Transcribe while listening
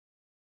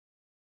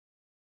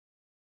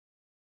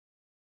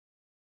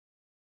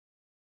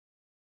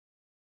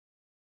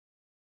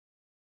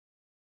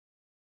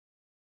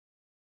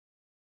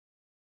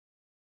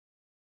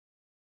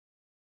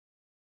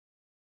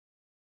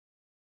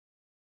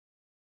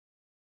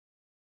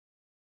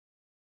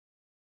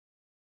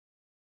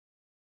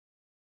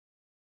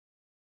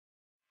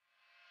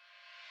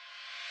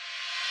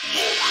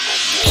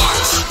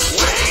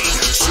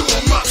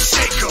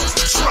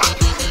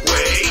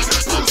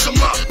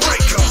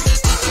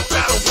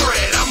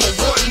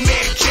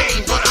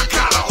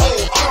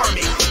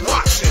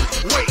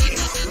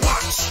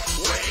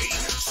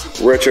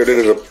Richard, it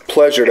is a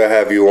pleasure to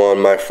have you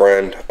on, my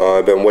friend.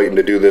 I've been waiting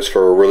to do this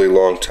for a really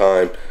long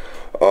time.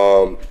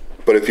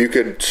 But if you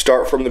could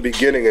start from the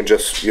beginning and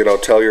just,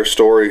 tell your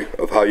story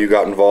of how you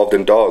got involved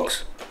in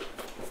dogs.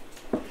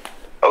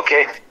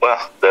 Okay,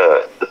 well,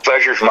 the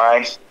pleasure's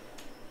mine.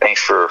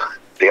 Thanks for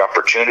the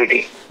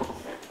opportunity.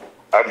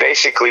 I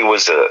basically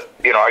was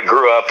I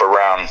grew up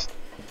around,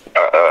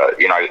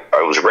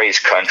 I was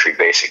raised country,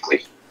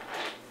 basically.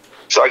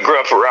 So I grew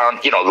up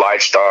around,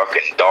 livestock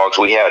and dogs.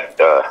 We had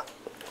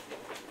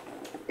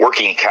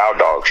working cow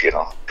dogs,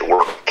 to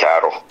work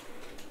cattle.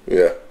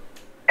 Yeah.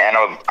 And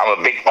I'm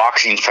a big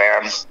boxing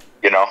fan,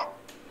 and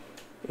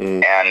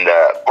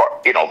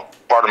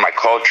part of my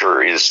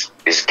culture is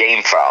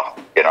game fowl,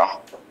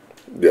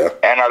 Yeah.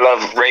 And I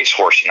love race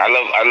horsing. I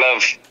love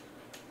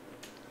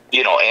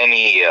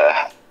any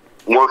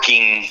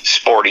working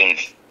sporting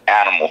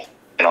animal,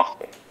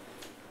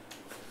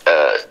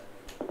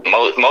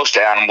 most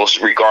animals,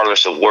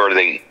 regardless of where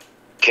they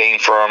came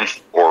from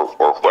or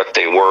what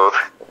they were,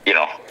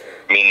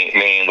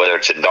 meaning whether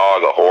it's a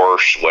dog, a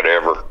horse,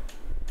 whatever,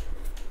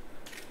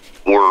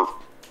 were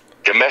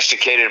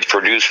domesticated and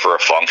produced for a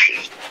function,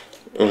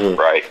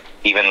 right?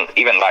 Even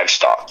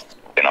livestock,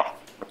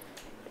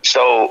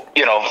 So,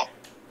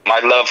 my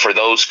love for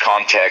those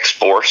contact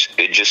sports,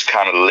 it just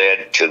kind of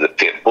led to the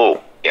pit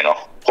bull,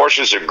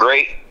 Horses are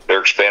great. They're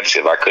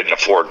expensive. I couldn't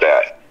afford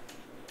that.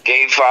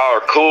 Game fowl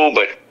are cool,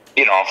 but,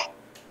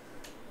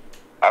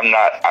 I'm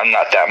not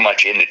that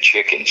much into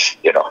chickens,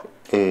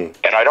 And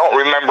I don't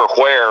remember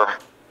where,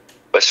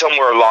 but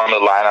somewhere along the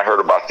line I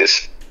heard about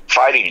this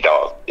fighting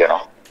dog,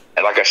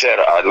 And like I said,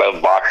 I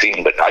love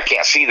boxing, but I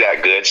can't see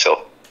that good,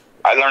 so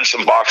I learned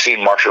some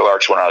boxing, martial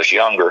arts when I was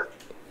younger.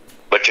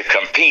 But to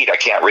compete, I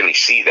can't really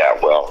see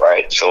that well,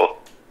 right? So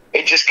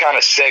it just kind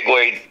of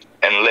segued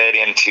and led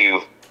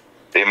into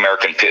the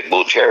American Pit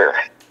Bull Terrier.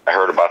 I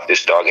heard about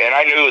this dog, and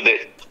I knew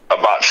that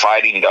about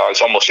fighting dogs.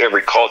 Almost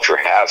every culture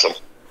has them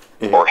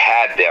or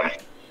had them,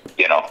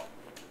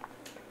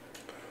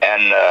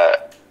 And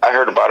I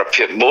heard about a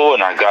pit bull,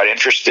 and I got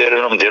interested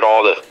in them, did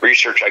all the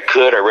research I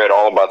could. I read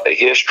all about the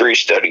history,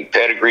 studied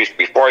pedigrees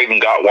before I even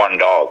got one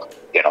dog,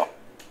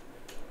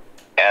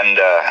 And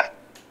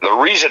the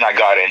reason I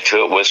got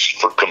into it was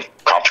for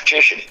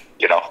competition,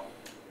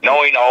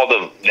 knowing all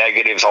the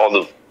negatives, all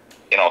the,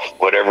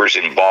 whatever's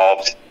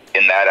involved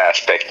in that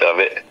aspect of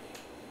it.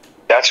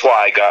 That's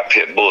why I got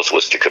pit bulls,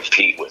 was to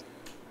compete with.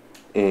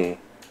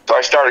 So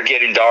I started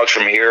getting dogs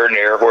from here and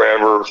there,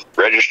 wherever,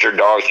 registered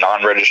dogs,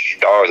 non-registered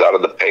dogs, out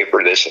of the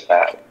paper, this and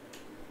that.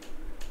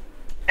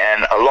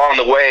 And along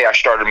the way, I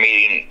started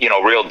meeting,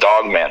 real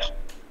dog men.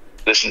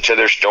 Listen to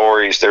their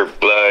stories, their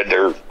blood,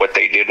 what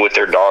they did with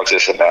their dogs,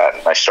 this and that.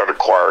 And I started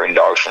acquiring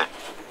dogs from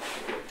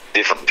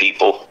different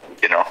people,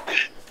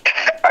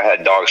 I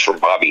had dogs from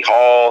Bobby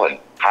Hall and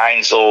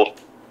Heinzel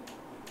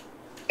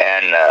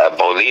and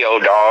Boleo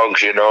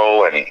dogs, and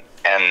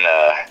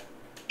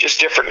just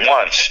different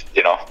ones,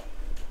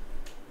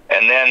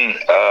 And then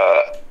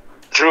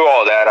through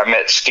all that, I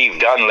met Steve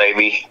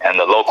Dunleavy and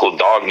the local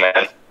dog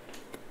men.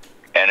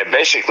 And it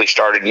basically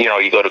started,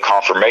 you go to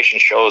confirmation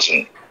shows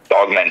and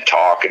dogmen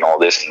talk and all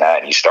this and that,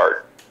 and you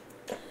start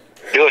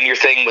doing your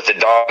thing with the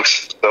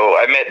dogs. So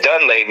I met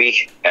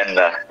Dunleavy, and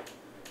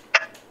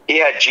he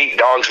had Jeep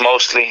dogs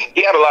mostly.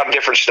 He had a lot of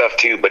different stuff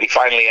too, but he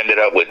finally ended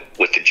up with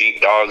the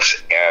Jeep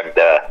dogs and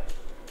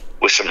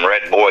with some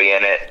Red Boy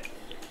in it.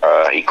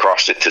 He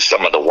crossed it to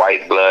some of the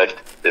white blood,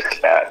 this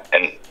and that.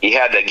 And he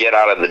had to get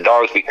out of the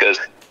dogs because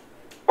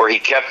where he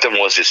kept them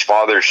was his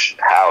father's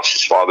house,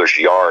 his father's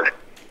yard,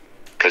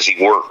 because he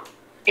worked,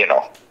 in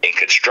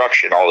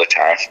construction all the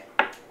time.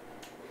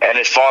 And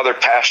his father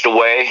passed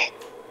away,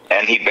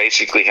 and he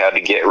basically had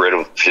to get rid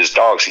of his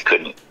dogs. He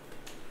couldn't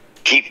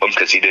keep them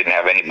because he didn't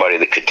have anybody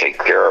that could take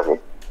care of them.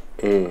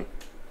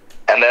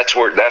 And that's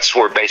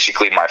where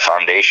basically my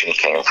foundation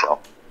came from.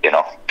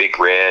 Big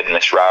Red,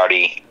 Miss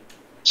Rowdy,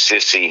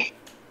 Sissy,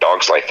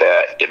 dogs like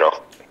that,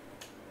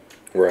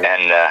 Right.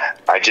 And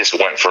I just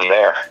went from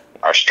there.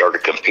 I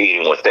started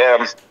competing with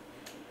them.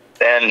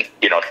 Then,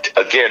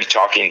 again,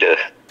 talking to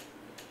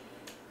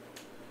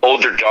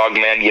older dog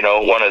men,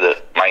 one of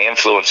my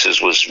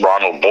influences was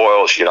Ronald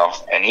Boyles,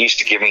 and he used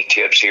to give me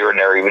tips here and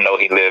there, even though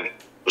he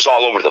was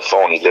all over the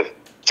phone. He lived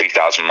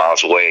 3,000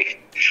 miles away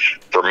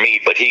from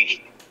me, but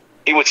he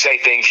would say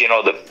things,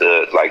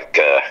 the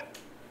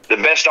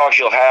best dogs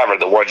you'll have are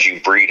the ones you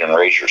breed and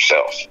raise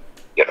yourself,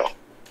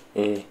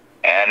 And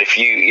if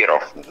you're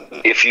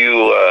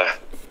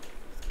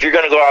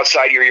going to go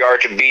outside your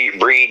yard to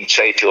breed,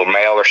 say to a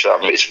male or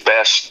something, it's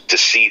best to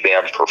see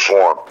them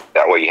perform.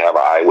 That way you have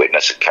an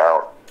eyewitness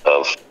account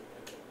of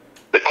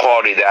the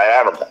quality of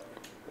that animal,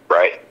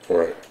 right?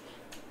 Right.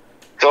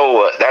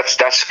 So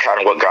that's kind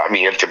of what got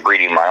me into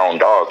breeding my own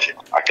dogs.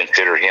 I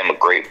consider him a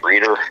great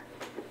breeder,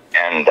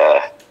 and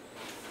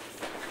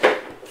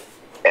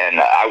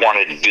I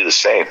wanted to do the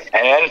same.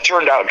 And it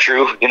turned out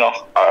true.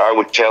 I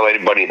would tell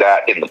anybody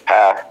that in the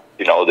past,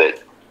 that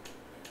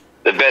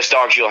the best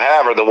dogs you'll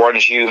have are the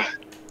ones you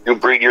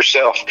breed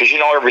yourself, because you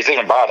know everything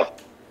about them.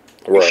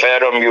 Right. You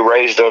fed them, you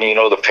raised them,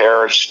 the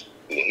parents,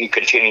 you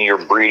continue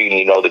your breeding.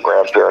 You know, the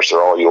grandparents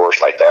are all yours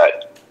like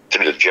that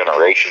through the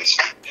generations.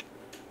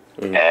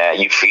 And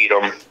you feed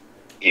them,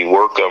 you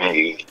work them,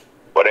 you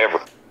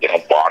whatever, you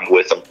know, bond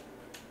with them.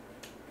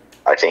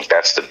 I think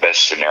that's the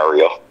best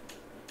scenario.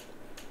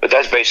 But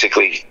that's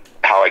basically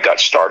how I got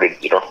started,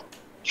 you know.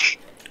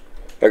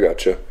 I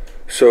gotcha.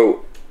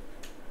 So,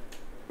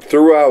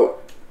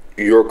 throughout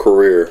your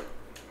career,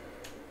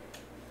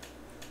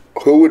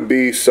 who would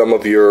be some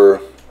of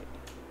your,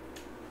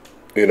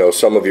 you know,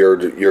 some of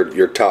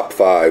your top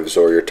fives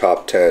or your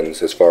top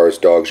tens as far as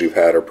dogs you've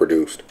had or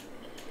produced?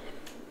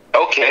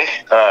 Okay.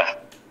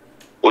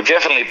 Well,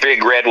 definitely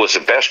Big Red was the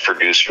best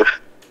producer.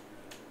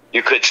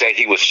 You could say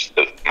he was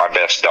my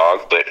best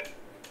dog, but,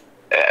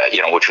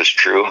 you know, which was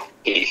true.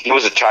 He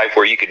was a type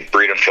where you could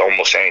breed him to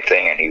almost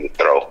anything and he would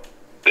throw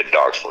good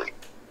dogs for you.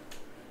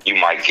 You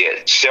might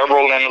get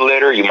several in the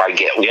litter, you might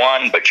get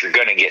one, but you're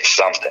going to get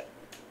something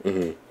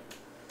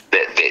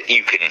that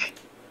you can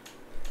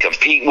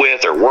compete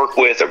with or work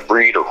with or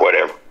breed or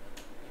whatever.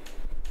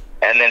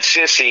 And then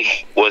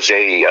Sissy was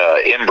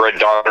a inbred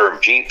daughter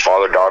of Jeep,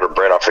 father-daughter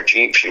bred off of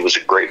Jeep. She was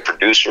a great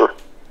producer.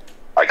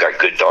 I got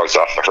good dogs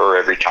off of her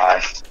every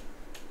time.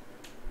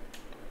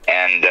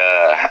 And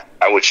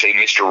I would say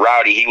Mr.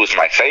 Rowdy, he was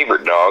my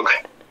favorite dog.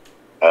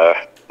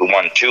 We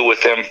won 2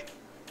 with him,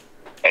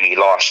 and he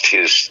lost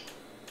his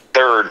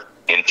 3rd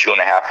in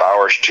 2.5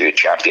 hours to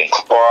Champion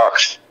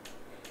Clocks.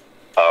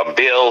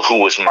 Bill, who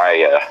was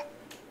my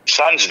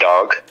son's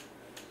dog,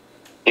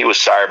 he was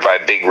sired by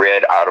Big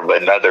Red out of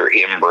another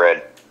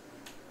inbred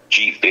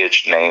Jeep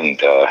bitch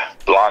named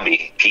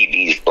Blondie,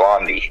 PB's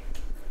Blondie.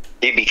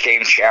 He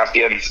became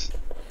champion.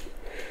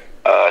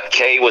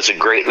 Kay was a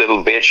great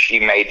little bitch. She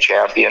made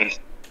champion.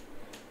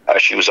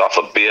 She was off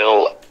of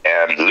Bill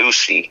and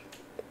Lucy.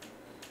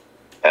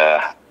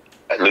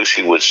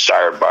 Lucy was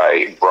sired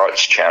by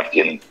bronze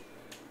champion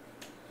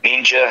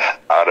Ninja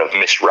out of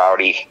Miss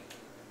Rowdy,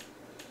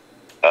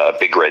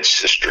 Big Red's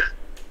sister.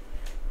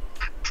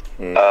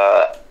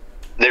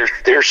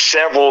 There's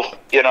several,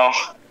 you know.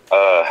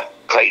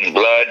 Clayton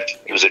Blood,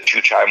 he was a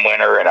 2-time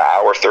winner in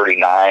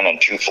 1:39 and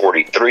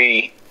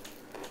 2:43.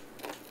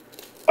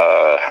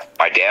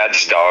 My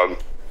dad's dog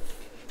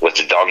was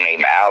a dog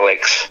named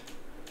Alex.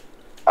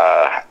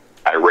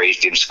 I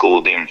raised him,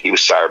 schooled him. He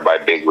was sired by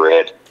Big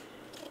Red.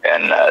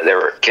 And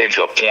there came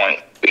to a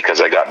point,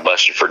 because I got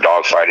busted for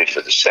dog fighting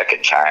for the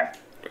 2nd time,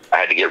 I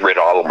had to get rid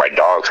of all of my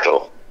dogs.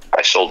 So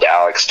I sold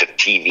Alex to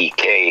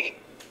TVK,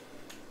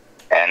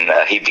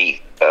 and he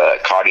beat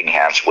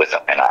Cottinghams with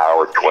him in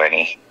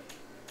 1:20.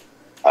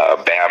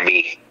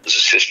 Bambi was a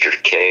sister to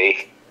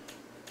Kay.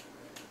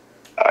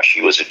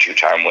 She was a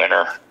 2-time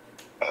winner.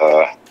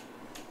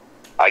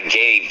 I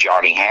gave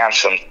Johnny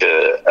Handsome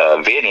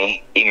to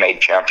Vinny. He made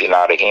champion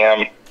out of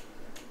him.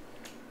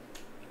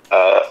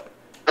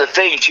 The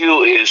thing,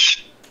 too,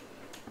 is,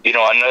 you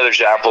know, another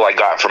example I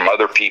got from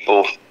other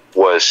people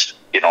was,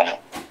 you know,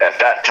 at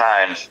that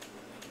time,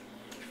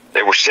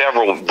 there were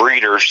several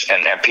breeders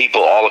and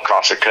people all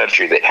across the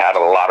country that had a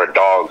lot of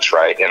dogs,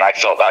 right? And I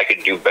felt I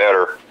could do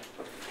better,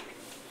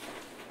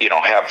 you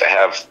know,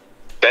 have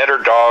better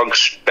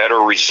dogs, better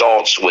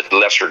results with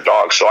lesser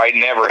dogs. So I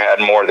never had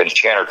more than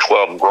 10 or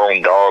 12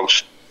 grown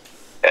dogs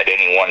at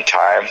any one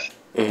time.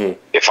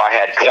 If I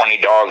had 20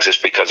 dogs, it's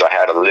because I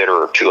had a litter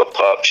or 2 of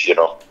pups, you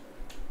know.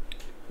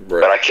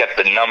 Right. But I kept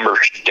the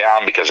numbers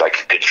down because I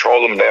could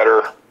control them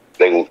better.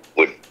 I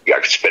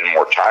could spend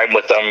more time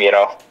with them, you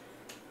know.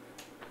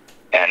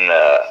 And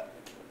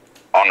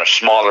on a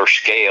smaller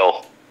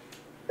scale,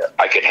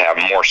 I could have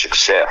more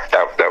success.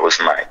 That was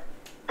my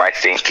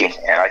thinking,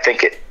 and I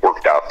think it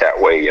worked out that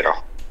way, you know.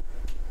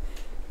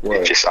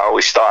 Right. I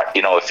always thought,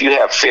 you know, if you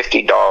have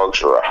 50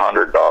 dogs or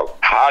 100 dogs,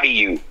 how do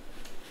you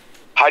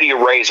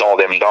raise all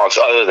them dogs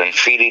other than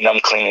feeding them,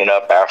 cleaning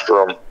up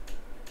after them,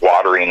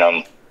 watering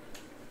them?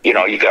 You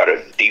know, you got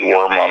to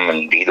deworm them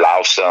and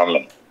delouse them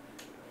and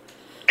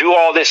do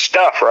all this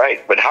stuff,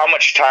 right? But how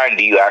much time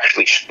do you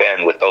actually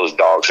spend with those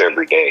dogs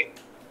every day?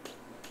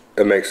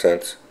 That makes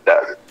sense.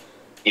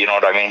 You know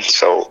what I mean?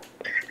 So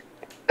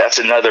that's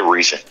another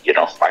reason, you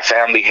know. My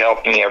family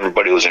helped me.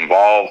 Everybody was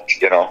involved,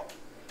 you know.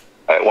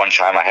 At one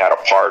time I had a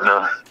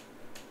partner.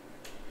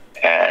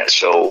 And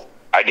so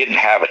I didn't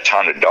have a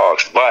ton of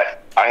dogs,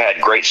 but I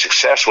had great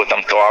success with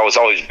them. So I was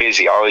always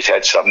busy. I always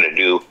had something to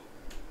do.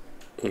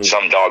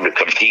 Some dog to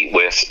compete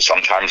with,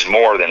 sometimes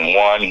more than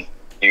one,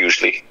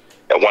 usually.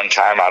 At one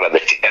time, out of the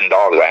 10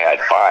 dogs, I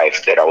had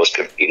 5 that I was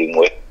competing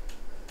with.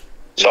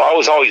 So I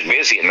was always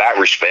busy in that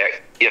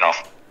respect, you know.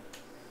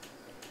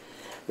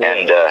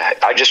 And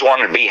I just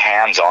wanted to be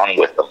hands-on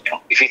with them.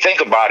 If you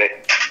think about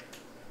it,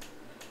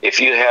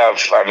 if you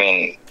have, I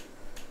mean,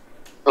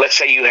 let's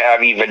say you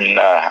have even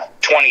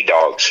 20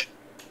 dogs,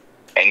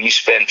 and you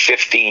spend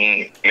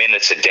 15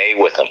 minutes a day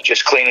with them,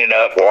 just cleaning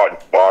up,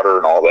 water,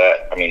 and all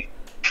that. I mean,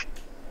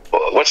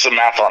 what's the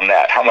math on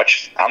that? How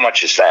much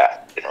is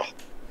that? You know,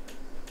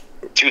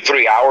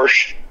 2-3 hours?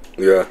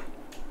 Yeah.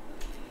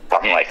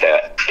 Something like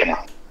that, you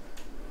know.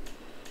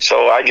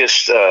 So I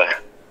just,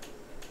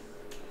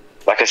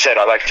 like I said,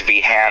 I like to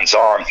be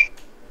hands-on.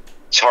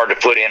 It's hard to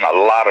put in a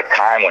lot of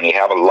time when you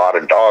have a lot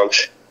of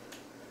dogs,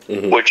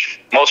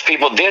 which most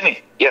people didn't.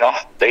 You know,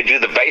 they do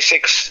the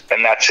basics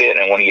and that's it.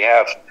 And when you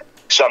have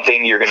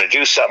something you're going to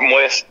do something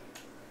with,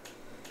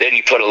 then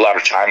you put a lot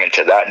of time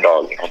into that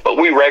dog. You know? But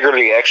we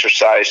regularly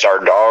exercised our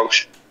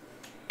dogs.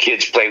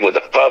 Kids played with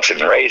the pups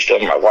and raised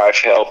them. My wife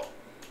helped.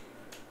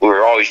 We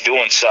were always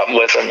doing something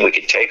with them. We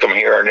could take them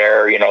here and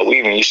there. You know, we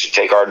even used to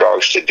take our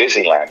dogs to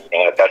Disneyland. You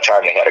know, at that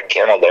time they had a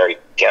kennel there. You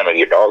could kennel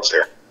your dogs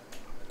there.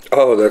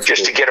 Oh, that's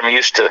just cool. To get them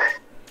used to,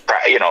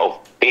 you know,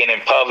 being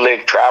in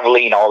public,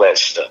 traveling, all that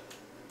stuff.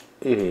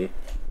 So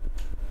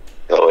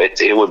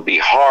it would be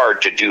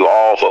hard to do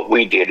all what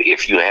we did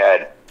if you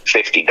had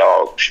 50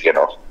 dogs. You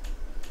know.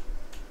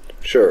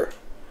 Sure.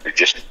 There's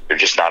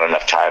just not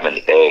enough time in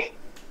the day.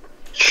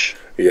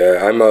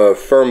 Yeah, I'm a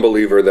firm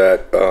believer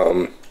that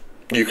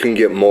you can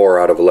get more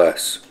out of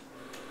less.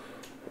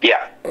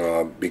 Yeah.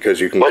 Because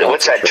you can.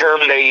 What's that term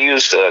they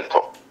use?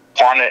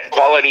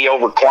 Quality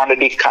over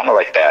quantity, kind of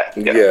like that.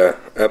 You know? Yeah,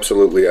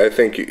 absolutely. I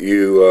think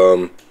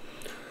you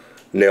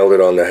nailed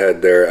it on the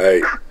head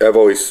there. I've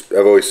always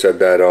said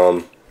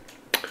that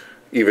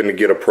even to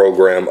get a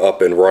program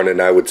up and running,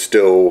 I would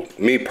still,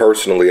 me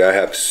personally, I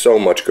have so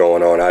much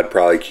going on. I'd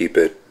probably keep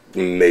it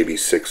maybe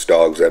 6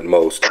 dogs at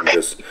most and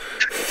just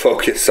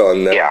focus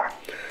on them. Yeah.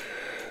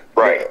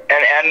 Right.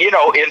 And you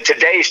know, in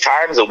today's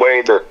times, the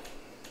way the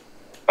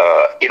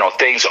you know,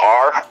 things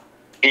are,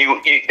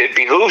 it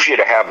behooves you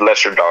to have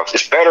lesser dogs.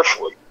 It's better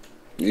for you.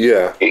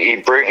 Yeah.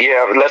 You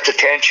have less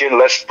attention,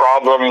 less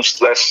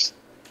problems, less,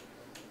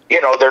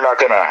 you know, they're not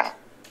going to,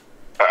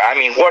 I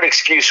mean, what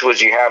excuse would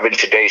you have in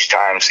today's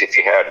times if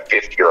you had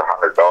 50 or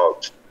 100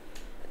 dogs?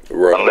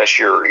 Right. Unless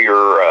you're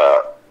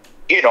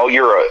you know,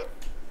 you're a,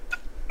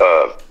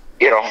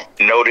 you know,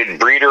 noted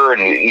breeder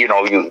and, you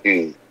know,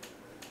 you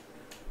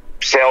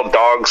sell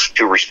dogs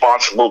to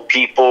responsible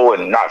people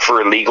and not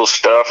for illegal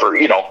stuff or,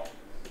 you know,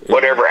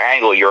 whatever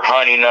angle you're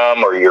hunting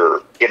them or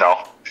you're, you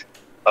know,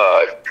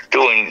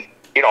 doing,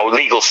 you know,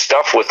 legal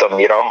stuff with them,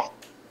 you know.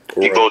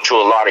 Right. You go to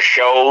a lot of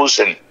shows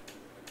and,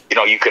 you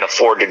know, you can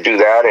afford to do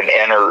that and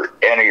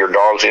enter your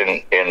dogs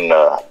in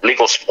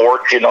legal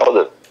sports, you know,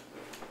 the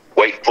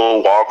weight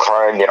pull, wall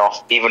climb, you know,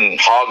 even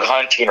hog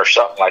hunting or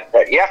something like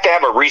that. You have to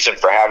have a reason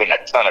for having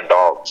a ton of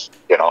dogs,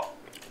 you know.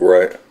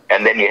 Right.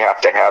 And then you have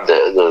to have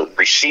the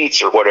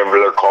receipts or whatever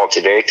they're called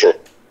today to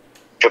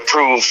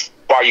prove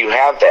why you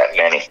have that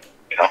many,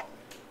 you know,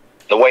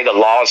 the way the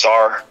laws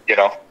are, you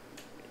know.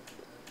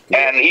 Yeah.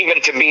 And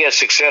even to be a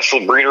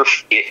successful breeder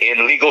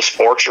in legal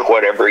sports or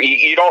whatever,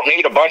 you don't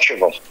need a bunch of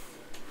them.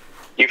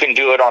 You can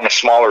do it on a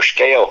smaller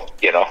scale,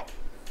 you know.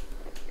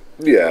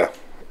 Yeah.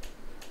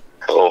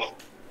 So.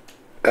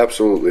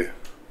 Absolutely.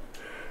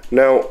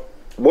 Now,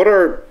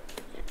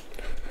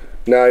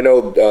 Now, I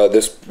know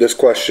this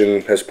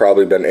question has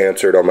probably been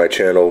answered on my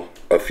channel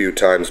a few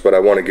times, but I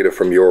want to get it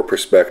from your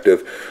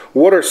perspective.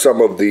 What are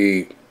some of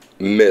the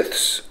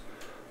myths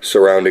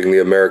surrounding the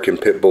American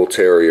Pit Bull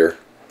Terrier?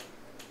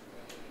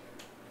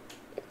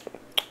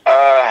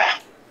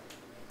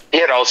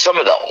 You know, some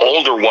of the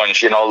older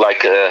ones, you know,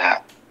 like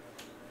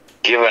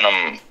giving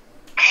them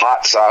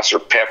hot sauce or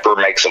pepper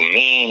makes them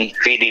mean.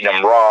 Feeding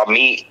them raw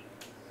meat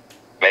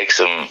makes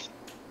them,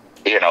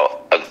 you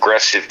know,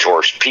 aggressive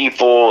towards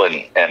people,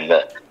 and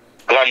the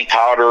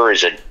gunpowder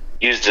is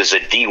used as a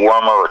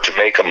dewormer or to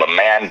make them a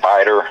man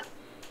biter,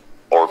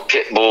 or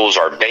pit bulls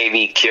are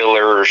baby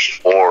killers,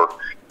 or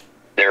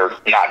they're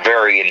not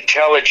very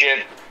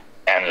intelligent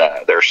and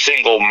they're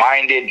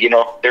single-minded. You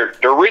know, they're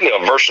really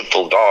a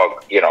versatile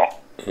dog. You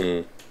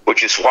know,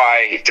 which is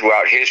why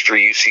throughout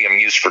history you see them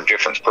used for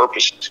different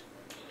purposes.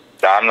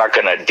 Now, I'm not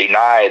going to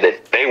deny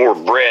that they were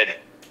bred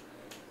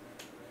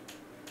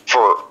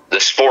for the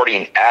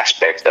sporting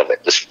aspect of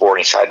it, the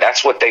sporting side.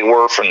 That's what they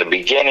were from the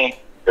beginning.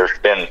 There's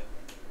been,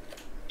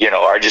 you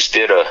know, I just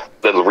did a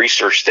little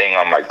research thing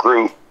on my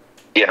group,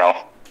 you know,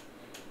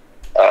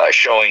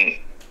 showing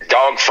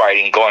dog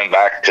fighting going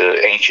back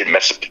to ancient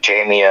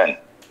Mesopotamia and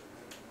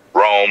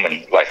Rome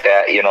and like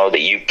that, you know,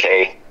 the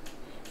UK.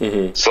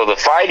 So the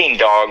fighting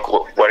dog,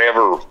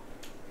 whatever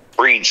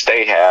breeds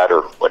they had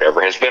or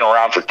whatever, has been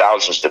around for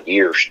thousands of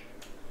years,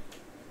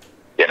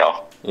 you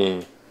know.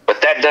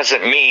 But that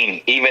doesn't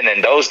mean, even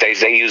in those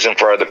days, they use them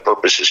for other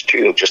purposes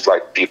too, just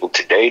like people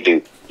today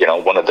do. You know,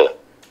 one of the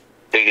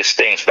biggest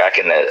things back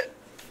in the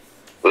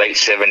late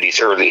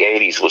 70s, early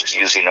 80s was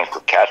using them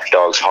for catch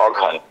dogs, hog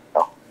hunting. You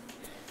know?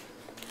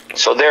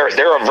 So they're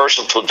a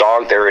versatile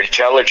dog. They're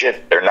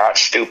intelligent. They're not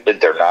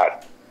stupid. They're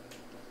not,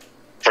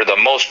 for the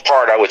most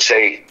part, I would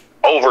say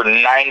over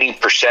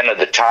 90% of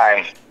the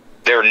time,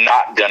 they're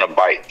not going to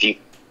bite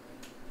people.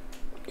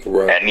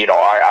 Right. And, you know,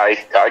 I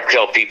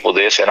tell people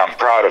this, and I'm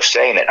proud of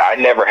saying it. I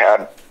never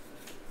had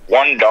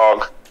one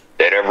dog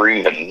that ever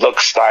even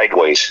looked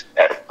sideways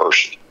at a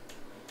person.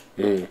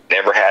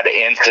 Never had an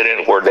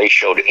incident where they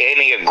showed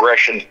any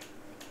aggression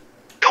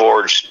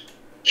towards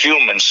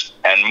humans,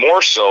 and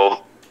more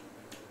so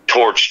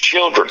towards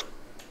children.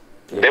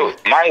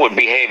 Mine would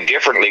behave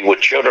differently with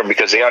children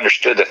because they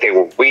understood that they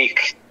were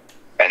weak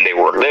and they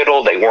were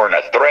little. They weren't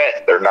a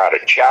threat. They're not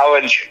a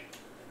challenge.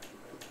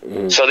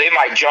 So they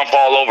might jump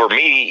all over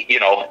me, you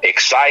know,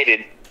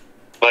 excited,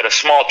 but a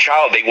small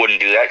child, they wouldn't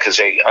do that because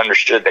they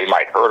understood they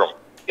might hurt them,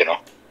 you know.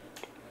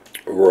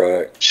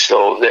 Right.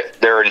 So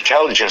their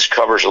intelligence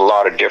covers a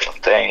lot of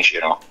different things,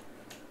 you know.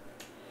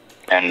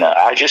 And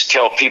I just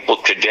tell people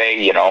today,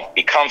 you know,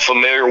 become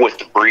familiar with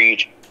the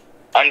breed,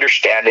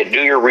 understand it,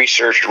 do your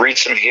research, read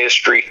some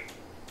history,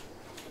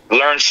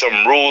 learn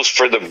some rules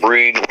for the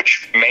breed,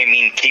 which may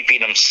mean keeping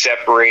them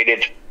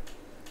separated.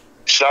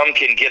 Some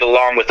can get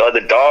along with other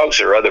dogs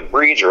or other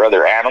breeds or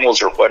other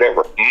animals or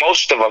whatever.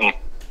 Most of them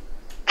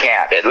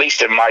can't. At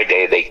least in my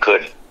day, they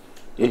couldn't.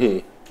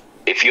 Mm-hmm.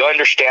 If you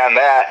understand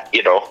that,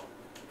 you know,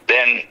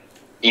 then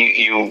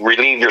you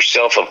relieve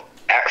yourself of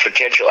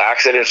potential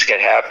accidents can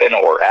happen,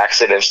 or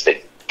accidents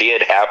that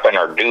did happen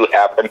or do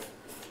happen.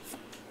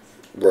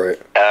 Right.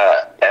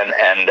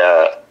 And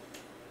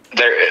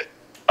they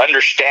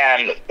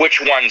understand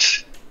which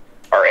ones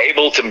are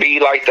able to be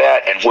like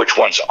that and which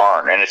ones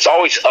aren't. And it's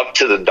always up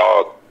to the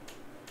dog,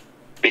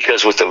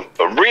 because with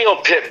a real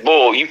pit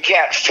bull, you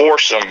can't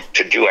force them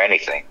to do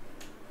anything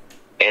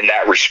in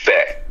that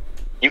respect.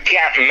 You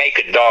can't make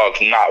a dog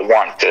not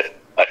want to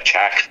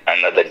attack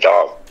another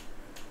dog.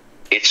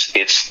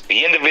 It's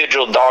the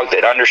individual dog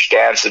that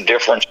understands the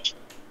difference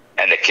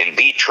and that can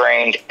be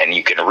trained, and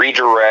you can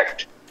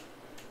redirect,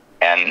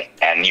 and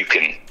you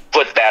can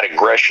put that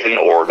aggression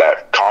or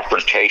that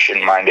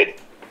confrontation-minded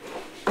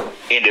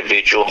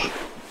individual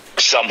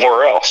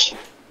somewhere else.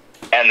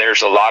 And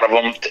there's a lot of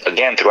them,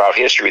 again, throughout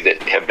history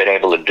that have been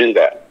able to do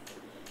that.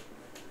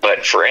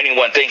 But for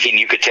anyone thinking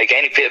you could take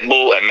any pit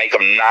bull and make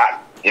them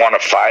not want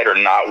to fight or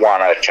not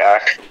want to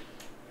attack,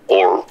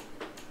 or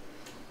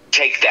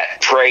take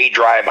that prey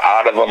drive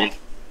out of them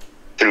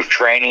through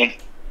training,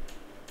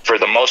 for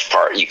the most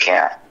part, you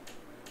can't.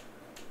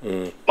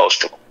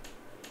 Most of them.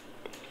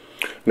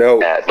 No.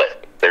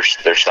 But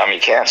there's some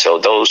you can. So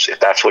those, if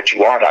that's what you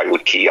want, I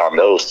would key on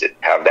those that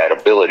have that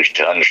ability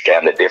to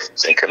understand the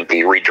difference and can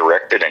be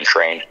redirected and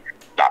trained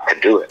not to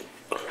do it.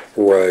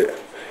 Right.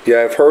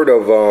 Yeah, I've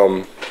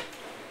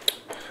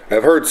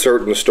heard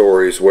certain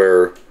stories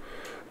where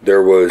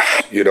there was,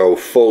 you know,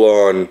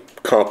 full-on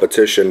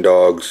competition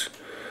dogs,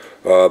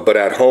 but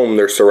at home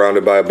they're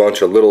surrounded by a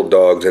bunch of little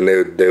dogs, and they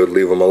would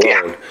leave them alone.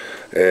 Yeah.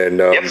 And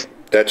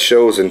that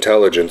shows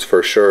intelligence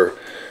for sure.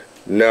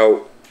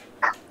 Now,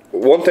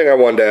 one thing I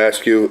wanted to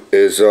ask you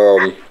is,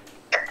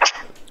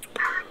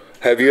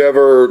 have you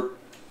ever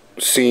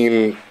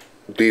seen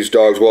these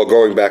dogs, well,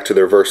 going back to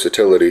their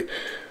versatility,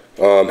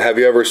 have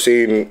you ever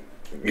seen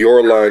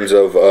your lines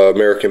of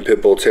American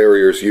Pit Bull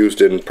Terriers used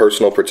in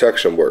personal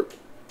protection work?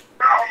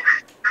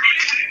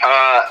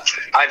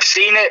 I've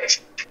seen it.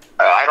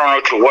 I don't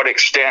know to what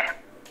extent,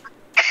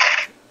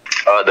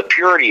 the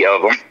purity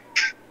of them,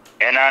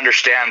 and I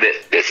understand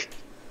that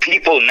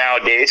people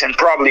nowadays, and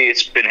probably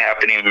it's been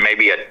happening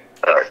maybe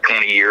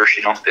 20 years,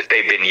 you know, that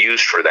they've been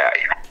used for that.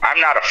 You know, I'm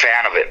not a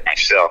fan of it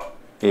myself,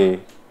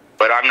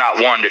 but I'm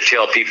not one to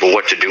tell people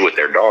what to do with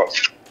their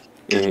dogs.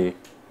 And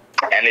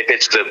if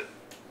it's the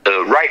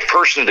right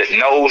person that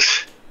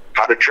knows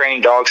how to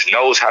train dogs,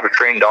 knows how to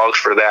train dogs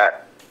for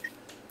that,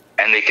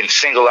 and they can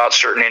single out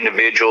certain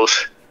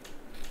individuals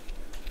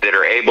that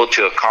are able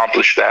to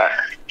accomplish that,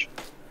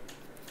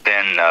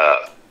 then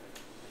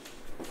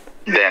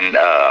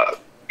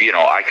you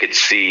know, I could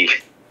see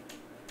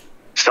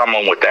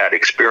someone with that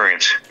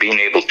experience being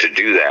able to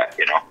do that,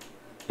 you know.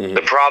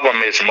 The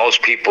problem is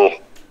most people,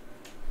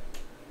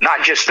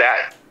 not just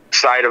that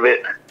side of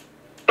it,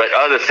 but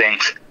other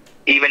things,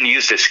 even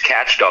used as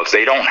catch dogs,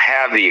 they don't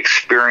have the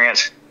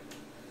experience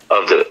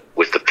of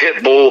with the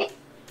pit bull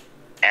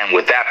and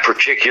with that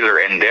particular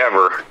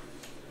endeavor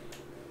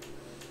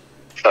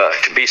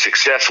to be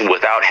successful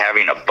without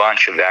having a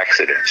bunch of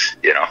accidents,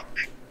 you know.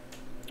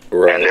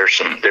 Right. And there's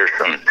some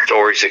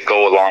stories that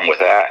go along with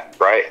that,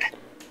 right?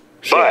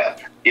 Sure.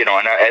 But, you know,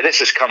 and this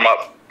has come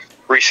up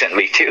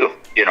recently too,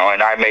 you know,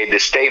 and I made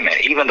this statement,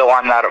 even though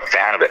I'm not a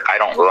fan of it, I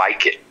don't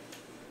like it.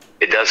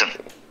 It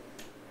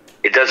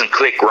doesn't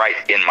click right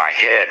in my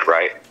head,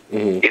 right?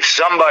 If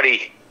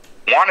somebody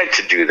wanted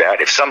to do that,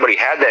 if somebody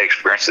had that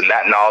experience and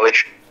that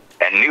knowledge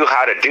and knew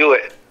how to do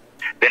it,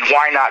 then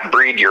why not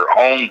breed your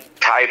own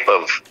type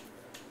of,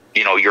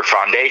 you know, your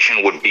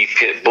foundation would be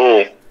pit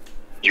bull,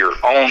 your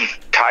own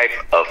type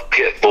of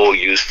pit bull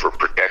used for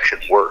protection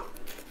work.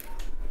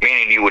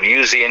 Meaning you would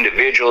use the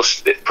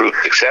individuals that proved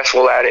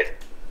successful at it,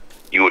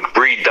 you would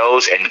breed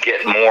those and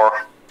get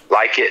more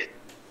like it.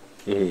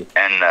 And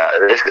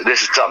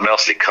this is something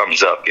else that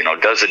comes up, you know,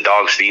 does a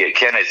dog's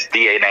can its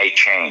DNA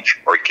change,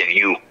 or can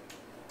you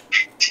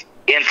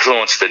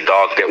influence the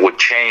dog that would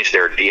change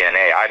their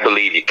DNA? I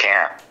believe you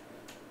can.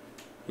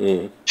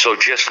 So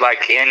just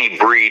like any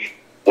breed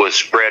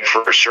was bred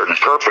for a certain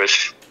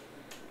purpose,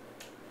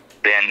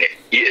 then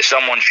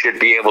someone should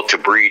be able to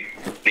breed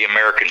the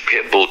American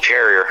Pit Bull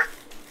Terrier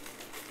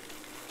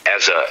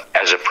as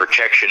a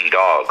protection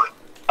dog,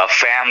 a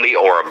family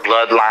or a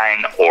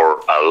bloodline or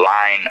a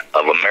line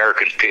of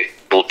American Pit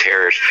Bull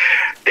Terriers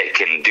that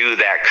can do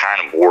that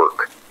kind of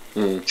work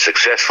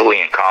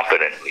successfully and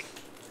competently.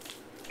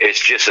 It's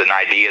just an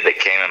idea that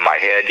came in my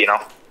head, you know.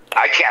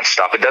 I can't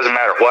stop. It doesn't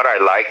matter what I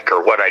like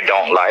or what I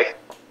don't like.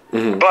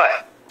 Mm-hmm.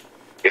 But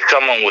if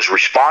someone was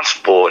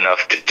responsible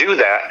enough to do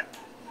that,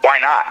 why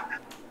not?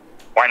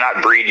 Why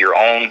not breed your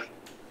own?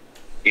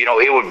 You know,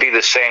 it would be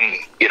the same,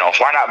 you know,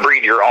 why not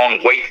breed your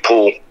own weight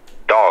pool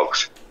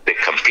dogs that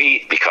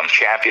compete, become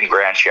champion,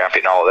 grand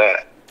champion, all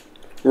that?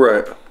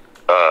 Right.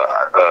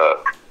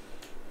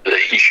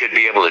 You should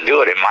be able to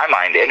do it, in my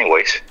mind,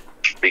 anyways,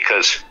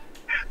 because,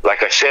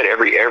 like I said,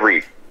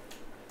 every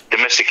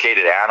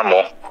domesticated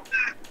animal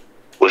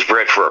was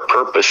bred for a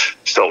purpose.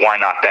 So why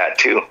not that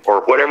too,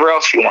 or whatever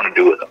else you want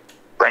to do with them?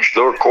 French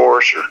lure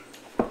course, or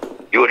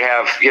you would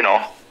have, you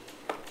know,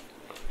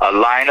 a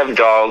line of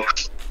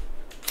dogs,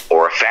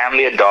 or a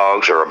family of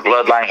dogs, or a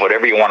bloodline,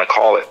 whatever you want to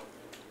call it,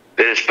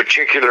 that is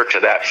particular to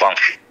that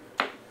function.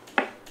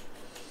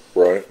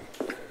 Right.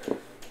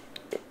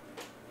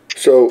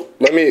 So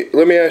let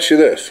me ask you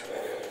this: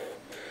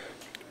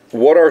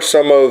 what are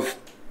some of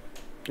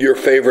your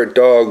favorite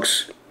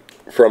dogs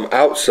from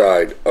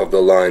outside of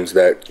the lines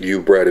that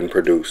you bred and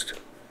produced?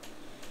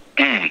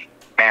 Man,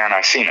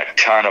 I've seen a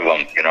ton of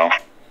them, you know.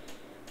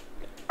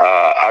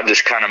 I'll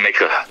just kind of make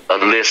a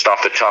list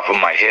off the top of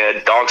my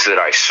head. Dogs that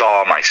I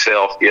saw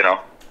myself, you know,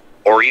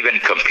 or even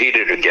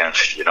competed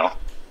against, you know.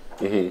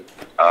 Mm-hmm.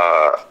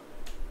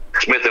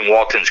 Smith &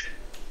 Walton's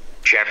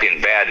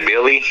champion Bad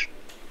Billy.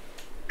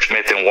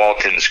 Smith &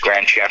 Walton's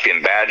grand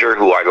champion Badger,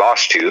 who I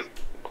lost to.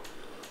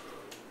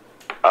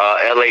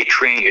 LA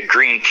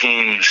Dream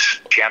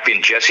Team's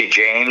champion Jesse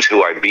James,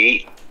 who I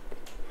beat.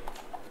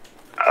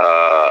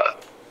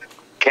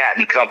 Cat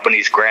and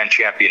Company's grand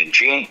champion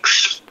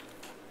Jinx.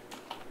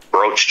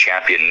 Broach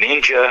champion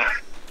Ninja.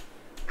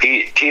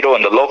 Tito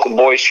and the Local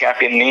Boys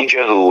champion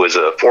Ninja, who was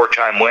a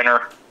 4-time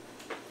winner.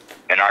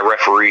 And I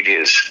refereed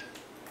his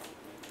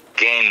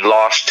game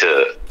loss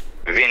to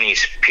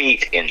Vinny's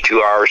Pete in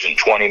 2 hours and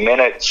 20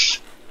 minutes.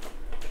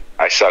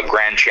 I saw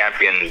grand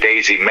champion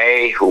Daisy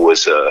May, who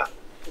was a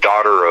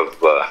daughter of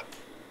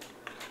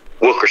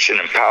Wilkerson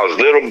and Powell's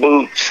Little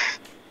Boots.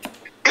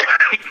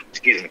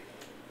 Excuse me.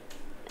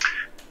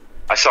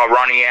 I saw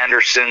Ronnie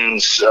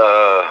Anderson's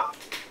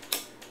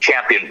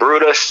champion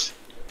Brutus,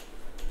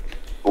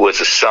 who was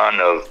the son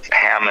of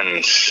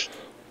Hammond's,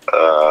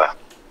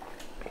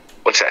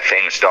 what's that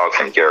famous dog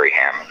from Gary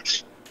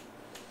Hammond's?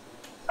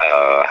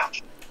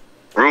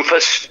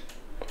 Rufus.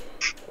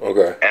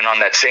 Okay. And on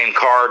that same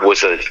card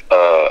was a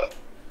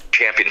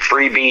champion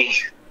Freebie,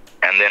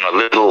 and then a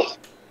little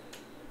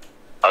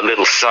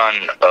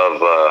son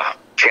of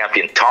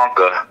champion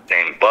Tonka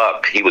named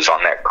Buck. He was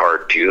on that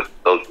card too.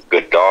 Those were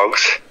good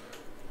dogs.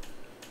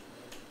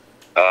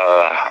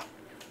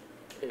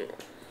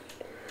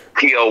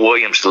 T.L.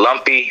 Williams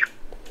Lumpy.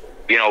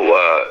 You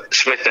know,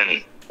 Smith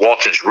 &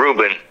 Walton's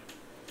Reuben,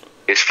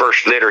 his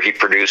first litter he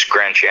produced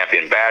grand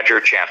champion Badger,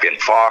 champion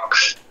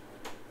Fox,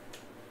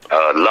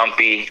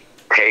 Lumpy,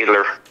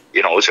 Taylor.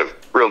 You know, it was a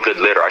real good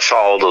litter. I saw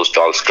all those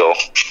dogs go.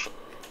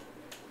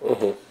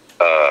 Mm-hmm.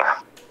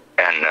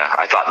 And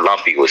I thought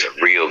Lumpy was a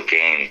real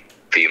game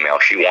female.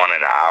 She won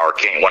in an hour.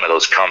 Came one of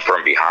those come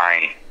from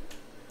behind,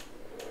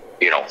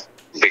 you know,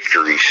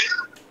 victories.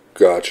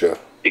 Gotcha.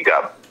 She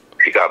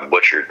got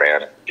butchered,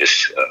 man.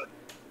 Just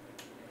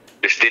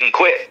didn't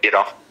quit, you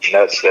know. And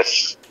that's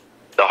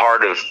the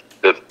heart of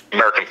the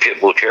American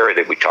Pit Bull Terrier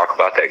that we talk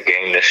about, that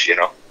gameness, you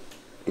know.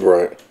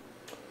 Right.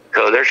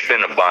 So there's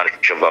been a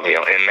bunch of them, you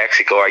know. In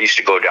Mexico, I used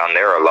to go down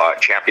there a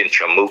lot. Champion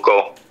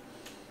Chamuco,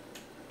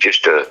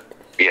 just a,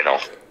 you know,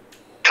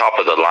 top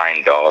of the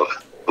line dog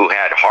who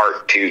had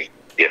heart too,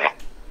 you know,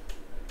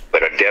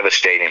 but a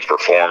devastating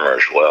performer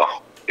as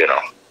well, you know.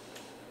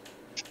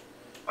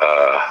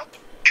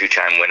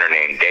 2-time winner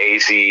named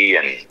Daisy,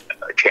 and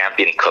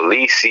champion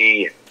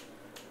Khaleesi,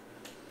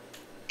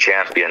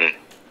 champion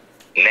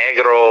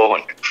Negro,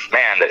 and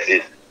man,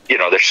 you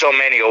know, there's so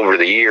many over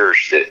the years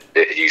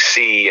that you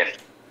see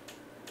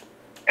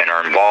and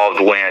are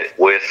involved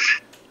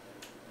with,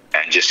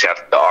 and just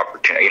have the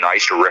opportunity. You know, I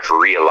used to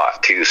referee a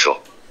lot too,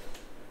 so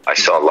I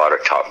saw a lot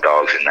of top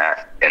dogs in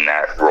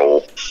that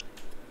role.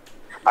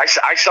 I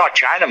saw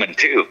Chinaman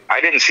too. I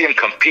didn't see him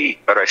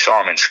compete, but I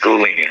saw him in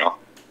schooling, you know.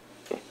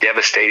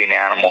 Devastating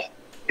animal,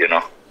 you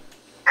know.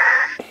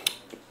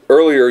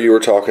 Earlier you were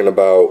talking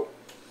about,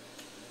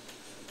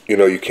 you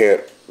know, you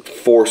can't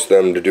force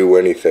them to do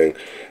anything.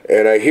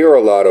 And I hear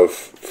a lot of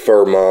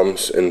fur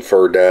moms and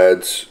fur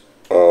dads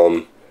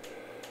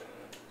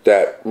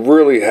that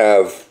really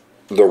have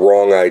the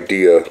wrong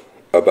idea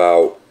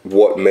about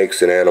what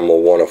makes an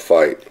animal want to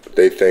fight.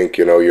 They think,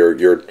 you know,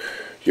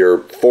 you're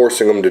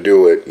forcing them to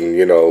do it, and,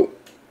 you know,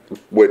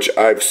 which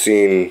I've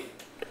seen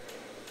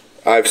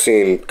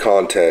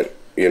content,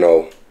 you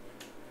know,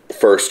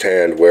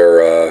 firsthand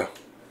where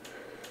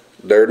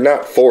they're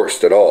not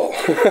forced at all.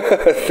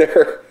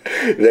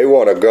 They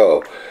want to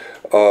go.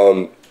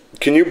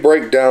 Can you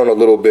break down a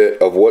little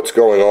bit of what's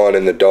going on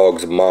in the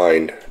dog's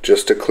mind,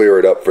 just to clear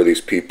it up for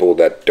these people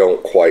that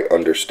don't quite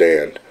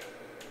understand?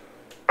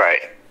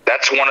 Right.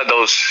 That's one of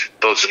those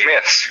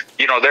myths.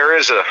 You know, there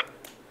is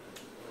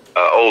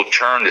old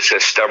term that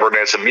says stubborn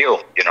as a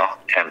mule, you know,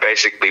 and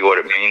basically what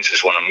it means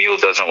is when a mule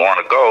doesn't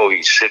want to go,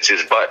 he sits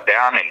his butt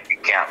down and you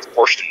can't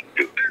force him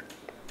to do it.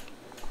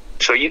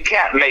 So you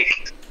can't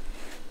make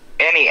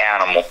any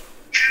animal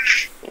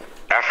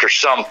after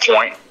some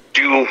point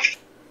do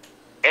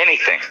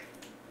anything.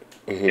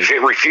 If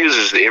it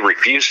refuses, it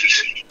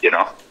refuses, you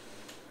know.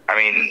 I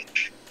mean,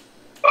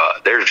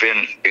 there's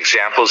been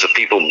examples of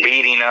people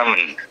beating them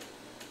and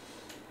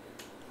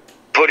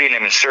putting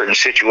them in certain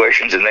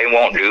situations, and they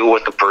won't do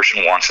what the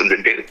person wants them to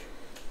do.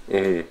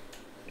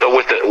 But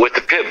with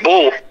the pit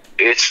bull,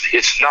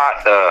 it's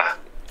not a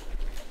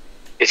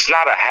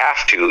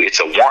have to, it's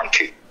a want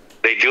to.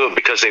 They do it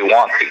because they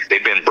want to.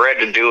 They've been bred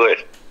to do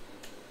it.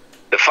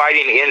 The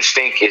fighting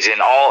instinct is in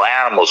all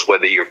animals,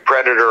 whether you're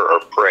predator or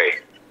prey,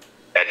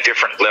 at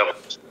different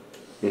levels.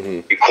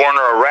 You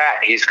corner a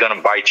rat, he's going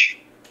to bite you,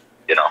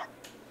 you know.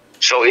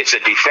 So it's a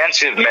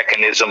defensive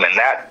mechanism in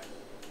that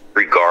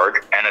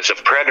regard, and as a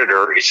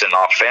predator, it's an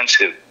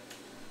offensive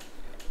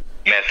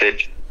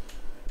method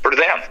for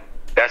them.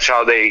 That's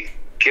how they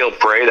kill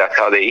prey, that's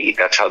how they eat,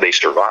 that's how they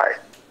survive.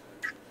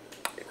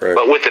 Right.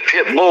 But with the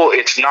pit bull,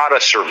 it's not a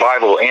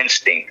survival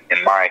instinct,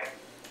 in my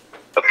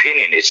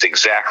opinion. It's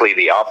exactly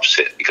the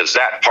opposite, because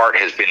that part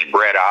has been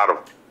bred out of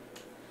them.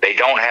 They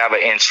don't have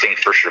an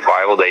instinct for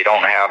survival. They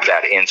don't have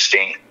that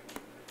instinct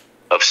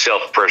of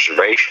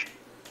self-preservation.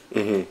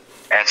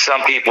 And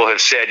some people have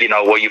said, you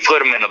know, well, you put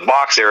them in a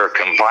box, they're a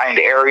confined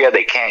area,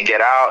 they can't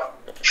get out,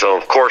 so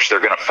of course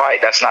they're going to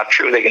fight. That's not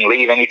true. They can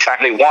leave anytime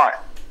they want,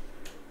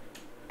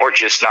 or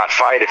just not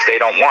fight if they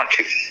don't want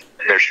to.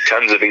 And there's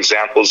tons of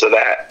examples of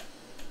that.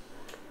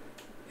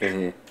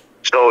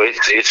 So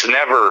it's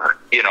never,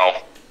 you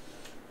know,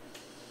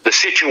 the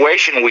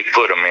situation we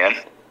put them in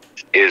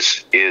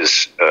is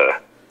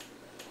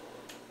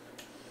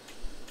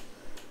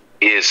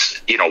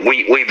you know,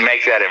 we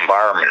make that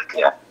environment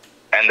for them.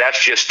 And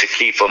that's just to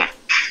keep them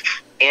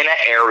in an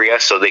area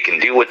so they can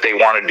do what they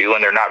want to do,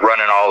 and they're not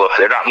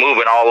they're not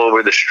moving all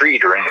over the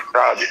street or in the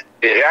crowd.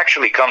 It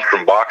actually comes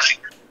from boxing,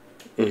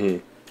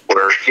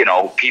 where, you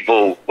know,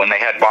 people, when they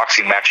had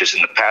boxing matches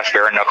in the past,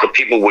 bare knuckle,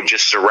 people would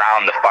just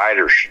surround the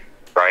fighters,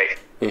 right?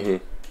 And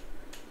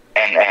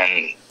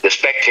the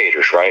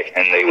spectators, right?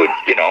 And they would,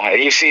 you know, and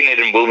you've seen it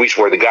in movies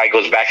where the guy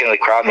goes back into the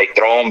crowd and they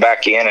throw him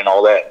back in and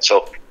all that.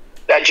 So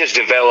that just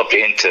developed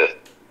into,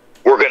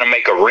 we're going to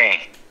make a ring,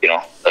 you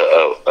know,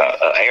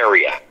 a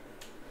area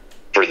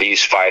for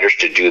these fighters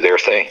to do their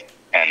thing.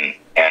 And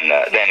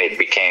then it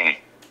became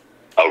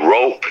a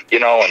rope, you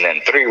know, and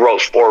then 3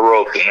 ropes, 4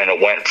 ropes, and then it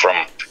went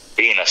from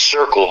being a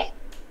circle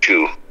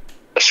to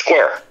a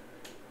square.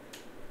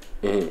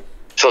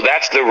 So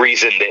that's the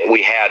reason that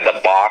we had the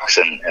box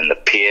and the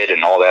pit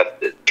and all that,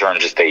 the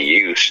terms that they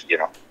use, you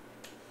know.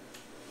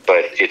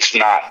 But it's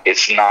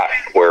not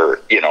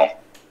where, you know,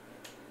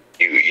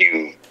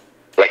 you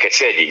like I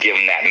said, you give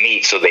them that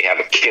meat so they have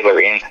a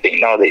killer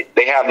instinct. No,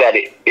 they have that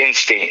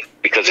instinct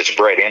because it's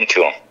bred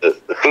into them.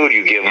 The food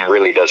you give them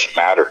really doesn't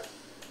matter,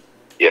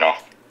 you know,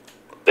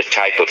 the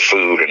type of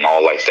food and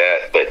all like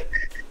that. But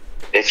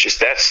it's just,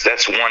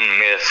 that's one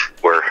myth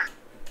where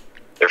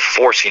they're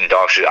forcing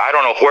dogs to. I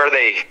don't know where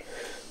they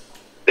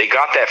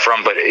got that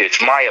from, but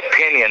it's my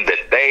opinion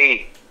that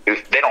they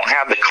don't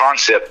have the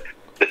concept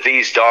that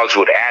these dogs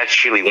would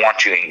actually want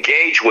to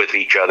engage with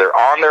each other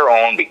on their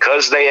own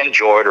because they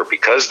enjoy it or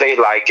because they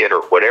like it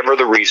or whatever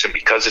the reason,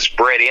 because it's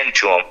bred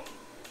into them.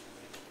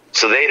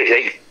 So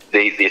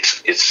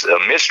it's a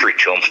mystery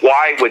to them.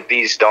 Why would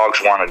these dogs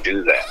want to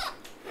do that?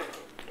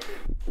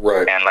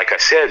 Right. And like I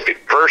said,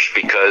 first,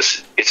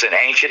 because it's an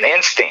ancient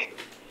instinct,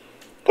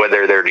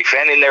 whether they're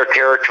defending their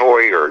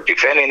territory or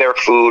defending their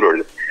food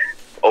or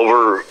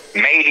over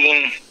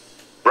mating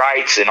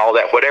rights and all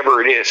that,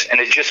 whatever it is.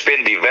 And it's just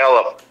been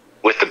developed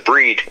with the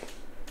breed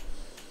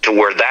to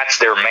where that's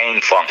their main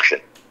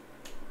function.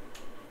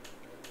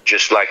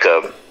 Just like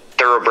a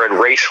thoroughbred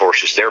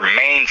racehorses, their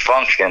main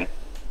function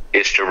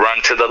is to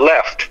run to the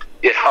left,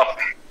 you know,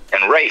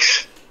 and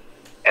race.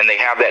 And they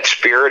have that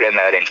spirit and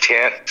that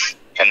intent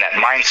and that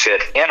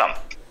mindset in them.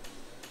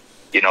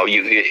 You know,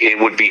 it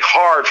would be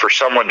hard for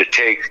someone to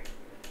take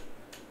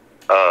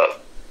a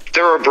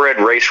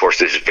thoroughbred racehorse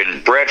that's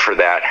been bred for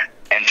that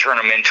and turn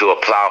them into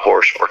a plow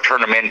horse or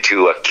turn them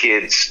into a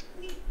kid's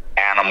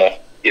animal.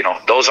 You know,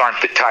 those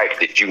aren't the type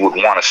that you would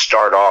want to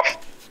start off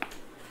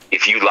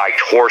if you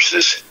liked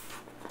horses,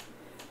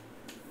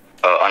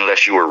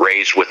 unless you were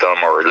raised with them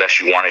or unless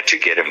you wanted to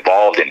get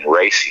involved in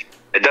racing.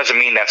 It doesn't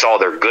mean that's all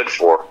they're good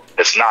for.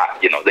 It's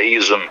not. You know, they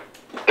use them,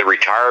 the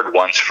retired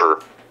ones,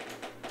 for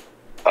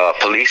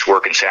police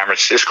work in San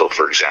Francisco,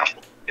 for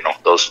example. You know,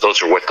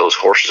 those are what those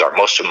horses are.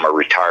 Most of them are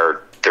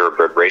retired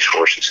thoroughbred race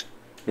horses.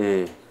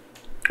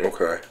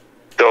 Okay.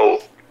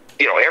 So,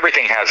 you know,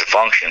 everything has a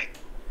function,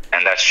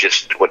 and that's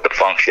just what the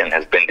function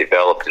has been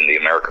developed in the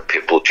American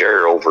Pit Bull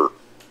Terrier over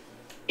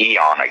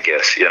eon, I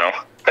guess, you know,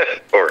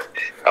 or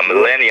a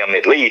millennium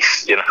at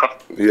least, you know.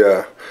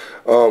 Yeah.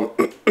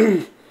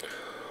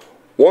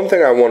 One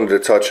thing I wanted to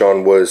touch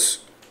on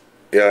was,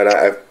 yeah, and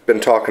I've been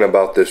talking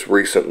about this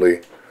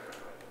recently.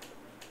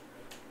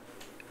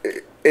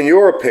 In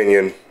your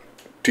opinion,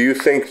 do you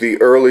think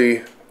the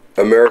early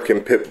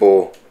American Pit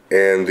Bull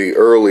and the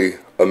early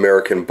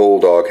American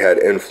Bulldog had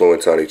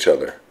influence on each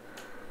other?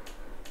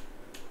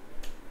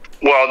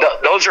 Well,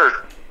 those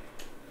are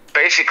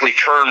basically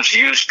terms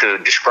used to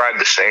describe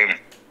the same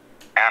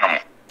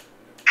animal.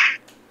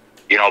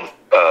 You know,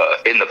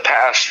 in the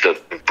past, the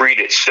breed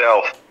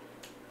itself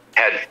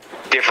had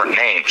different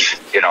names,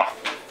 you know,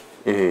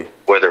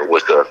 whether it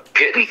was a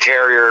Pitten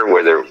Terrier,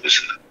 whether it was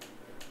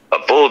a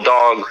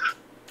Bulldog,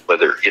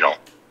 whether, you know.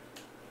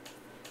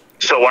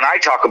 So when I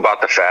talk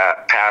about the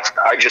past,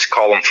 I just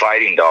call them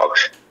fighting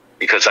dogs,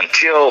 because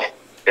until,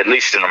 at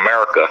least in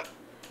America,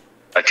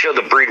 until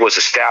the breed was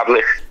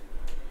established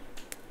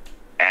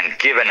and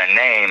given a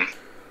name,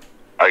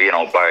 you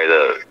know, by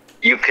the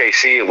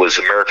UKC, it was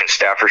American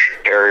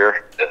Staffordshire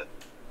Terrier.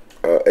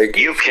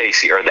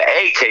 UKC, or the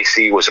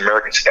AKC was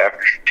American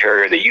Staffordshire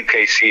Terrier. The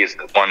UKC is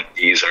the one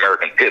to use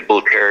American Pit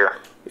Bull Terrier.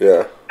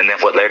 Yeah. And then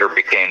what later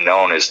became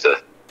known as the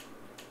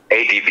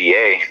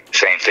APBT,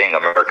 same thing,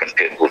 American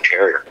Pit Bull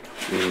Terrier.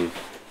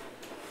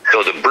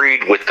 So the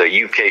breed with the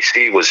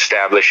UKC was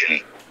established in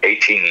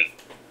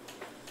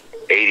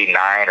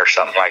 1889 or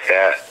something like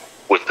that.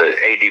 With the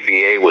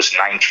APBT was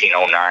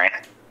 1909.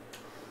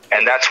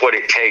 And that's what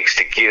it takes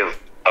to give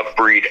a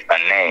breed a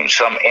name.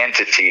 Some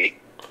entity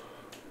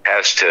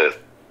has to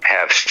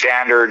have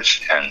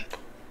standards and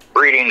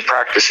breeding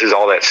practices,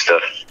 all that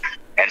stuff,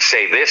 and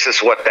say this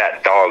is what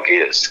that dog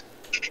is.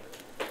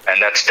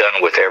 And that's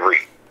done with every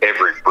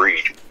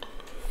breed,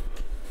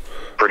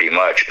 pretty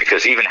much,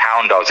 because even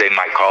hound dogs, they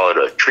might call it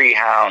a tree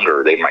hound,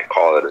 or they might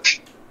call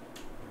it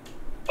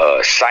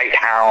a sight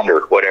hound,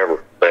 or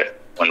whatever. But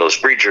when those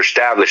breeds are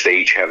established, they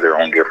each have their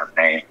own different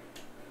name.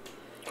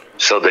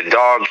 So the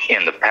dog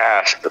in the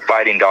past, the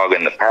fighting dog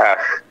in the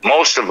past,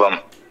 most of them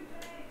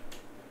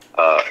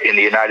in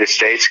the United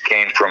States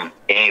came from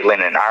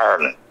England and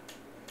Ireland.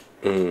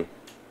 And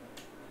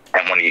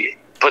when you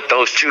put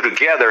those two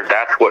together,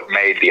 that's what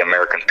made the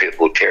American Pit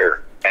Bull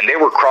Terrier. And they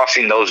were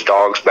crossing those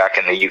dogs back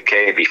in the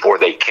UK before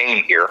they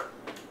came here,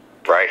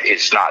 right?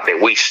 It's not that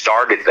we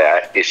started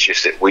that. It's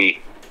just that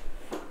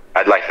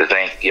I'd like to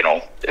think, you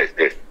know,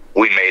 that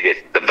we made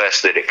it the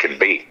best that it could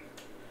be.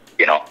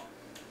 You know,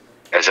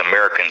 as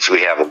Americans,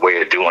 we have a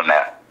way of doing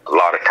that a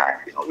lot of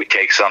times. You know, we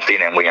take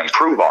something and we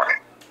improve on it.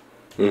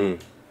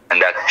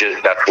 And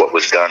that's what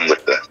was done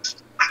with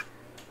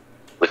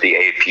the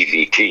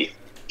APBT,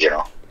 you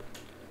know.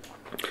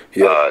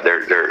 Yeah.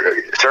 There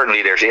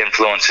certainly there's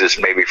influences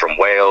maybe from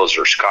Wales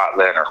or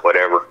Scotland or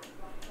whatever,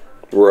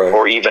 Right.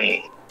 or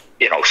even,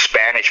 you know,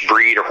 Spanish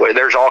breed, or whatever.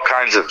 There's all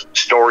kinds of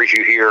stories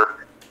you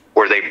hear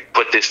where they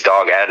put this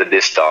dog out of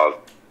this dog,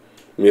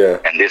 Yeah.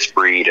 and this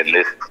breed and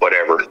this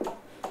whatever,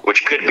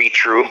 which could be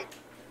true,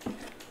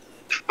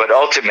 but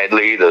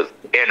ultimately the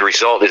end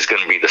result is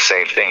going to be the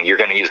same thing. You're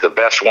going to use the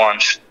best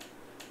ones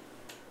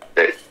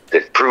that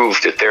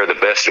prove that they're the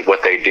best at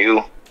what they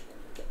do.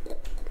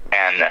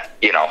 And,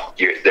 you know,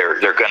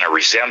 they're going to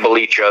resemble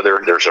each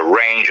other. There's a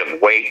range of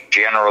weight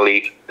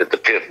generally that the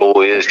pit bull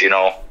is, you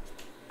know,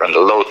 from the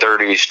low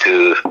 30s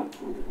to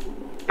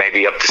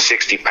maybe up to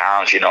 60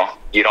 pounds, you know.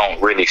 You don't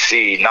really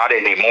see, not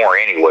anymore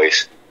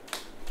anyways,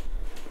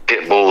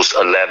 pit bulls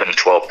 11,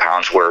 12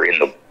 pounds, where in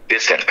the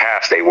distant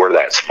past they were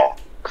that small.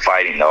 The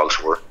fighting dogs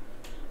were.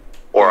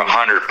 Or a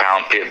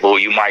 100-pound pit bull,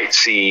 you might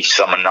see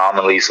some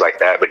anomalies like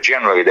that, but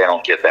generally they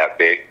don't get that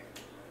big.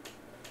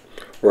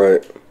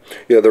 Right.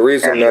 Yeah, the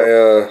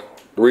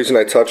reason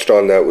I touched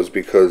on that was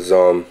because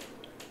you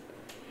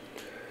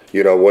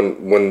know,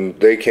 when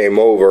they came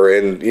over,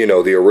 and you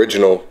know, the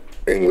original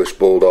English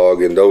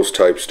Bulldog and those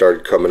types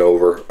started coming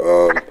over,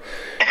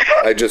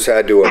 I just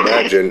had to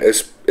imagine,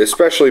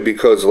 especially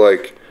because,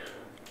 like,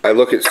 I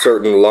look at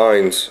certain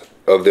lines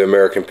of the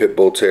American Pit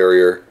Bull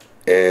Terrier,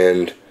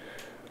 and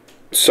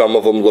some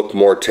of them look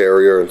more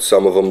Terrier and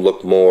some of them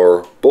look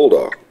more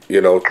Bulldog.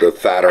 You know, the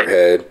fatter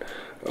head,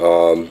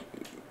 a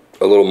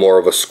little more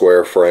of a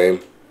square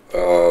frame.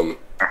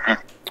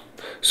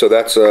 So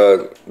that's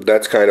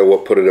kind of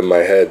what put it in my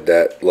head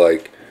that,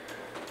 like,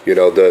 you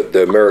know,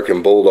 the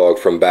American Bulldog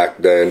from back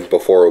then,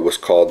 before it was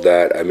called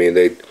that, I mean,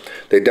 they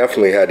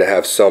definitely had to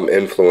have some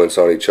influence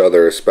on each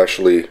other,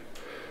 especially,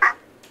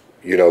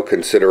 you know,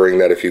 considering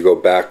that if you go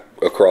back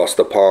across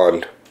the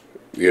pond,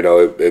 you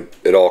know,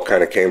 it all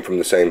kind of came from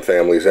the same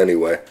families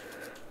anyway.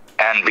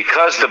 And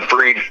because the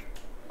breed,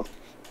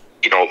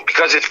 you know,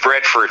 because it's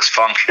bred for its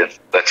function,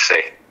 let's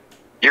say,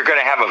 you're going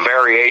to have a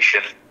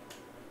variation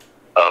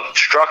of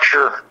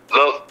structure,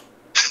 look,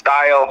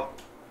 style,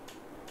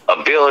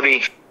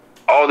 ability,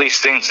 all these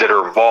things that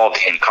are involved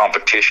in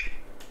competition.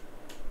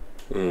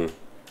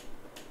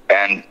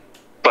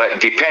 But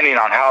depending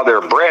on how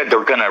they're bred,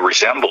 they're going to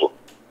resemble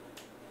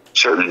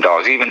certain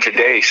dogs. Even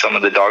today, some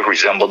of the dogs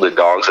resemble the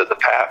dogs of the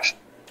past,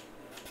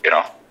 you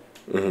know.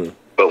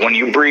 But when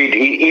you breed,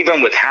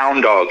 even with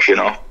hound dogs, you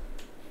know,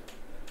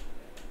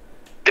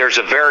 there's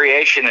a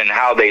variation in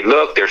how they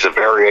look. There's a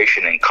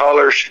variation in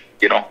colors.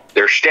 You know,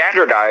 they're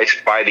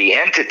standardized by the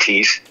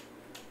entities.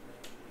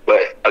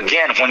 But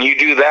again, when you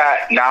do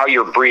that, now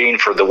you're breeding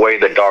for the way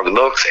the dog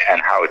looks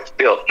and how it's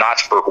built, not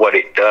for what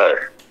it does.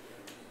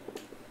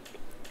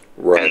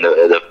 Right. And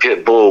the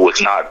pit bull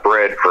was not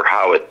bred for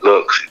how it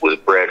looks. It was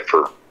bred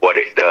for what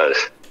it does.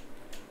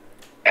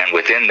 And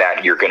within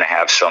that, you're going to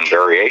have some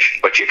variation.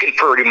 But you can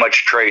pretty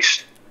much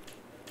trace,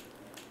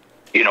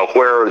 you know,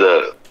 where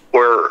the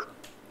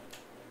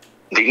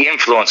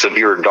influence of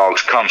your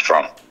dogs comes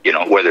from. You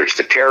know, whether it's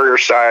the terrier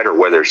side or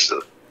whether it's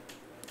the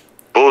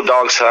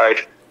bulldog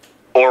side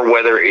or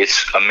whether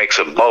it's a mix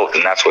of both.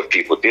 And that's what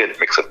people did,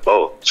 mix of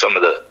both. Some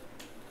of the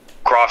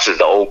crosses,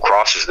 the old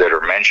crosses that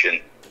are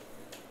mentioned,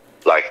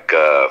 like,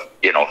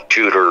 you know,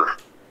 Tudor,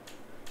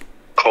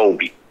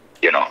 Colby,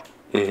 you know.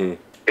 Mm-hmm.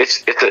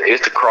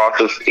 It's a cross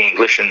of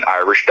English and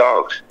Irish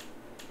dogs.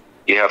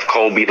 You have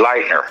Colby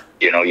Lightner,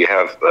 you know, you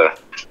have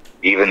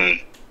even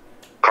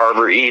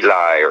Carver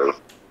Eli or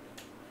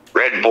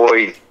Red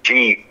Boy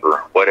Jeep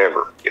or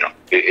whatever, you know.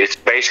 It's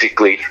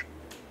basically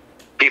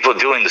people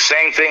doing the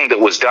same thing that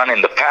was done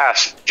in the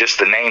past, just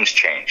the names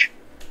change.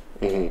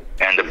 Mm-hmm.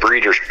 And the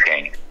breeders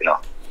change, you know.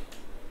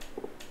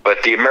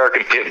 But the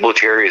American Pit Bull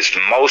Terrier is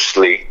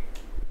mostly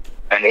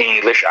an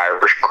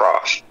English-Irish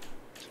cross.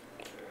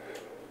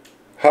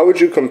 How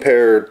would you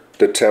compare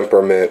the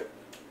temperament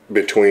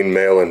between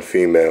male and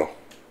female?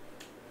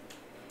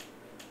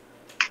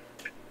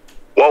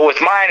 Well,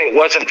 with mine, it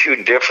wasn't too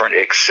different,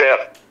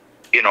 except,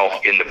 you know,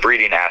 in the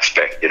breeding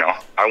aspect, you know.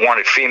 I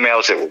wanted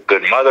females that were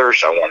good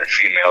mothers. I wanted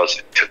females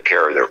that took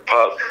care of their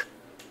pups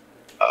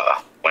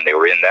when they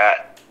were in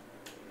that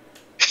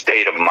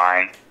state of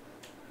mind.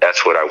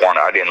 That's what I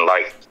wanted. I didn't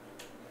like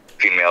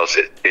females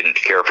that didn't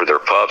care for their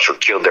pups or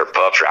killed their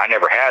pups. Or I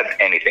never had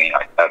anything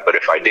like that. But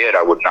if I did,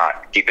 I would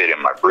not keep it in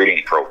my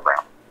breeding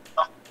program.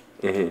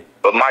 Mm-hmm.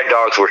 But my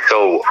dogs were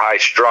so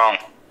high-strung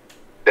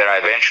that I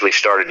eventually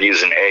started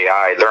using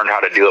AI, learned how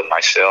to do it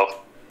myself,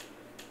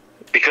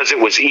 because it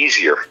was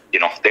easier. You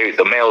know,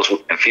 the males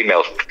and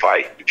females would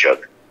fight each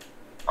other.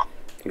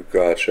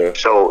 Gotcha.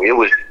 So it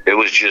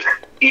was just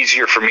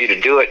easier for me to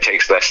do it.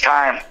 Takes less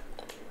time.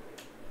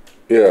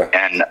 Yeah.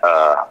 And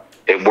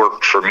it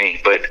worked for me.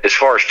 But as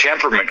far as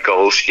temperament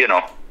goes, you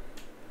know,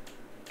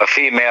 a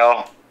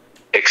female,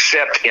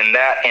 except in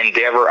that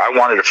endeavor, I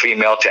wanted a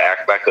female to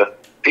act like a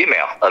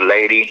female, a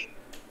lady,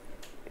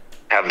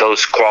 have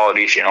those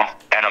qualities, you know,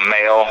 and a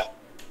male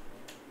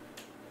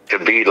to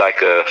be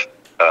like a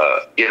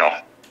you know,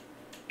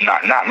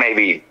 not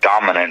maybe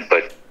dominant,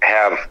 but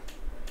have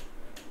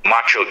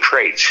macho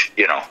traits,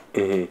 you know.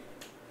 Mm-hmm.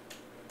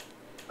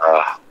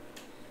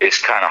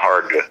 It's kind of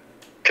hard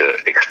to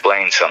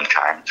explain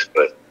sometimes,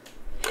 but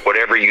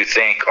whatever you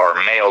think are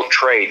male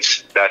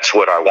traits, that's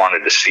what I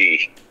wanted to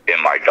see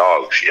in my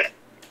dogs, you know.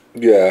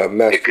 Yeah,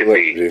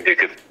 masculinity.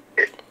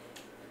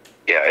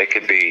 It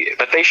could be,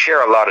 but they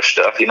share a lot of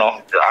stuff, you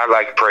know. I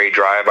like prey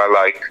drive. I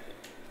like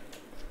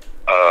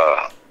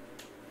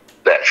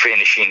that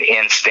finishing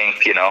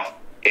instinct, you know,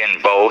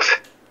 in both.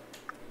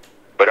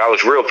 But I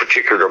was real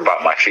particular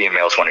about my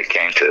females when it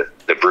came to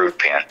the brood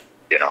pen,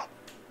 you know.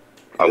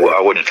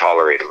 I wouldn't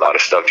tolerate a lot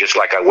of stuff, just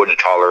like I wouldn't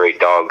tolerate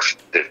dogs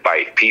that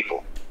bite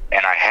people.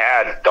 And I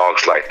had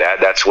dogs like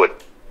that. That's where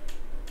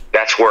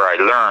I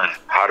learned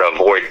how to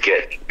avoid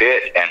getting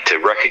bit and to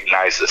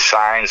recognize the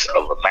signs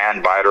of a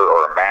man biter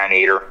or a man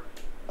eater,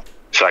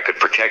 so I could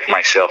protect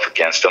myself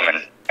against them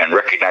and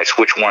recognize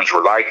which ones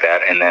were like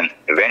that. And then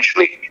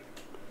eventually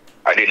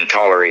I didn't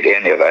tolerate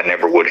any of that. I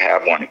never would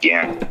have one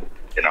again,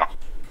 you know.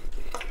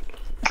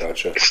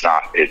 Gotcha. It's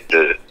not,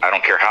 I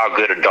don't care how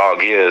good a dog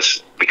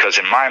is, because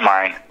in my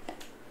mind,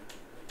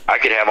 I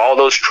could have all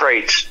those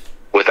traits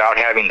without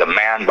having the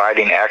man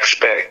biting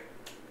aspect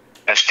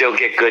and still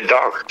get good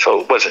dogs. So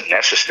it wasn't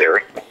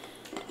necessary.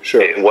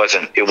 Sure. It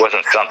wasn't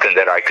something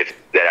that I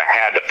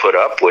had to put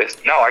up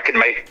with. No, I could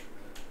make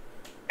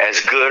as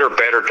good or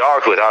better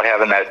dogs without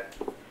having that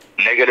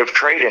negative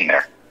trait in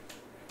there.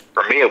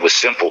 For me, it was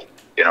simple,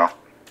 you know.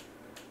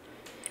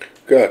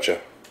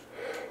 Gotcha.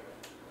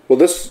 Well,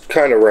 this is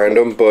kind of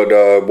random,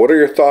 but what are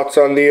your thoughts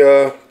on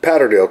the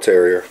Patterdale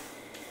Terrier?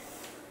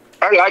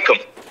 I like him.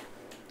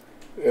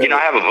 You know,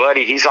 I have a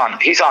buddy. He's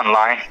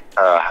online.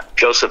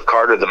 Joseph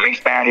Carter, the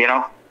mink man. You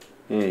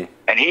know,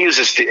 and he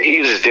uses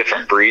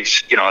different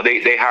breeds. You know,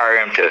 they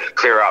hire him to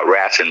clear out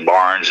rats in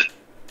barns, and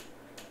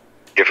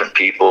different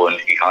people,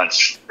 and he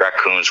hunts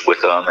raccoons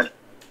with them and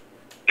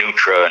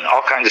nutria and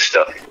all kinds of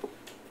stuff.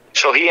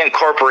 So he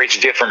incorporates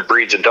different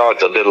breeds of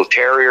dogs, the little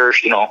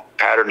terriers, you know,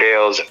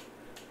 Patterdales, and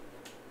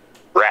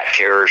rat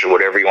terriers, or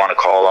whatever you want to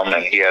call them.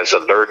 And he has a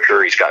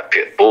lurcher. He's got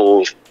pit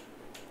bulls,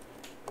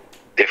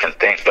 different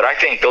things. But I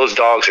think those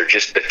dogs are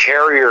just, the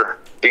terrier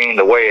being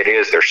the way it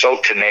is, they're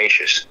so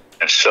tenacious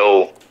and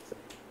so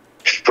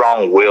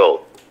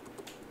strong-willed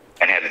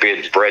and have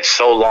been bred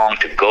so long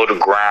to go to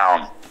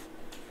ground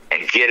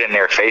and get in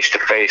there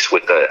face-to-face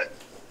with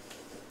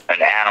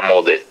an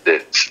animal that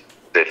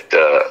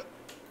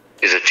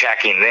is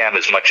attacking them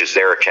as much as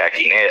they're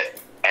attacking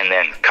it, and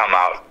then come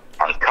out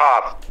on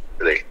top.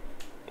 They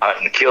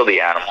hunt and kill the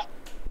animal.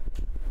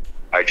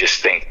 I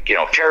just think, you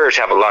know, terriers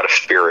have a lot of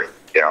spirit,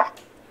 you know.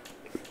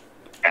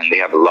 and they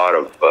have a lot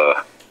of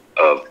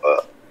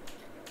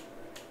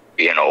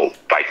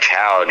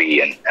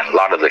vitality and a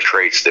lot of the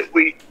traits that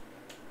we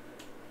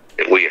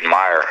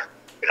admire.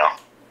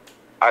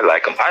 I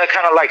like them. I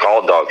kind of like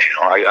all dogs.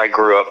 I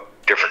grew up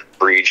different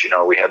breeds.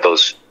 We had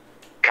those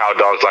cow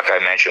dogs, like I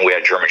mentioned. We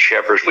had German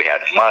Shepherds. We had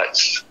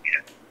mutts.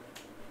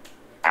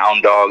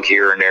 Hound dog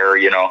here and there.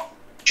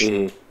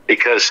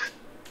 Because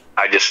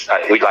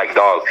we like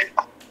dogs.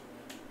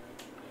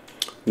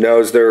 Now,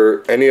 is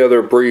there any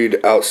other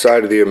breed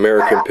outside of the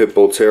American Pit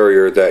Bull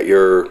Terrier that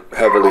you're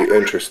heavily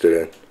interested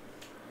in?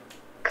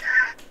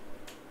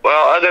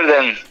 Well, other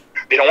than,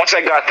 once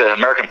I got the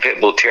American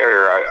Pit Bull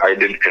Terrier, I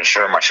didn't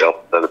concern myself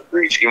with other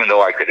breeds, even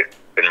though I could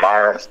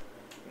admire them.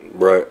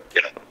 Right.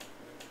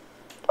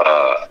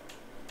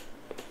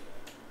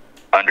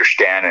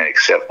 Understand and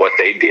accept what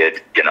they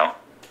did,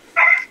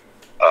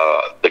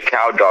 The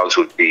cow dogs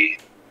would be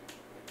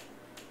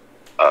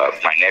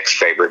my next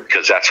favorite,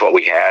 because that's what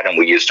we had, and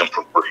we used them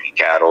for working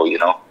cattle,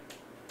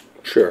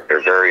 Sure.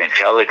 They're very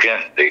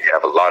intelligent. They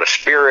have a lot of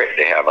spirit.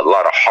 They have a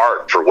lot of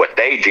heart for what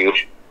they do,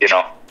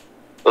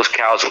 Those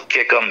cows will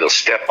kick them. They'll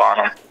step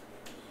on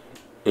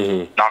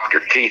them, knock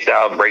their teeth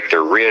out, break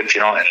their ribs,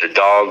 and the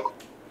dog,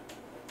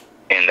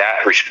 in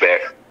that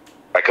respect,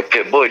 like a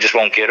pit bull, it just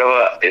won't get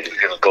up.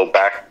 It'll go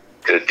back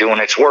to doing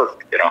its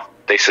work,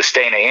 They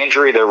sustain an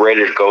injury, they're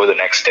ready to go the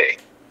next day,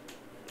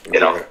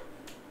 Okay.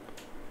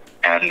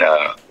 And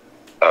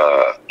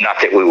not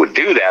that we would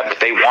do that, but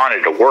they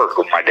wanted to work.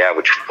 Or my dad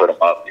would just put them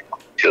up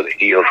until they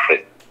healed.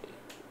 But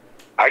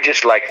I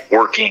just like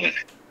working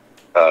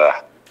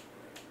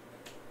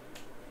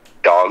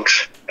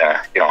dogs.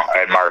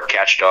 I admire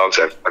catch dogs.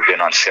 I've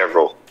been on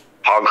several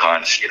hog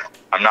hunts.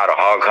 I'm not a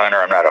hog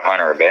hunter. I'm not a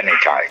hunter of any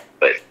type,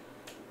 but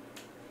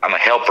I'm a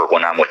helper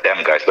when I'm with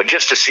them guys. But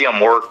just to see them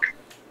work,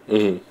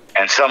 and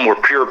some were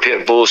pure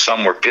pit bulls,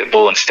 some were pit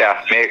bull and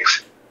staff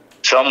mix,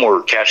 some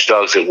were catch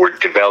dogs that were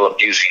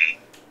developed using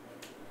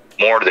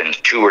more than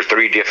 2 or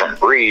 3 different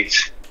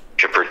breeds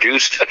to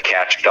produce a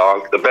catch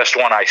dog. The best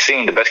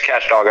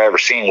catch dog I ever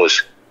seen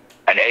was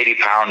an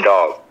 80-pound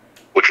dog,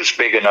 which was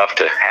big enough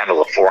to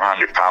handle a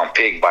 400-pound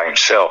pig by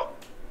himself.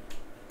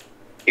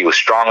 He was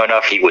strong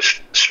enough. He was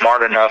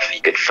smart enough.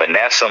 He could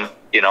finesse them.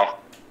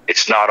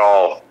 It's not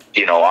all,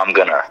 I'm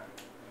going to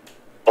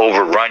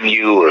overrun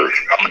you or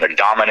I'm going to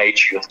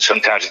dominate you.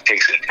 Sometimes it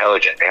takes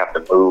intelligence. They have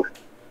to move.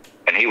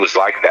 And he was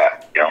like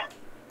that,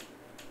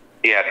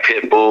 He had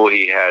pit bull.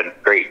 He had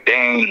Great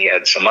Dane. He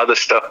had some other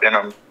stuff in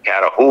him.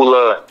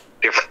 Catahoula,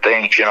 different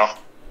things,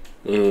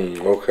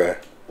 Okay.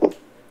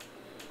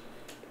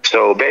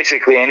 So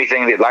basically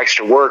anything that likes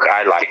to work,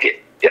 I like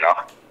it,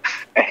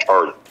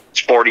 or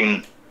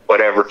sporting,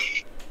 whatever.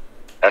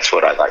 That's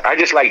what I like. I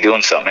just like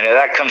doing something. And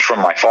that comes from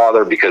my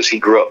father, because he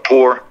grew up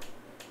poor.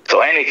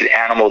 So any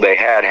animal they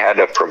had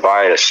to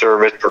provide a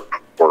service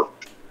or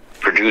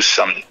produce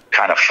some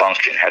kind of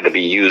function, had to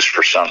be used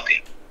for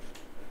something,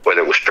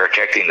 whether it was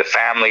protecting the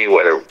family,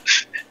 whether it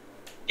was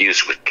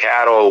used with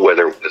cattle,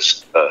 whether it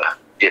was,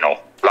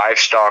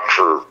 livestock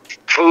for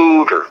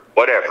food or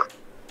whatever.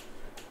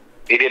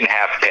 He didn't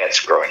have pets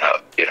growing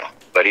up,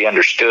 but he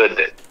understood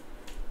that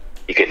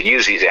he could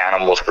use these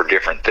animals for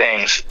different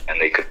things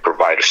and they could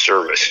provide a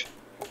service.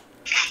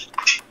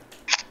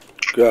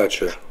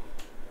 Gotcha.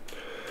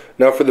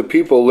 Now, for the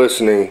people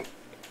listening,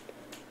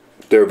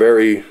 they're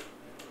very,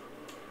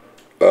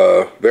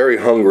 very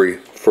hungry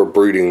for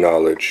breeding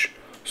knowledge.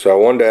 So I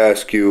wanted to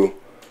ask you,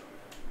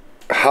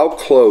 how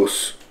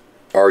close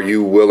are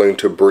you willing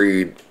to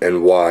breed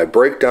and why?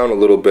 Break down a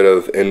little bit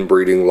of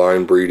inbreeding,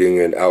 line breeding,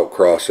 and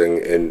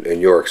outcrossing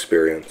in your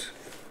experience.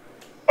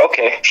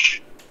 Okay.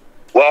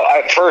 Well,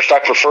 at first I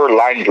prefer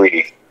line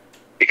breeding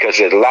because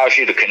it allows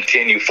you to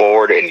continue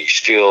forward and you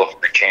still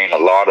retain a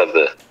lot of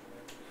the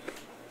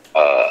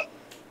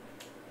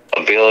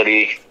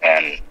ability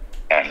and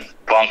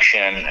function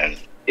and,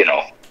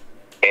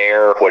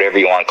 air, whatever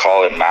you want to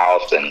call it,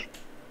 mouth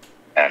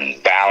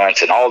and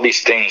balance and all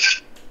these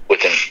things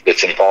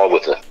that's involved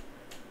with a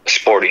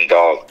sporting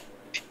dog.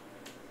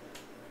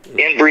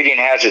 Inbreeding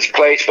has its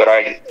place, but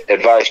I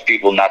advise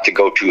people not to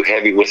go too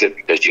heavy with it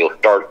because you'll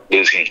start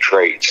losing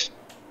traits.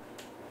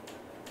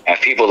 And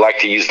people like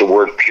to use the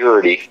word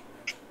purity,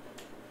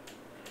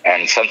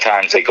 and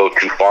sometimes they go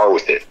too far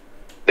with it.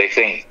 They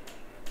think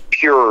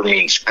pure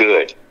means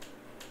good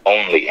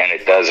only, and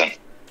it doesn't.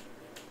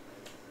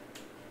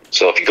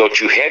 So if you go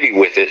too heavy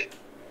with it,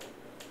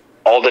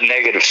 all the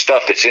negative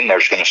stuff that's in there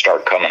is going to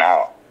start coming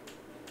out.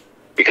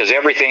 Because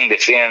everything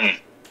that's in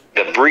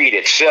the breed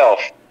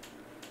itself,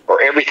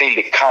 or everything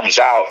that comes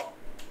out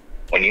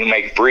when you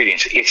make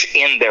breedings, it's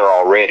in there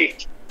already.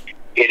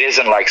 It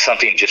isn't like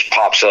something just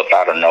pops up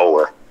out of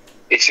nowhere.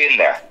 It's in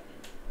there.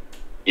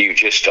 You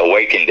just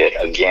awakened it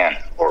again,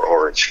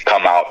 or it's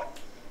come out.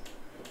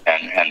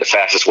 And the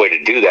fastest way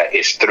to do that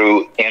is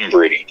through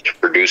inbreeding to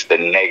produce the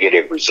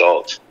negative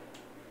results.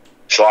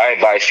 So I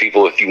advise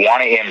people, if you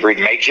want to inbreed,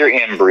 make your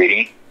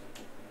inbreeding.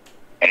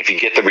 And if you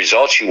get the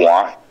results you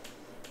want,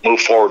 move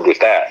forward with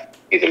that.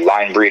 Either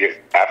line breed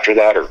it after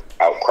that or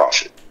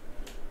outcross it.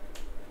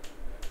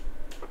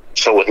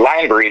 So with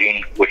line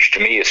breeding, which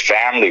to me is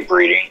family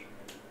breeding,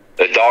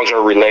 the dogs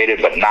are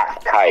related but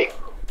not tight.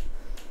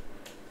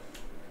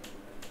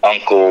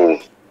 Uncle,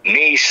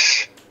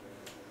 niece,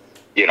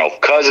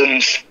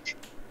 cousins,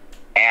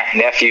 aunt,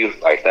 nephew,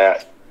 like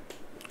that.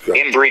 Okay.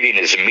 Inbreeding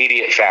is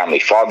immediate family,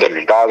 father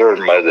to daughter,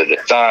 mother to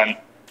son,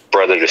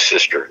 brother to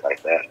sister,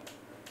 like that.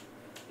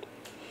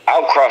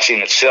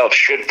 Outcrossing itself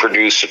should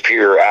produce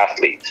superior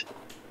athletes,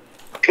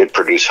 could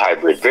produce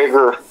hybrid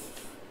vigor,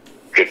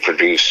 could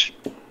produce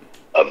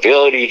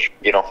ability,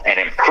 an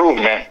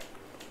improvement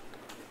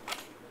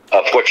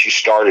of what you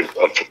started,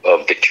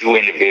 of the two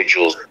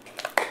individuals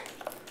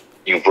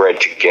you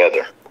bred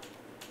together.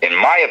 In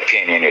my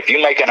opinion, if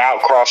you make an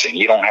outcross and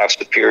you don't have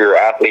superior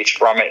athletes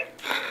from it,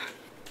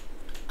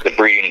 the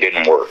breeding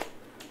didn't work.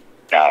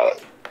 Now,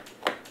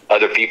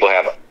 other people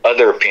have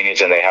other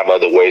opinions and they have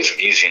other ways of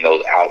using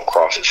those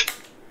outcrosses.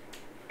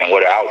 And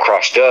what an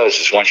outcross does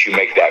is once you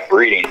make that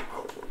breeding,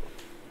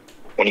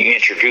 when you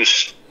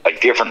introduce a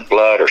different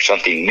blood or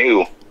something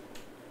new,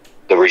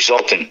 the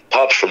resultant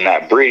pups from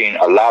that breeding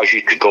allows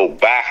you to go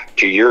back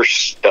to your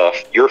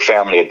stuff, your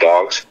family of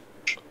dogs,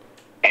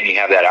 and you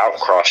have that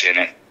outcross in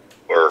it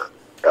where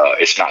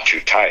it's not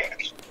too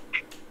tight.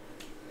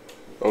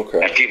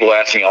 Okay. And people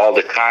ask me all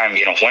the time,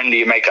 when do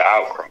you make an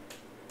outcross?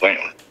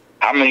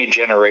 How many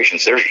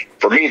generations?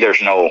 For me,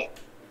 there's no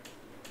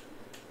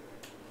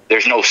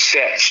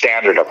set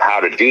standard of how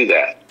to do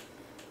that.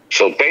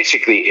 So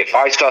basically, if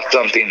I saw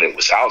something that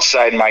was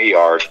outside my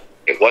yard,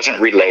 it wasn't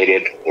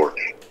related, or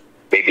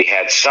maybe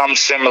had some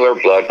similar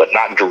blood but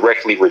not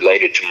directly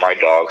related to my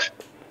dogs,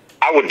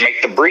 I would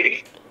make the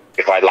breeding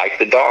if I liked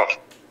the dog.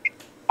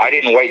 I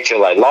didn't wait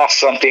till I lost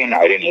something.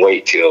 I didn't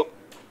wait till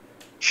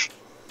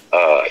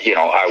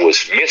I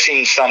was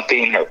missing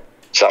something or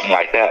something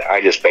like that.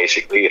 I just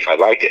basically, if I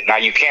liked it. Now,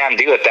 you can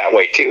do it that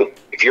way too.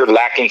 If you're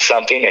lacking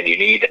something and you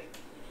need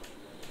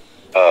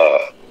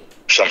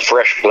some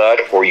fresh blood,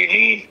 or you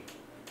need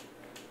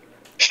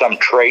some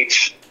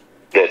traits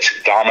that's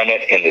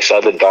dominant in this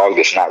other dog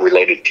that's not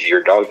related to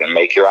your dog, then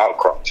make your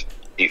outcross.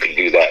 You can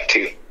do that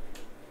too.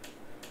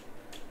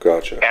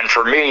 Gotcha. And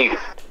for me,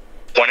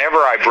 whenever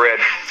I bred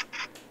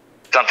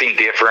something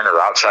different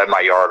or outside my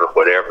yard or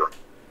whatever,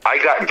 I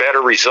got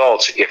better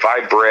results if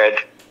I bred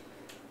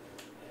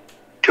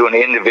to an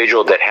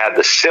individual that had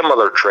the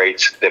similar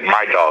traits that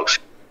my dogs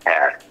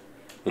had.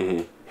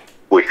 Mm-hmm.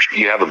 Which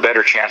you have a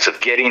better chance of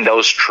getting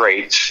those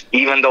traits,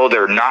 even though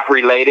they're not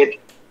related.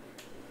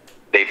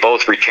 They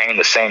both retain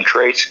the same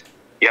traits.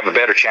 You have a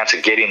better chance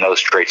of getting those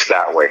traits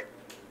that way.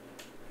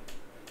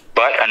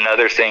 But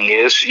another thing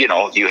is, you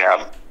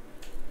have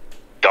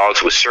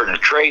dogs with certain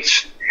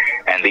traits,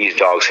 and these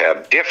dogs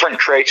have different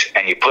traits,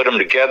 and you put them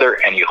together,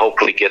 and you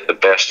hopefully get the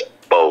best of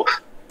both.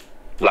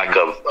 Like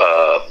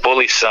a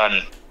bully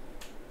son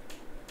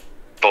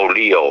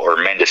Bolio or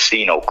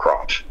Mendocino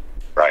cross,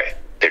 right?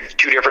 They're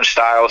two different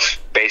styles,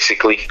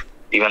 basically,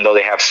 even though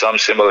they have some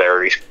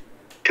similarities.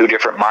 Two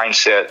different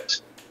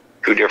mindsets,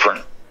 two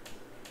different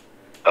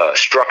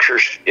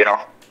structures,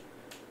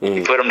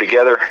 You put them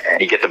together, and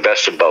you get the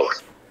best of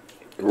both.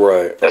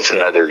 Right. That's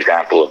another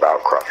example of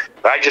outcross.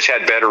 But I just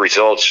had better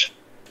results,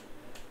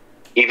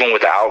 even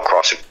with the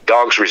outcross. If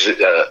dogs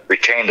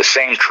retain the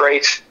same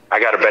traits, I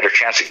got a better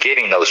chance of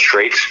getting those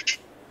traits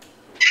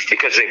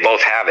because they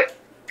both have it.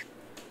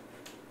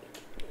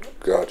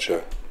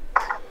 Gotcha.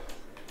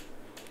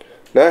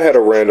 Now I had a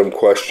random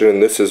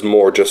question. This is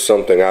more just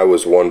something I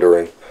was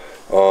wondering.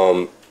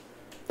 I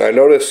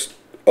noticed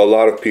a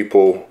lot of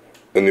people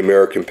in the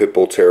American Pit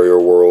Bull Terrier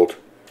world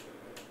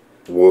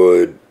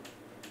would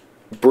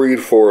breed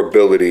for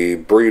ability,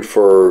 breed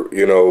for,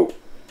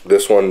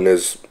 this one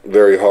is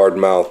very hard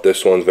mouth,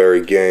 this one's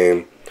very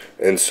game,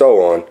 and so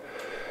on.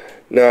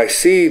 Now I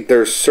see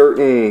there's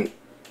certain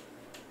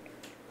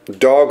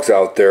dogs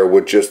out there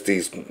with just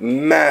these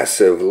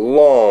massive,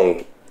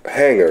 long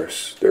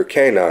hangers. They're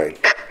canine.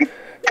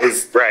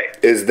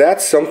 Is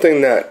that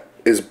something that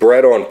is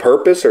bred on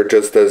purpose, or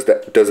just does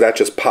that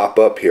just pop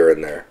up here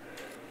and there?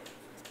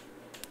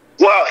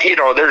 Well,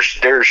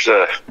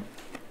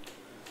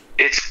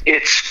 it's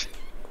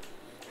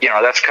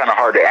that's kind of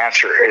hard to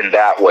answer in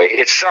that way.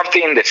 It's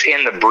something that's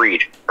in the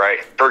breed,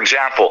 right? For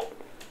example,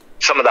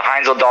 some of the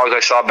Heinzel dogs I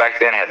saw back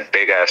then had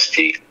big ass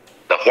teeth.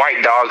 The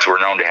white dogs were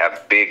known to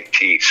have big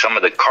teeth. Some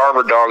of the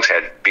Carver dogs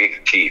had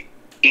big teeth.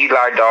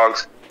 Eli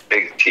dogs,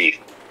 big teeth.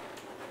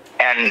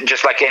 And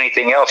just like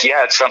anything else,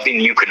 it's something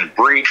you can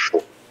breed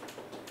for.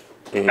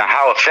 Mm-hmm. Now,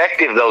 how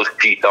effective those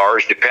teeth are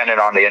is dependent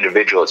on the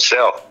individual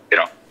itself.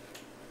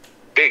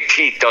 Big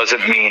teeth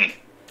doesn't mean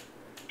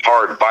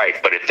hard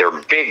bite, but if they're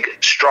big,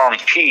 strong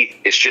teeth,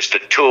 it's just a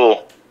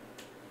tool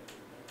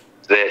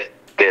that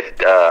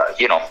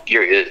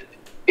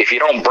if you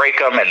don't break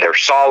them and they're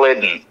solid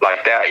and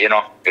like that,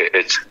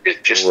 it's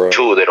just a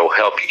tool that'll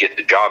help you get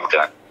the job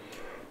done.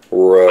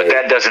 Right. But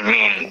that doesn't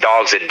mean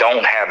dogs that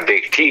don't have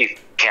big teeth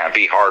can't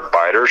be hard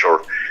biters,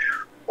 or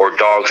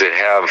dogs that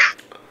have,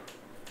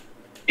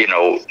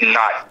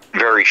 not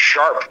very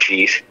sharp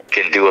teeth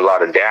can do a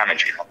lot of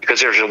damage.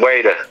 Because there's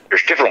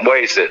different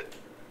ways that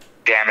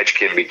damage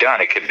can be done.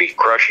 It could be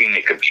crushing,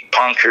 it could be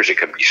punctures, it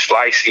could be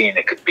slicing,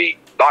 it could be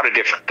a lot of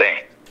different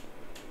things,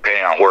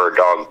 depending on where a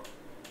dog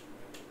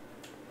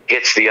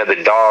hits the other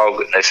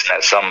dog. This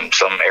and that.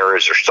 Some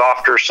areas are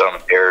softer, some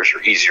areas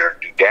are easier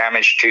to do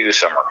damage to,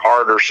 some are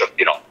harder, some,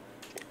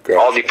 Gotcha.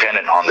 all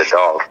dependent on the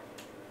dog.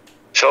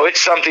 So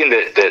it's something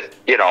that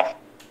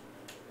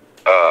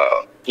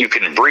you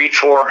can breed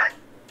for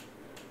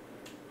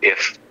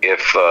if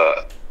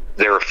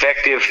they're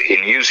effective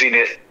in using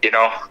it.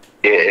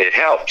 It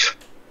helps.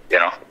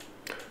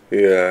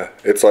 Yeah,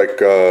 it's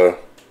like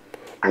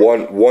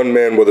one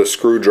man with a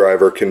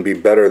screwdriver can be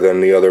better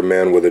than the other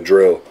man with a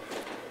drill.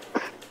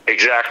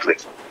 Exactly.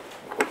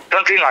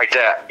 Something like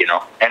that,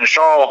 and it's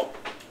all,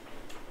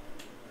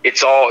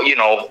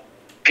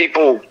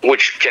 people,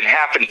 which can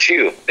happen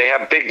too. They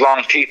have big,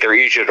 long teeth. They're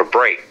easier to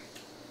break.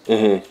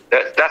 Mm-hmm.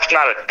 That's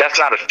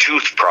not a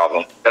tooth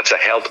problem. That's a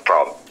health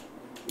problem.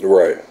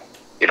 Right.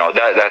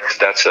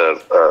 That's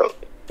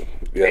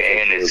Yeah,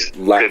 and it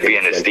could be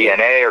in its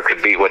DNA, or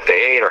could be what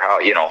they ate, or how,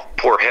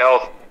 poor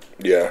health.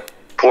 Yeah.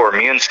 Poor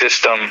immune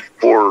system,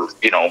 poor,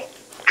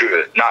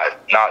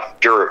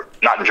 not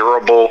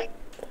durable,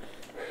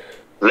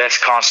 less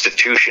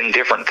constitution,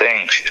 different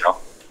things,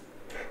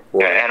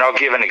 Right. And I'll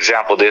give an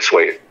example this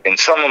way. In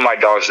some of my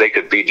dogs, they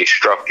could be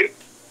destructive.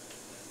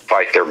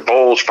 Fight their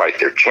bowls, fight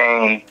their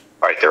chain,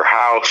 fight their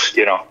house,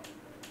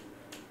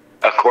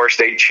 Of course,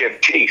 they chip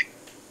teeth,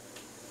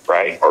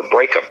 right? Or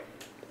break them.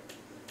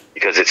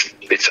 Because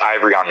it's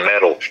ivory on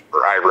metal,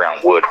 or ivory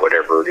on wood,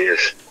 whatever it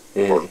is.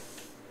 Mm-hmm. Or,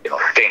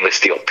 stainless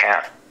steel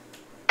pan.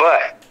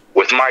 But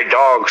with my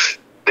dogs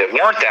that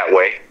weren't that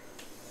way,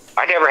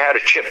 I never had a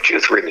chipped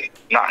tooth, really.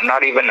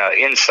 Not even an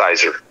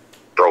incisor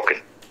broken.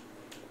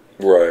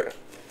 Right.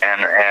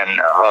 And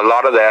a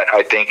lot of that,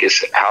 I think,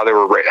 is how they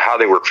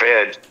were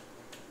fed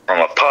from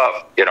a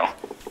pup,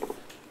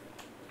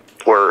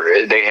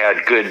 where they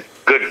had good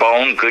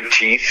bone, good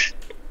teeth,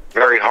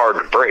 very hard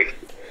to break.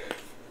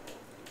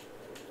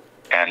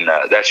 And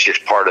that's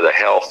just part of the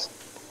health,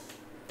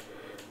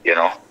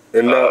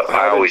 And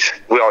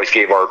we always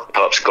gave our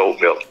pups goat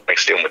milk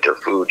mixed in with their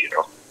food,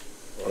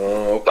 Okay.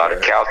 A lot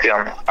of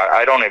calcium.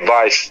 I don't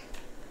advise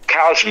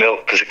cow's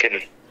milk because it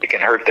can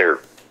hurt their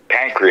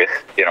pancreas,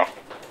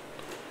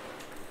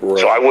 Right.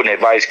 So I wouldn't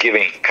advise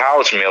giving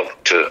cow's milk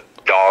to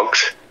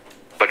dogs,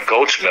 but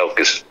goat's milk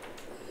is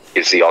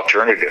the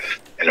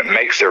alternative, and it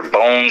makes their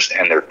bones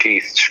and their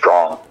teeth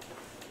strong.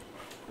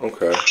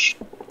 Okay.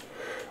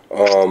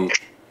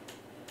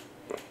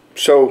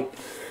 So,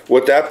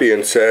 with that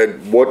being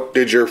said, what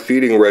did your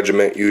feeding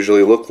regimen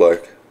usually look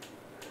like?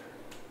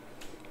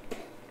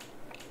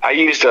 I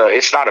used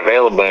it's not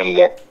available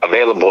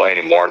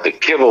anymore. The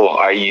kibble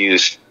I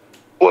used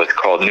was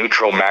called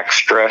Neutral Max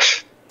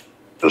Stress.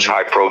 It was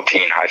high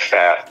protein, high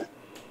fat.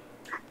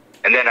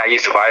 And then I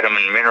used a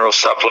vitamin mineral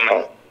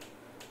supplement.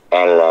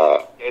 And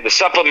the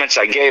supplements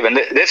I gave, and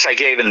this I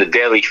gave in the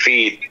daily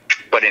feed,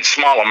 but in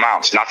small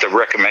amounts, not the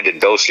recommended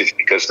dosage,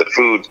 because the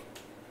food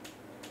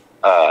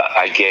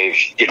I gave,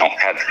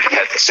 had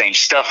the same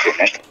stuff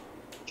in it.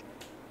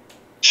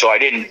 So I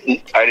didn't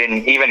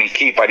even in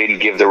keep, I didn't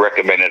give the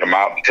recommended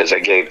amount, because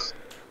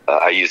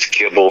I used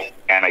kibble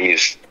and I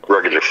used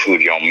regular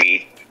food,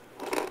 meat,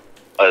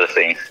 other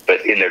things.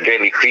 But in their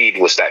daily feed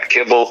was that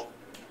kibble,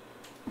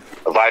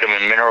 a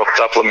vitamin mineral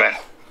supplement,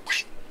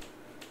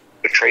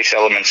 the trace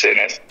elements in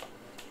it,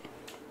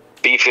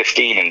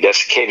 B15 and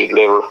desiccated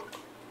liver.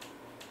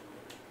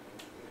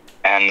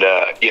 And,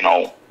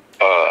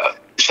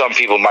 some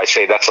people might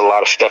say that's a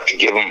lot of stuff to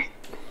give them,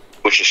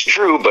 which is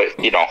true, but,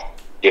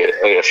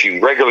 if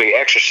you regularly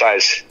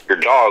exercise your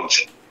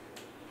dogs,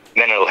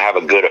 then it'll have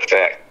a good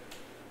effect.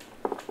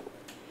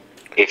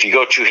 If you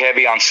go too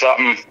heavy on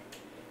something,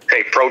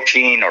 say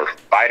protein or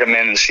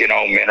vitamins,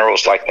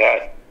 minerals like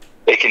that,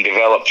 they can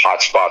develop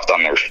hot spots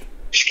on their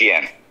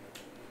skin,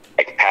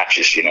 like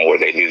patches, where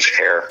they lose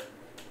hair.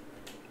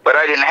 But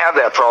I didn't have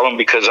that problem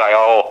because I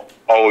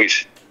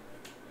always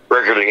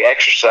regularly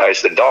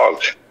exercised the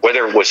dogs,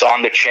 whether it was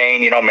on the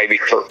chain, maybe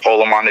pull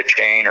them on the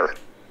chain, or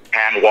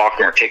hand walk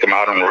them, or take them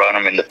out and run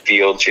them in the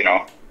fields.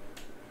 There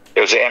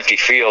was an empty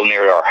field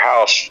near our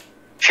house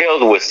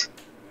filled with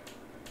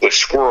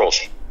squirrels.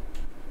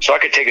 So I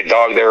could take a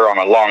dog there on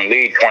a long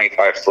lead,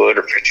 25-foot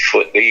or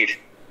 50-foot lead,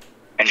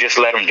 and just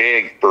let them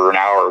dig for an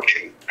hour or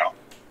two,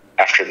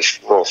 after the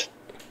squirrels.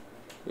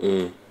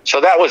 Mm. So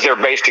that was their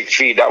basic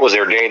feed. That was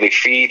their daily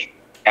feed.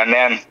 And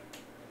then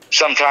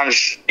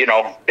sometimes,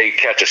 they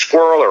catch a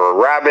squirrel or a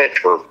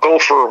rabbit or a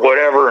gopher or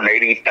whatever, and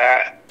they'd eat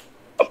that.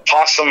 A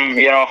possum,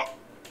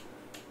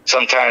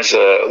 Sometimes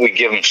we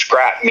give them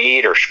scrap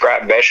meat or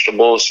scrap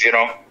vegetables,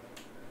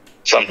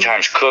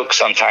 Sometimes cooked,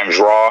 sometimes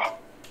raw.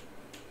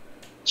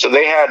 So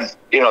they had,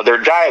 their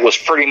diet was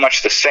pretty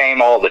much the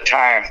same all the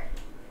time.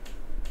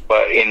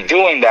 But in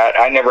doing that,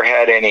 I never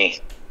had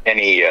any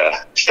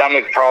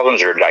stomach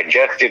problems or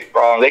digestive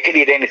problems. They could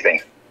eat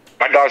anything.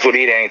 My dogs would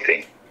eat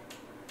anything.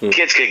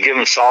 Kids could give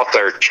them salsa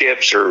or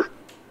chips or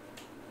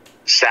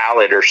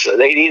salad, or so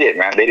they'd eat it,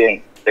 man.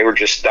 They were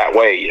just that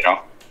way,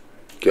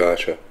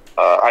 Gotcha.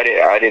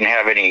 I didn't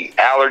have any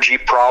allergy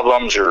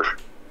problems or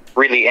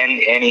really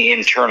any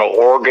internal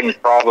organ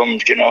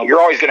problems. You know, you're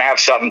always going to have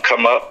something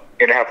come up.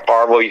 You're going to have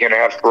parvo, you're going to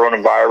have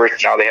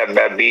coronavirus. Now they have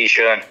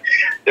babesia, and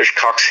there's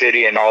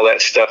coccidia and all that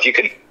stuff. You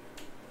can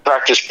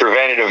practice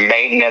preventative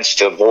maintenance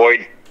to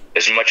avoid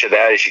as much of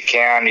that as you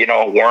can, you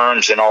know,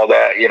 worms and all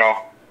that, you know.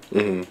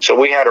 Mm-hmm. So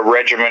we had a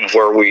regimen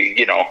where we,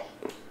 you know,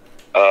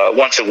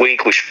 once a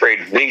week we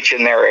sprayed bleach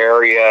in their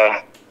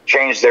area,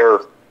 changed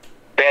their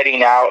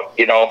bedding out,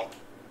 you know,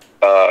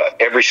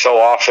 every so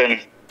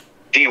often,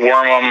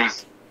 deworm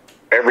them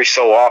every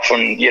so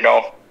often, you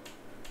know.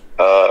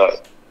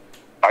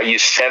 I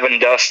use 7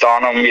 dust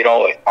on them, you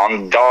know,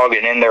 on the dog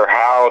and in their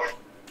house.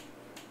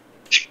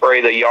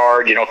 Spray the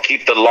yard, you know,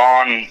 keep the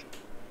lawn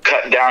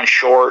cut down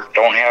short.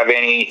 Don't have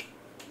any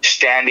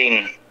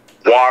standing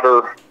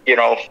water, you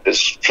know,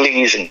 there's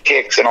fleas and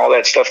ticks and all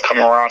that stuff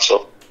coming around.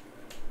 So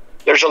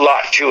there's a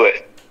lot to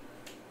it.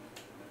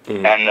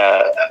 Mm. And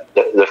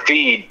the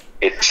feed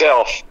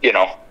itself, you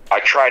know,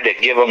 I tried to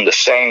give them the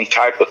same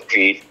type of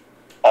feed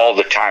all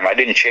the time. I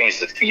didn't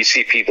change the feed. You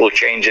see people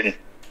changing,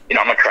 you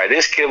know, I'm going to try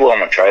this kibble, I'm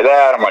going to try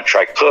that, I'm going to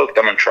try cooked,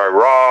 I'm going to try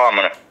raw, I'm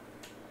going to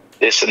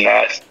this and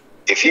that.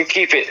 If you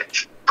keep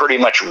it pretty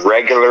much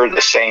regular,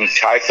 the same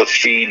type of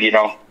feed, you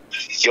know,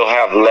 you'll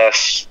have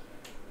less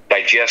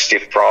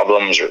digestive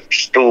problems or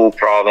stool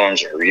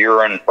problems or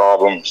urine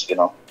problems, you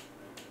know.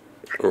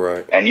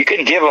 Right. And you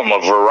can give them a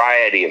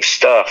variety of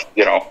stuff,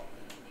 you know,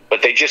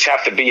 but they just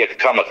have to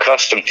become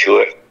accustomed to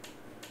it.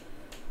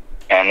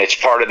 And it's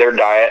part of their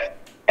diet.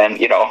 And,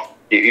 you know,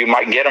 you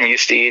might get them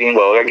used to eating,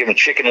 well, I give them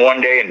chicken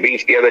one day and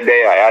beef the other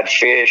day. I add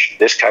fish,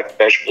 this type of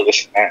vegetable,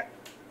 this and that.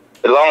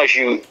 As long as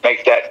you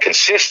make that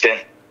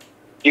consistent,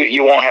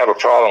 you won't have a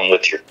problem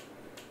with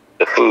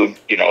the food,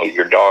 you know,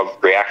 your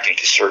dog reacting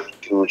to certain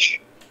foods.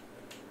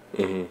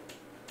 Mm-hmm.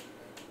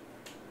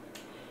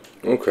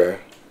 Okay.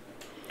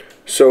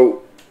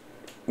 So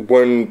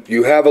when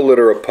you have a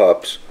litter of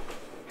pups,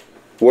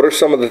 what are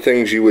some of the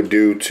things you would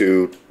do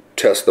to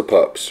test the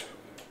pups?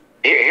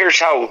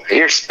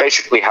 Here's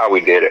basically how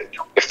we did it.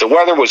 If the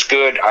weather was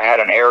good, I had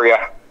an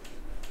area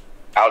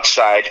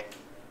outside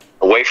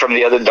away from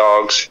the other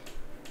dogs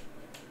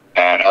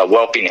and a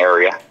whelping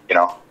area, you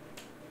know.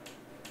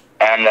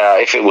 And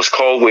if it was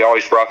cold, we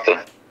always brought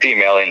the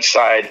female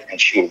inside,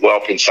 and she would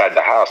whelp inside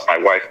the house. My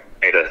wife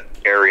made an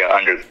area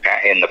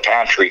in the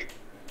pantry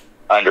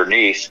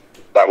underneath.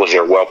 That was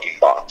their whelping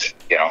box,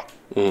 you know.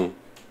 Mm.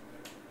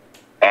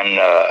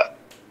 And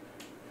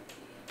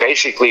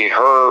basically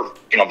her,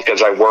 you know,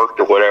 because I worked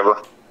or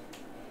whatever,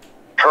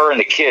 her and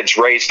the kids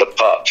raised the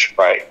pups,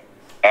 right?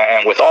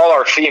 And with all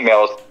our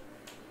females,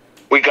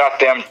 we got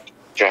them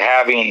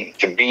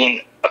to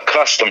being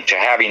accustomed to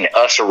having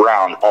us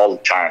around all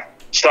the time.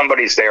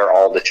 Somebody's there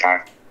all the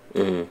time.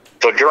 Mm-hmm.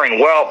 So during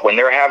whelp, when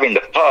they're having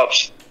the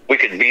pups, we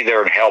could be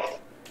there and help.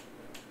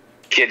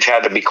 Kids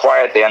had to be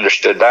quiet. They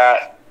understood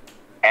that.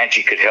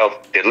 Angie could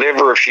help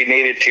deliver if she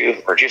needed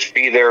to, or just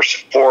be there,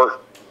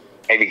 support,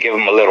 maybe give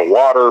them a little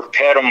water,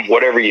 pet them,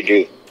 whatever you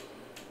do.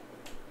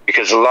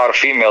 Because a lot of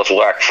females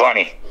will act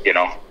funny, you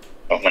know,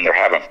 when they're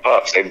having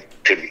pups. They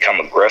could become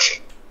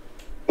aggressive.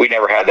 We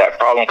never had that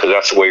problem because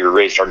that's the way we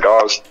raised our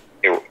dogs.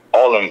 They were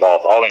all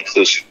involved, all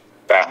inclusive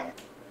family.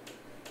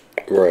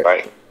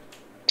 Right.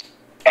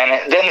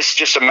 And then it's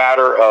just a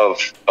matter of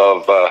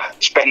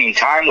spending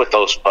time with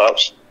those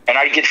pups. And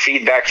I get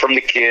feedback from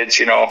the kids,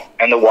 you know,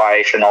 and the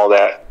wife and all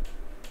that.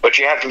 But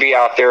you have to be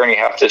out there and you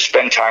have to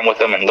spend time with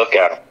them and look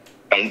at them.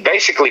 And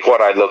basically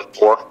what I look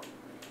for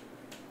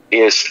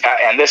is,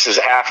 and this is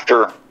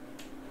after,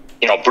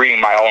 you know,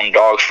 breeding my own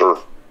dogs for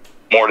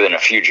more than a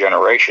few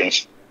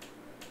generations,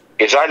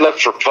 is I look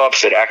for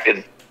pups that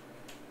acted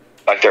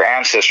like their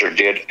ancestor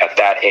did at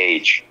that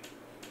age.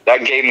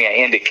 That gave me an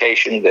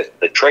indication that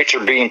the traits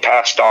are being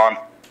passed on.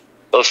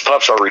 Those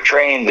pups are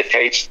retraining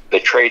the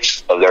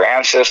traits of their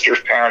ancestors,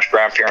 parents,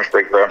 grandparents,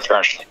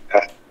 great-grandparents, like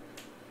that.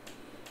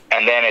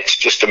 And then it's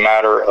just a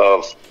matter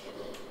of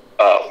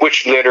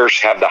which litters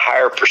have the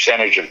higher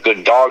percentage of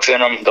good dogs in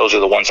them. Those are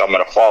the ones I'm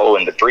going to follow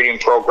in the breeding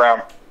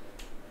program.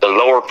 The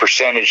lower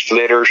percentage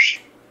litters,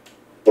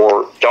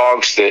 or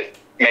dogs that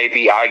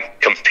maybe I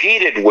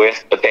competed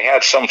with, but they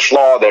had some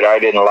flaw that I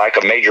didn't like,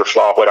 a major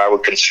flaw, what I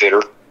would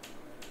consider,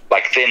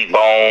 like thin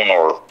bone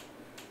or,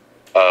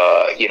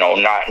 you know,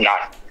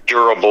 not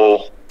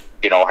durable,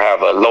 you know,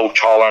 have a low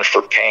tolerance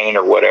for pain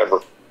or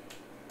whatever.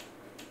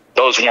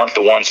 Those weren't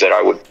the ones that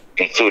I would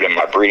include in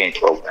my breeding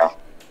program.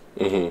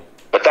 Mm-hmm.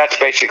 But that's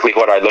basically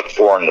what I look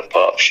for in the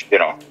pups, you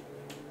know.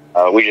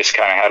 We just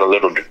kind of had a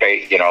little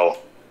debate, you know,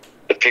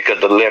 the pick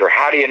of the litter.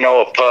 How do you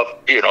know a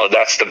pup, you know,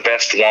 that's the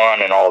best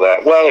one and all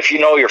that? Well, if you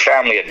know your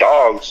family of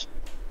dogs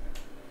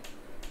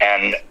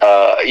and,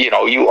 you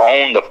know, you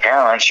own the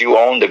parents, you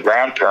own the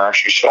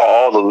grandparents, you saw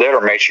all the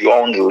litter mates, you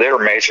own the litter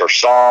mates or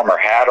saw them or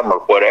had them or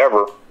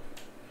whatever,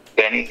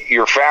 then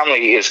your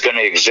family is going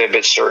to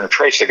exhibit certain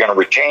traits. They're going to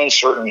retain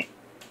certain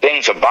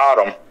things about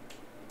them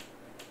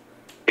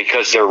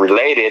because they're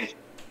related,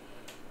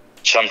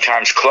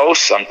 sometimes close,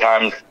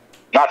 sometimes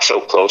not so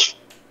close.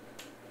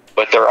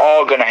 but they're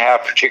all going to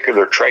have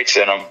particular traits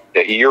in them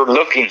that you're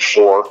looking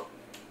for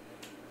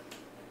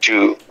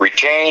to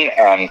retain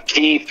and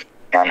keep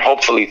and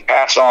hopefully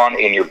pass on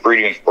in your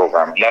breeding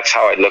program. And that's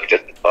how I looked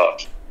at the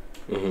pups.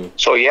 Mm-hmm.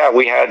 So yeah,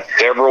 we had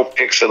several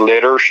picks of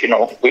litters. You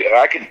know,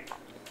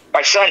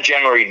 my son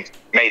generally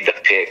made the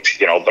picks,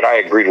 you know, but I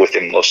agreed with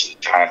him most of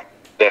the time.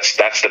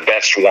 That's the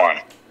best one,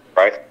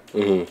 right?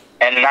 Mm-hmm.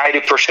 And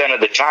 90% of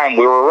the time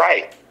we were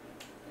right.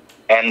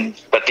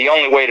 But the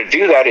only way to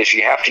do that is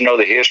you have to know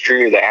the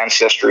history or the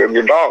ancestry of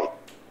your dog.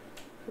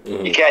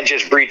 Mm-hmm. You can't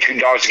just breed two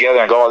dogs together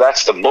and go, oh,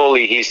 that's the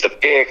bully, he's the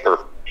pick,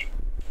 or,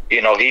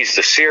 you know, he's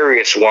the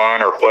serious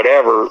one, or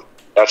whatever.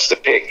 That's the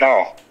pick.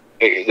 No,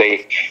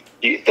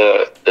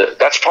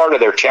 that's part of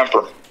their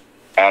temperament,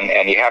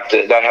 and you have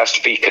to. That has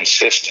to be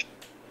consistent.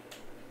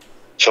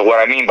 So what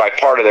I mean by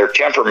part of their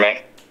temperament,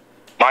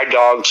 my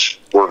dogs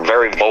were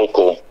very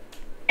vocal,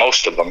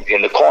 most of them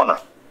in the corner,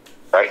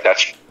 right?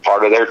 That's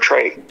part of their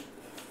trait.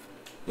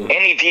 Mm-hmm.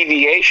 Any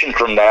deviation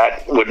from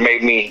that would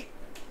make me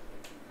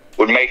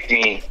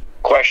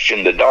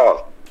question the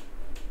dog.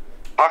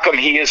 How come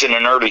he isn't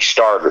an early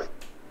starter?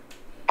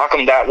 How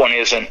come that one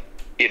isn't,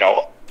 you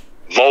know,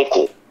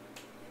 vocal?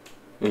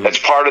 Mm-hmm. That's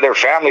part of their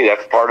family.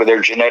 That's part of their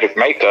genetic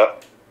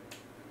makeup.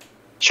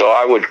 So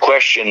I would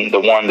question the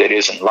one that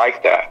isn't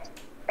like that.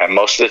 And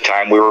most of the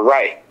time we were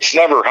right. It's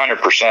never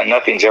 100%.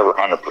 Nothing's ever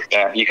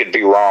 100%. You could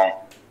be wrong,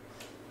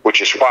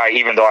 which is why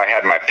even though I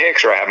had my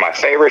picks or I had my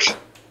favorites,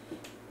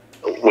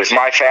 with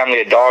my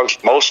family of dogs,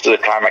 most of the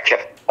time I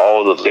kept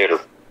all the litter,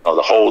 or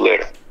the whole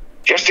litter,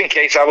 just in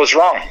case I was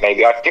wrong.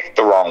 Maybe I picked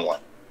the wrong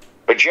one.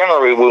 But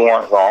generally we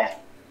weren't wrong,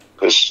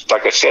 because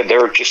like I said, they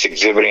were just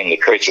exhibiting the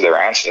traits of their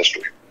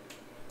ancestry.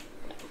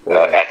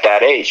 Right. At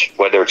that age,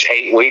 whether it's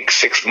 8 weeks,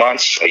 6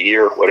 months, a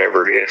year,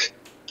 whatever it is.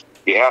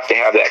 You have to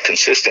have that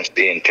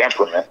consistency in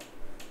temperament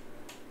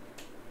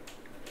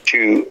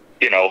to,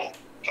 you know,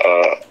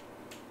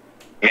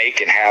 make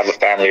and have a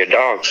family of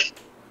dogs.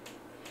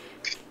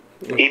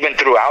 Even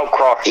through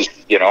outcrosses,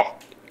 you know,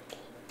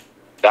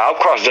 the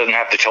outcross doesn't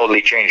have to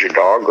totally change your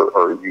dog,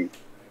 or you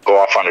go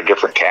off on a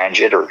different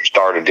tangent or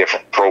start a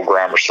different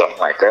program or something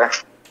like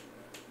that.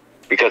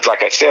 Because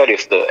like I said,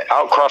 if the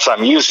outcross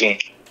I'm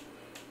using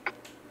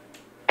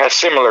has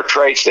similar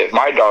traits that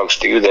my dogs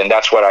do, then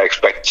that's what I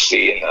expect to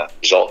see in the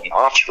resulting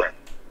offspring.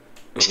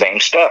 Same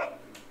stuff.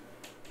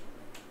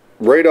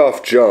 Right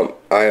off jump,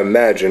 I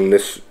imagine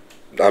this,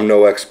 I'm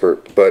no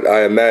expert, but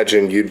I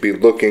imagine you'd be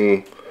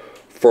looking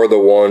for the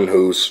one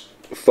who's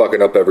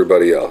fucking up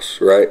everybody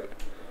else, right?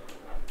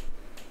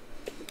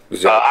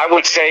 I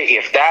would say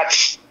if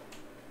that's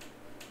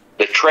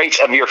the traits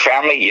of your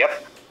family,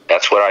 yep,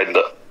 that's what I'd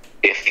look.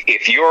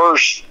 If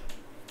yours,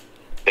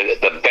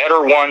 the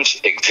better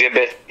ones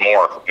exhibit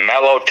more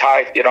mellow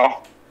type, you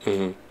know,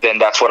 mm-hmm. then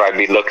that's what I'd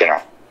be looking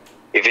at.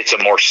 If it's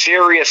a more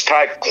serious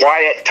type,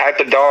 quiet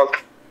type of dog,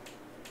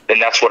 then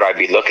that's what I'd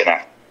be looking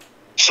at.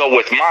 So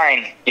with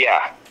mine,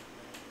 yeah,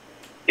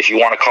 if you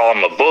want to call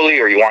him a bully,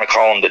 or you want to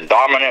call him the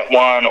dominant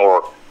one,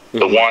 or mm-hmm.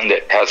 the one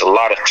that has a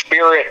lot of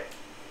spirit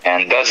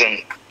and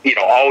doesn't, you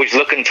know, always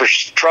looking for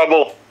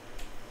trouble,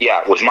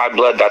 yeah, with my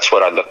blood, that's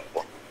what I look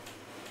for.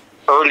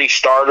 Early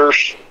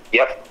starters,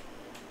 yep.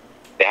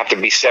 They have to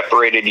be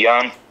separated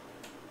young.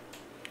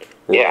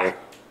 Right. Yeah.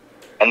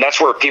 And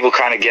that's where people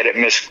kind of get it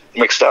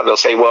mixed up. They'll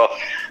say, well,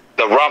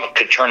 the rump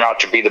could turn out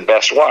to be the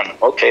best one.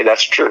 Okay,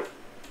 that's true.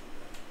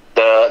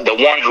 The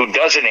one who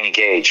doesn't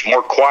engage,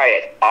 more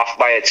quiet, off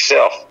by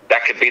itself,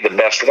 that could be the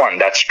best one.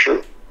 That's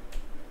true.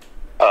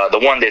 The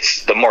one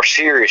that's the more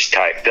serious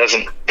type,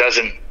 doesn't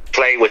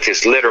play with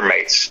his litter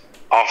mates,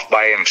 off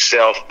by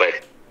himself, but,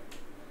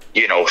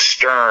 you know,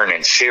 stern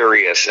and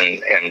serious,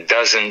 and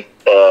doesn't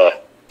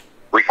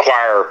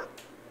require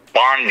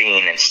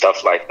bonding and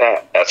stuff like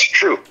that. That's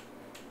true.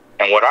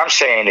 And what I'm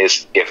saying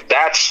is, if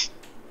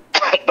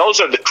those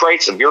are the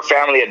traits of your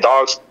family of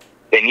dogs,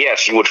 then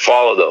yes, you would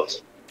follow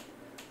those.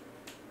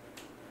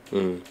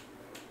 Mm.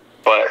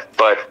 But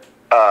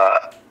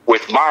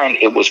with mine,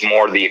 it was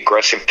more the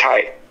aggressive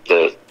type,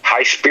 the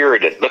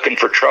high-spirited, looking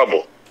for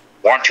trouble,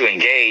 want to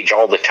engage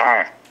all the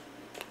time.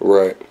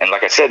 Right. And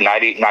like I said,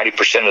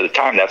 90% of the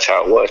time, that's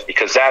how it was,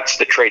 because that's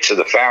the traits of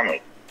the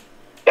family.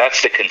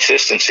 That's the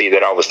consistency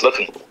that I was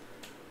looking for.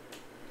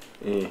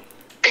 Mm.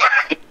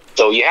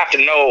 So you have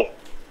to know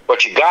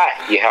what you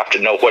got. You have to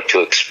know what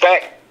to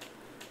expect.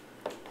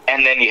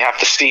 And then you have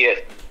to see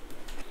it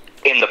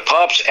in the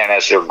pups and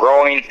as they're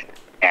growing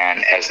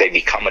and as they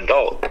become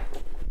adult.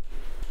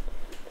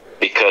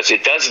 Because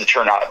it doesn't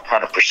turn out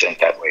 100%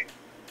 that way.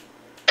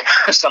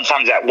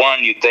 Sometimes that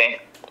one you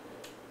think,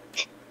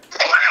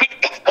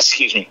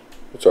 excuse me,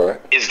 it's all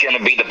right, is going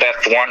to be the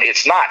best one.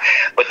 It's not.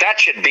 But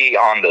that should be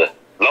on the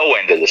low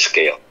end of the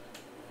scale.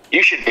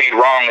 You should be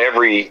wrong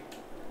every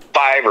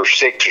 5 or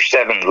 6 or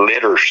 7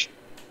 litters.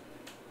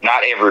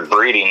 Not every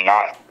breeding,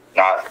 not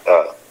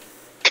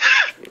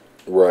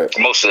right.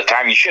 Most of the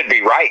time. You should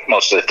be right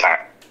most of the time,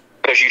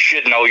 because you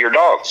should know your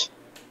dogs.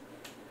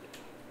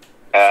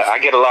 I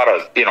get a lot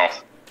of, you know,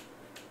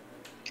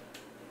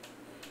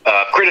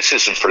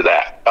 criticism for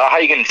that. How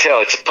you going to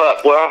tell it's a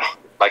pup? Well,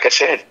 like I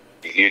said,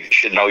 you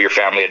should know your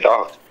family of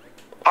dogs.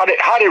 How did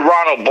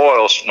Ronald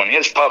Boyles, when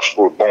his pups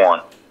were born,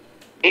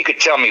 he could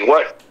tell me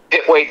what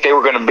pit weight they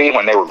were going to be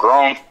when they were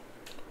grown.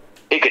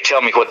 He could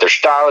tell me what their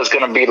style is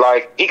going to be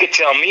like. He could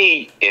tell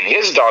me in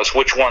his dogs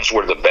which ones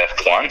were the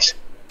best ones.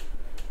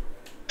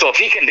 So if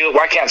he can do it,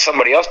 why can't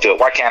somebody else do it?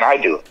 Why can't I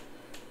do it?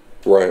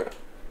 Right.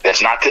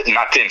 That's not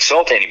to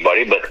insult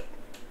anybody, but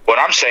what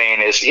I'm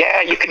saying is,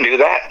 yeah, you can do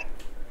that.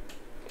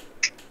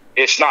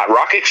 It's not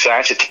rocket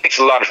science. It takes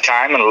a lot of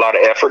time and a lot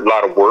of effort, a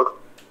lot of work.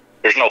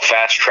 There's no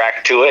fast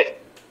track to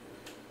it.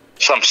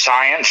 Some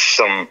science,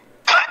 some,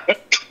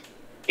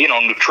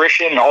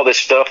 nutrition, all this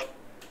stuff.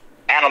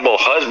 Animal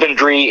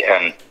husbandry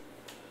and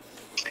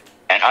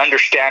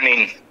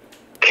understanding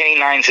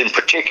canines in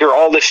particular,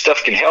 all this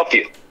stuff can help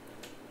you.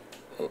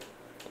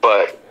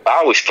 But I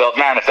always felt,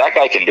 man, if that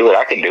guy can do it,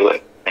 I can do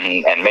it.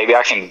 And maybe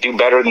I can do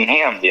better than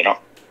him,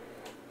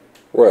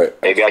 Right.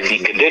 Maybe I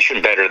can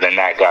condition better than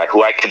that guy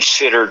who I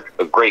considered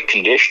a great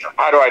conditioner.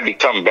 How do I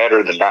become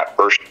better than that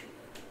person?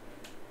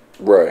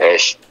 Right.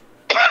 It's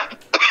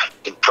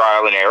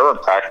trial and error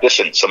and practice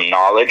and some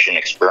knowledge and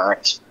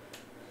experience.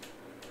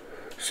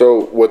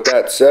 So with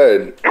that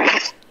said,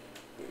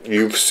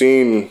 you've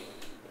seen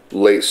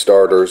late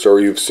starters, or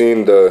you've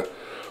seen the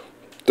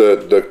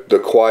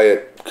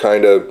quiet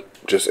kind of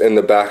just in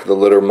the back of the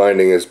litter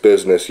minding his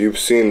business. You've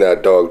seen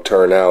that dog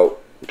turn out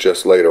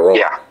just later on.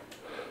 Yeah.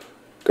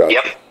 Gotcha.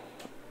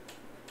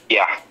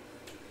 Yep.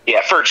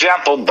 Yeah. For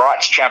example,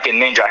 Brat's Champion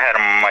Ninja, I had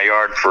him in my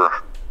yard for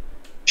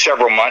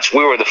several months.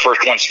 We were the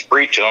first ones to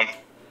breed to him,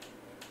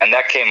 and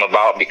that came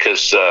about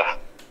because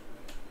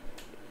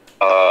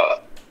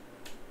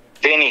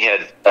Vinny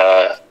had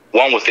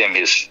won with him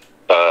his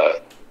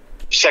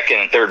second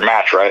and third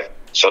match, right?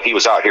 So he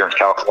was out here in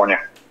California.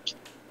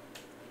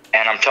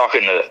 And I'm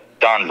talking to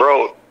Don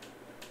Brodt,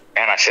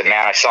 and I said,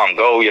 man, I saw him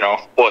go,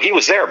 Well, he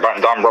was there,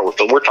 Don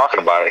Brodt, we're talking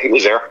about it. He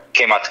was there,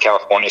 came out to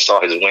California,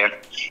 saw his win,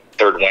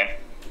 third win.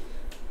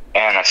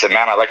 And I said,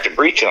 man, I'd like to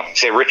breed to him. He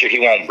said, Richard, he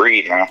won't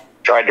breed, man.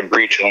 Tried to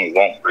breed to him, he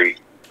won't breed.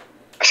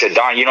 I said,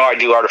 Don, I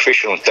do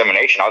artificial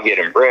insemination. I'll get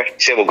him bred. He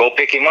said, well, go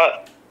pick him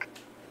up.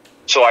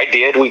 So I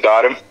did. We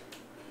got him.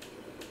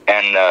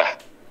 And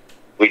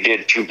we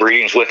did 2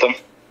 breedings with him.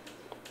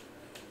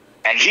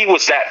 And he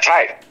was that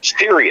type,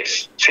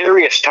 serious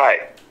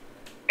type.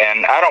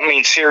 And I don't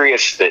mean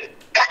serious that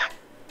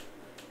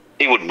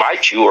he would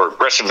bite you or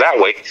aggressive that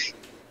way,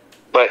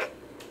 but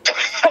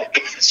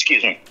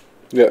excuse me.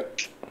 Yeah.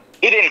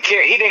 He didn't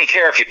care. He didn't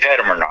care if you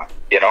pet him or not.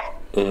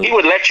 Mm-hmm. He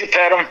would let you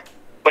pet him,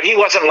 but he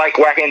wasn't like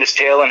wagging his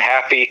tail and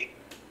happy.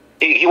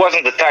 He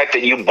wasn't the type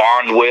that you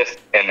bond with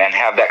and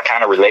have that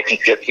kind of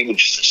relationship. He was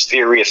just a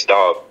serious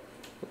dog.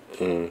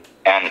 Mm-hmm.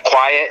 And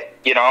quiet.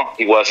 He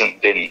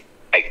didn't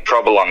make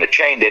trouble on the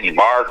chain, didn't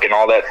bark and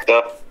all that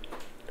stuff.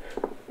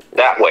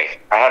 That way.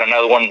 I had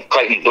another one,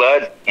 Clayton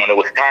Blood. When it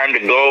was time to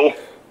go,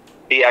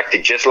 he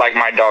acted just like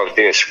my dogs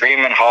did,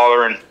 screaming,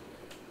 hollering,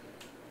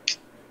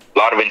 a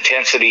lot of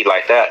intensity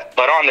like that.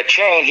 But on the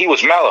chain, he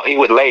was mellow. He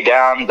would lay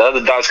down. The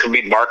other dogs could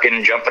be barking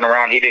and jumping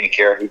around. He didn't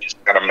care. He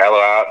just kind of mellow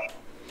out,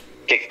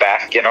 kick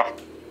back,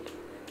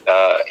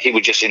 He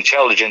was just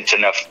intelligent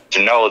enough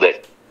to know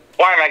that,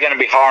 why am I going to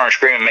be hollering,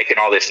 screaming, making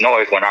all this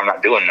noise when I'm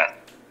not doing nothing?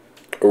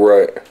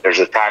 Right. There's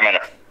a time and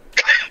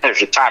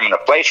a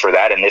place for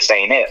that, and this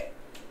ain't it.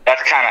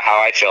 That's kind of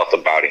how I felt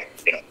about him,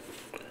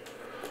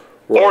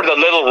 Right. Or the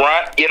little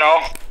runt,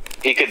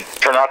 he could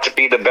turn out to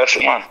be the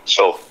best one.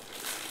 So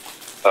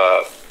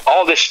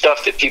all this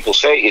stuff that people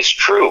say is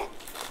true.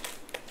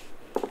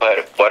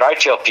 But what I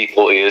tell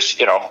people is,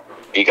 you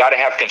got to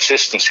have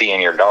consistency in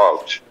your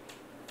dogs.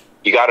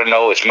 You got to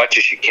know as much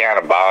as you can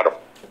about them.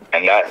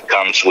 And that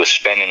comes with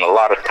spending a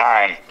lot of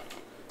time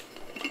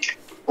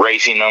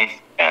raising them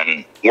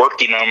and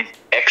working them,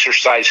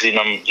 exercising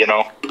them,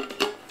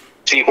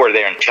 see where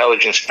their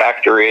intelligence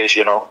factor is,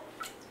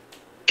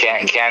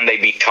 Can they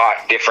be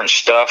taught different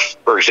stuff?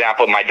 For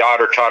example, my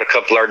daughter taught a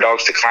couple of our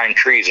dogs to climb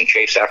trees and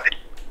chase after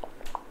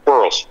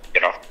squirrels,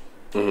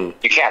 Mm-hmm.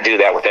 You can't do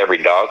that with every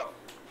dog,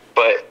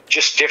 but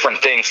just different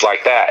things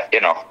like that,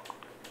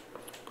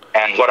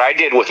 And what I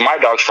did with my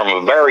dogs from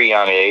a very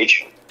young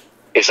age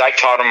is I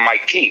taught them my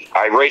keep.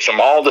 I raised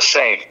them all the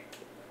same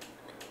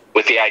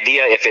with the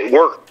idea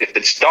if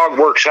this dog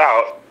works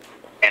out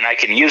and I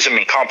can use him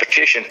in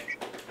competition,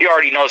 he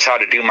already knows how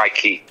to do my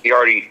keep. He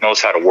already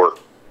knows how to work.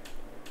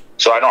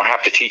 So I don't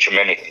have to teach them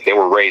anything. They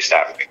were raised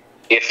that way.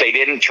 If they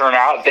didn't turn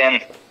out,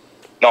 then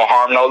no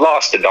harm, no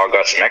loss. The dog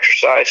got some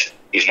exercise.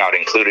 He's not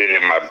included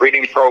in my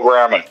breeding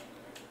program, and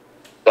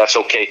that's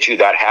okay too.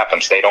 That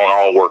happens. They don't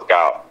all work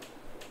out.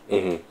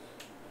 Mm-hmm.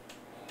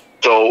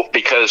 So,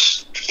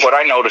 because what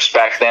I noticed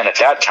back then at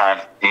that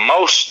time,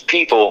 most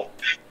people,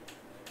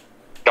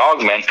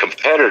 dogmen,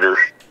 competitors,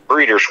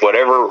 breeders,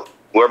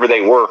 whoever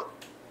they were,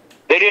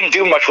 they didn't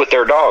do much with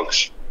their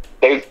dogs.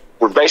 They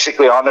were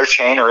basically on their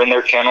chain or in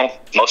their kennel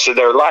most of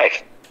their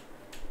life.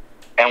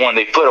 And when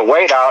they put a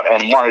weight out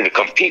and wanted to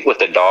compete with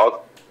the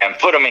dog and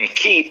put them in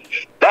keep,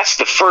 that's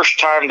the first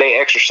time they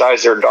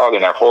exercised their dog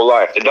in their whole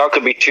life. The dog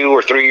could be 2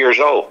 or 3 years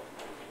old.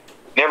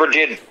 never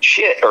did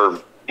shit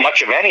or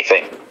much of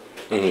anything.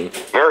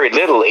 Very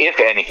little, if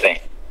anything.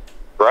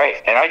 Right?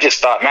 And I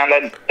just thought, man,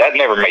 that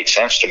never made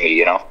sense to me,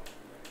 you know?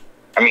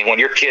 I mean, when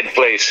your kid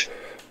plays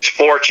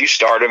sports, you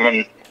start him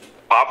in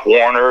Pop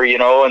Warner, you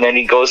know, and then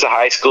he goes to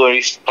high school and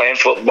he's playing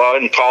football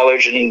in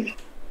college and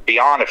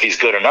beyond if he's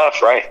good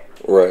enough, right?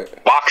 Right.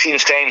 Boxing,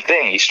 same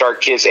thing. You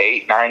start kids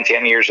 8, 9,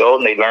 10 years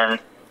old and they learn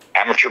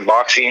amateur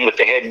boxing with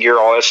the headgear,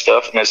 all that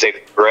stuff, and as they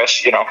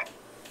progress, you know.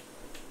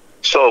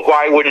 So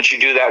why wouldn't you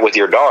do that with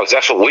your dogs?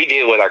 That's what we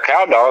did with our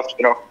cow dogs,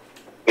 you know.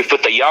 We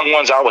put the young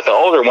ones out with the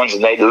older ones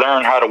and they'd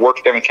learn how to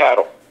work them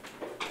cattle.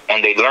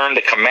 And they learned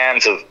the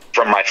commands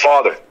from my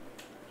father.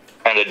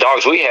 And the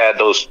dogs we had,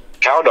 those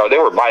cow dogs, they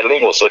were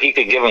bilingual, so he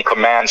could give them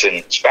commands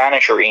in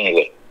Spanish or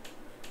English.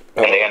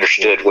 And they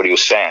understood what he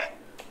was saying.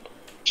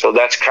 So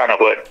that's kind of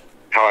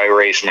how I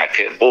raised my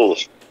pit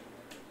bulls.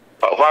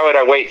 But why would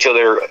I wait till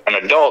they're an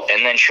adult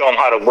and then show them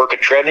how to work a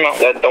treadmill?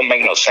 That don't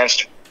make no sense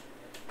to me.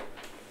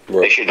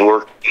 Right. They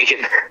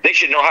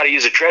should know how to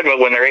use a treadmill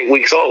when they're 8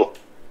 weeks old.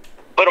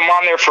 Put them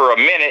on there for a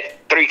minute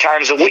 3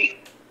 times a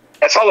week.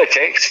 That's all it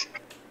takes.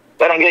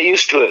 Let them get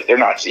used to it. They're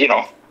not, you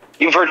know,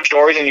 you've heard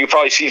stories and you've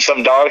probably seen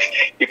some dogs,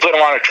 you put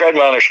them on a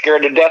treadmill and they're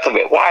scared to death of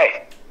it.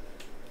 Why?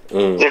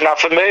 They're not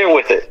familiar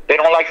with it. They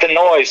don't like the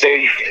noise.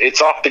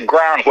 It's off the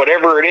ground,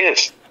 whatever it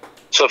is.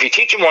 So if you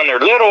teach them when they're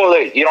little,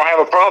 you don't have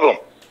a problem.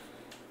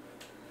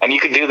 And you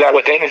can do that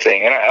with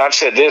anything. And I've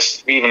said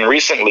this even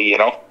recently, you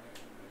know,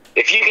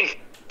 if you can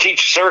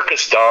teach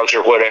circus dogs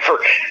or whatever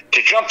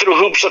to jump through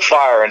hoops of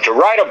fire and to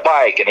ride a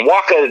bike and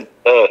walk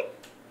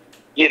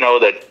you know,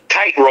 the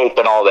tightrope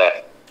and all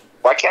that,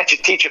 why can't you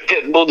teach a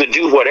pit bull to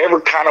do whatever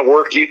kind of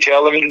work you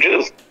tell them to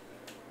do?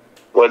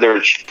 Whether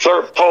it's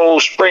flirt pole,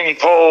 spring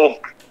pole,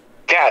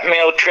 cat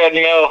mill,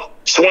 treadmill,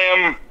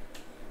 swim,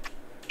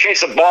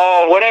 chase a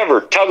ball,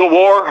 whatever, tug of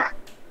war.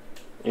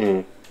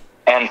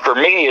 And for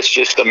me, it's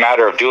just a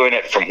matter of doing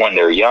it from when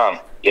they're young.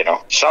 You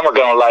know, some are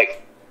going to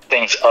like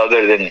things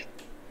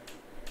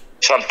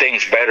some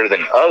things better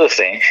than other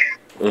things,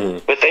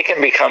 but they can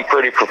become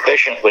pretty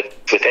proficient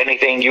with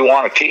anything you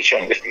want to teach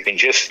them if you can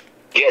just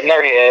get in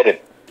their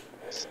head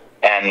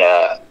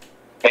and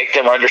make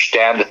them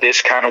understand that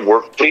this kind of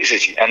work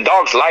pleases you. And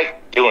dogs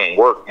like doing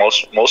work.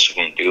 Most of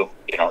them do.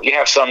 You know, you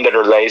have some that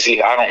are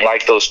lazy. I don't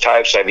like those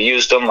types. I've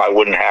used them. I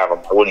wouldn't have them.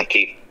 I wouldn't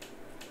keep.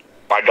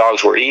 My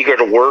dogs were eager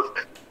to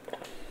work.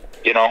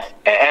 You know,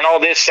 and all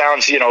this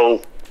sounds, you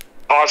know,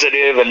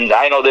 positive, and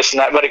I know this and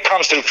that, but it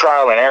comes through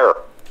trial and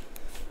error.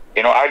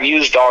 You know, I've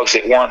used dogs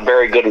that weren't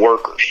very good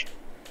workers.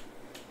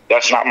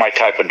 That's not my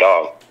type of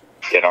dog.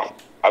 You know,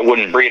 I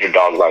wouldn't breed a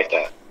dog like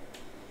that.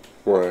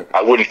 Right.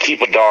 I wouldn't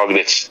keep a dog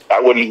I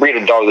wouldn't breed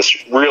a dog that's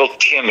real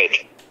timid.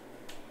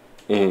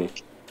 A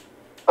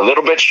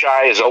little bit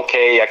shy is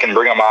okay. I can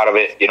bring them out of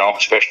it, you know,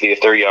 especially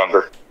if they're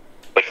younger.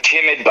 But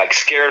timid, like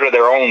scared of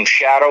their own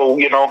shadow,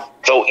 you know,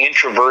 so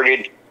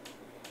introverted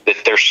that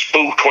they're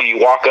spooked when you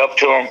walk up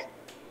to them.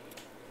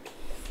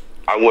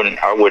 I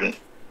wouldn't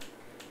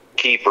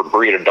keep or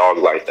breed a dog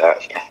like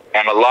that.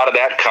 And a lot of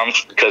that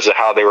comes because of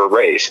how they were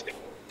raised.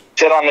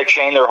 Sit on their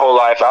chain their whole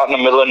life, out in the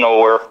middle of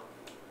nowhere,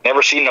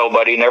 never see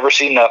nobody, never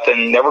see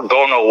nothing, never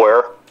go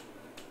nowhere.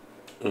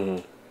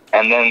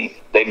 And then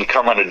they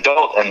become an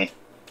adult, and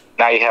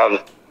now you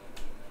have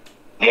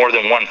more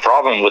than one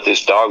problem with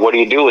this dog. What do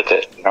you do with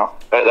it? You know,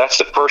 that's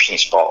the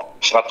person's fault.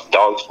 It's not the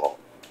dog's fault.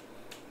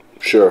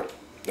 Sure.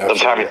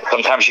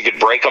 Sometimes you could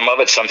break them of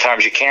it.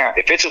 Sometimes you can't.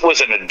 If it was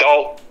an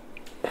adult,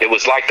 it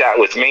was like that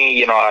with me.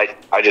 You know,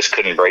 I just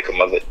couldn't break them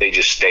of it. They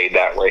just stayed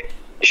that way.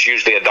 It's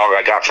usually a dog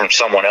I got from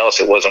someone else.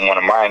 It wasn't one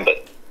of mine,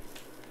 but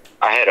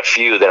I had a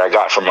few that I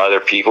got from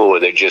other people where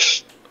they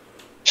just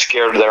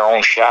scared of their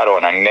own shadow,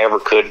 and I never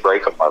could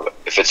break them of it.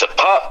 If it's a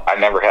pup, I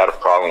never had a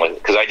problem with it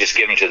because I just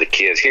give them to the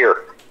kids.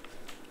 Here,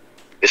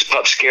 this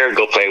pup's scared,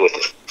 go play with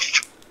it.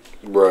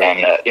 Right.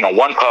 And you know,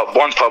 one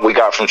pup we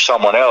got from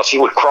someone else. He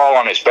would crawl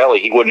on his belly.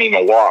 He wouldn't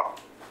even walk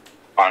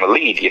on a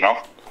lead. You know.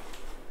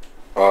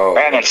 Oh.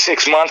 Man, in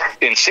 6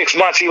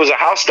 months, he was a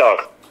house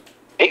dog.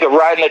 He could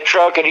ride in the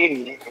truck and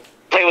he'd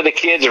play with the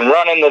kids and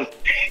run in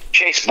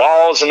chase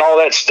balls and all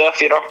that stuff.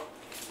 You know.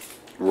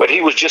 Right. But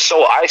he was just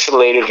so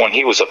isolated when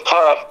he was a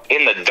pup,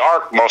 in the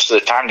dark most of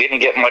the time. Didn't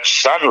get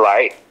much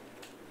sunlight.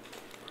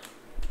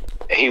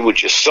 He was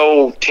just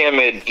so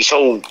timid,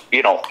 so,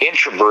 you know,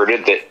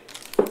 introverted that.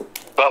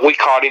 But we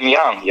caught him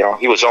young, you know.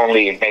 He was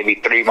only maybe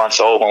 3 months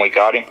old when we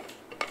got him.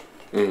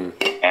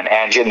 And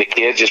Angie and the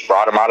kids just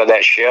brought him out of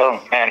that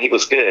shell. Man, he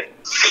was good.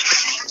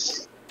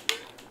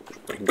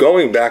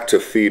 Going back to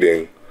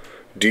feeding,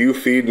 do you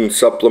feed and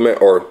supplement,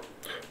 or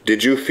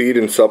did you feed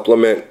and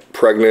supplement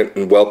pregnant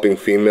and whelping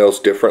females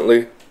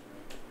differently?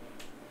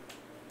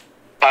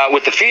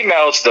 With the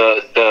females,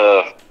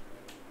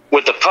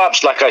 with the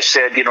pups, like I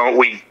said, you know,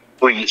 we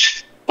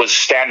was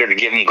standard to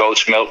give them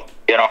goat's milk,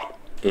 you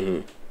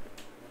know.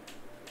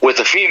 With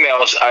the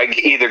females, I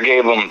either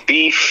gave them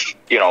beef,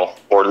 you know,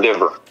 or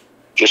liver,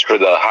 just for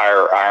the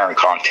higher iron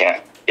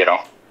content, you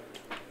know.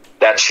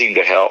 That seemed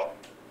to help.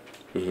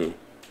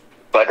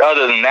 But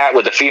other than that,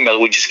 with the female,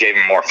 we just gave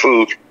them more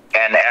food.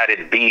 and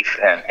added beef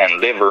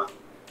and liver.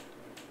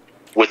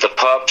 With the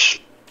pups,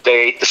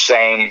 they ate the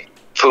same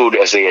food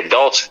as the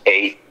adults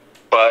ate,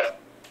 but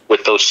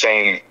with those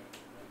same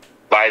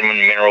vitamin,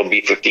 mineral,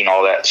 B15,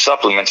 all that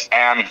supplements,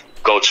 and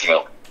goat's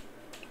milk.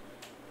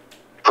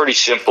 Pretty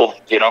simple,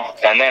 you know.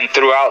 And then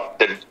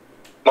throughout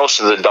most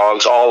of the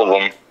dogs, all of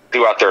them,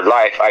 throughout their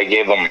life, I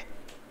gave them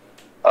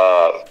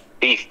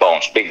beef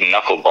bones, big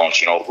knuckle bones,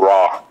 you know,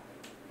 raw.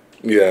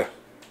 Yeah.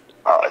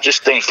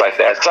 Just things like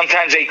that.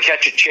 Sometimes they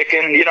catch a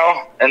chicken, you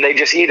know, and they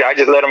just eat it. I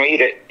just let them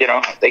eat it, you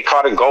know. They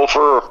caught a gopher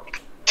or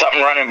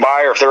something running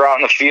by, or if they're out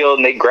in the field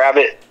and they grab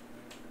it,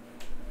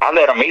 I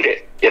let them eat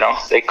it, you know.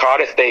 They caught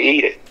it, they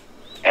eat it.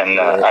 And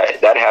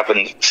that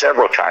happened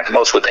several times.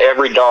 Most with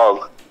every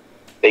dog.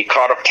 They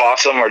caught a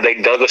possum or they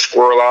dug a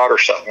squirrel out or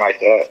something like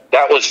that.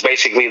 That was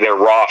basically their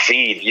raw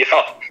feed, you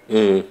know.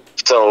 Mm.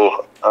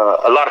 So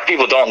a lot of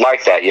people don't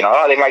like that, you know.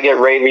 Oh, they might get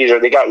rabies or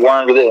they got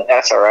worms with it.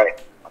 That's all right.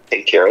 I'll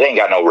take care of it. They ain't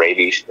got no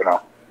rabies, you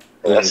know.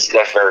 That's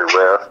very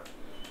rare.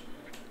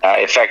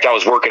 In fact, I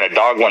was working a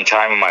dog one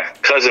time and my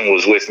cousin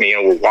was with me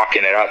and we're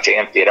walking it out to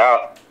empty it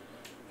out.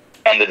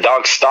 And the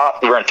dog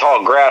stopped. We were in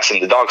tall grass and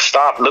the dog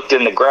stopped, looked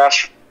in the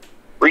grass,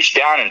 reached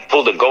down and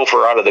pulled a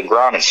gopher out of the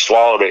ground and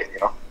swallowed it, you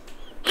know.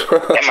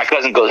 And my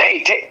cousin goes,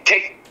 "Hey,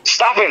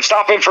 stop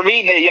him from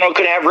eating it, you know,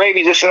 could have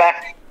rabies, this and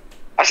that."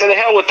 I said, "The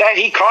hell with that,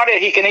 he caught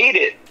it, he can eat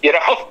it, you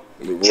know."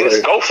 Right.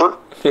 It's gopher.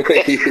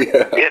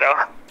 Yeah. You know.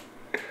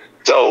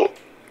 So,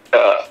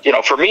 you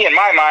know, for me, in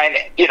my mind,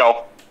 you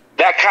know,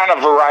 that kind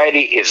of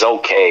variety is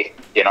okay,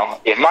 you know.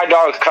 If my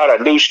dog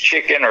caught a loose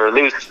chicken or a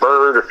loose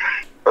bird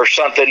or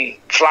something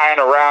flying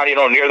around, you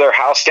know, near their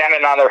house,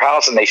 standing on their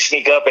house, and they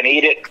sneak up and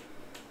eat it,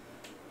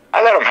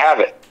 I let them have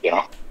it, you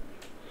know.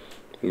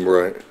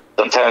 Right.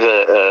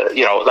 Sometimes,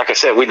 you know, like I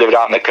said, we lived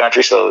out in the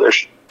country, so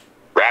there's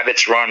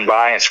rabbits run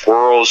by and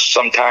squirrels.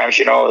 Sometimes,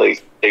 you know,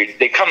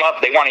 they come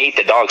up, they want to eat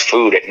the dog's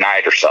food at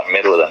night or something,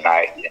 middle of the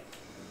night.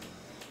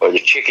 Or the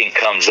chicken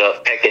comes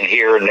up pecking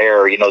here and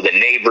there, you know, the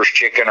neighbor's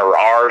chicken or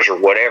ours or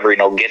whatever, you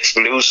know, gets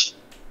loose,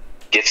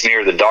 gets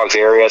near the dog's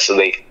area, so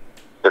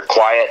they're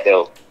quiet,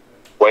 they'll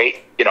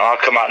wait. You know, I'll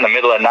come out in the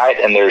middle of the night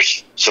and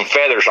there's some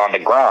feathers on the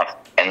ground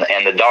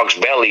and the dog's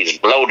belly is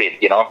bloated,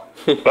 you know.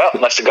 Well,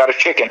 must have got a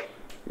chicken.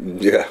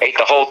 Yeah. Ate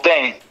the whole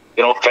thing,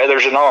 you know,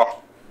 feathers and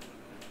all.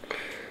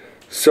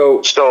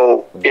 So,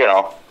 you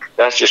know,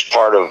 that's just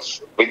part of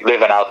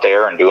living out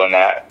there and doing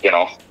that, you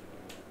know.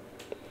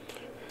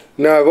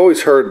 Now, I've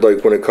always heard,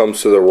 like, when it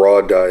comes to the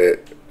raw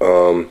diet,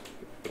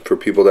 for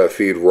people that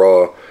feed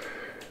raw,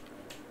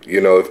 you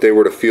know, if they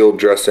were to field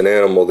dress an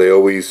animal, they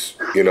always,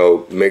 you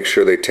know, make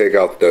sure they take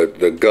out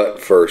the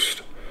gut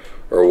first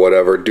or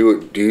whatever.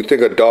 Do you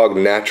think a dog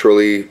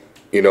naturally,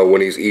 you know,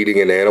 when he's eating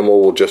an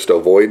animal will just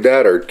avoid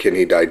that, or can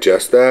he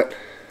digest that?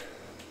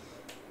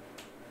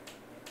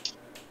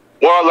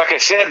 Well, like I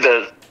said,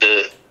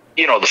 the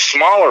you know, the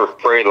smaller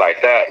prey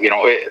like that, you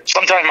know,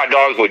 sometimes my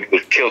dogs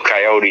would kill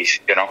coyotes,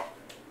 you know.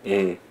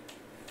 Mm.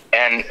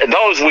 And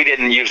those we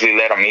didn't usually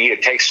let them eat.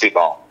 It takes too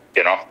long,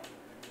 you know.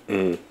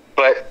 Mm.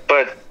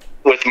 But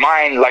with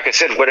mine, like I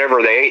said,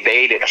 whatever they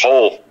ate it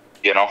whole,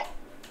 you know.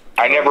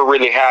 I never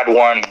really had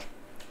one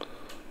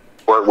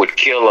where it would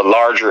kill a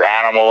larger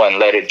animal and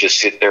let it just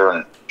sit there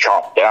and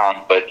chomp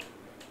down. But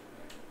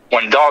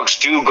when dogs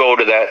do go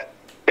to that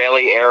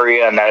belly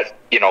area and that,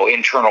 you know,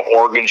 internal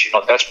organs, you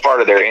know, that's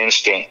part of their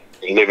instinct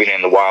living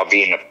in the wild,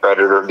 being a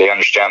predator. They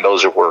understand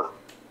those are where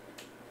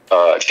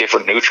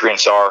different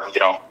nutrients are, you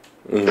know.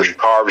 Mm-hmm. There's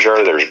carbs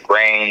there's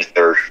grains,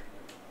 there's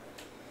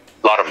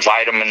a lot of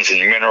vitamins and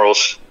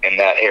minerals in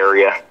that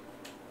area.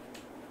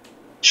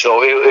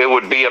 So it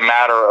would be a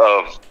matter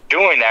of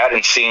doing that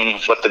and seeing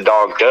what the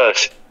dog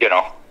does, you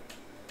know.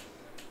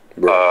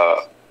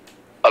 Right.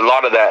 A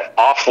lot of that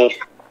awful,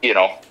 you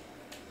know,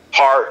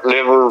 heart,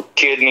 liver,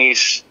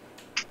 kidneys,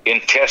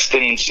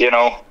 intestines, you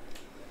know,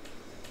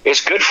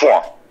 it's good for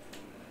them.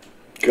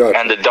 Good.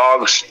 And the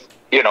dogs,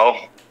 you know,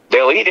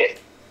 they'll eat it.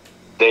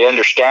 They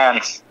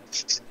understand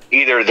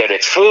either that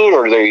it's food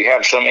or they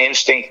have some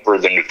instinct for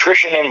the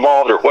nutrition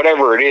involved or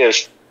whatever it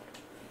is.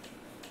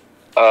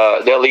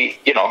 They'll eat,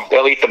 you know,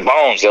 they'll eat the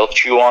bones. They'll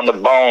chew on the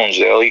bones.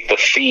 They'll eat the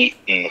feet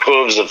and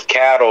hooves of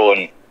cattle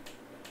and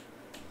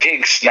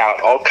pig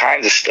snout, all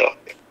kinds of stuff.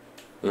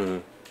 Mm-hmm.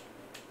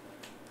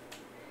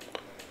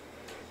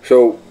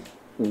 So,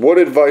 what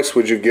advice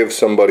would you give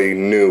somebody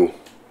new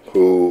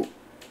who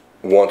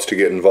wants to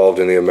get involved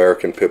in the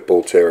American Pit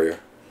Bull Terrier?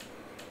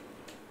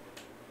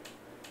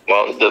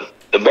 Well,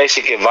 the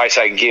basic advice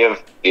I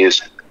give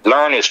is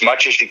learn as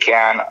much as you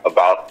can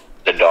about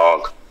the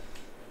dog.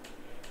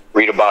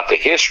 Read about the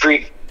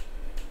history,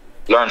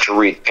 learn to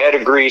read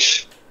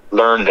pedigrees,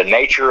 learn the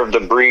nature of the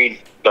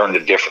breed, learn the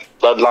different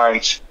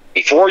bloodlines.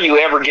 Before you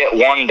ever get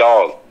one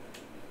dog,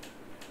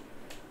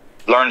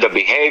 learn the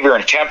behavior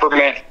and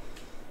temperament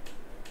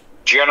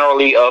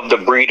generally of the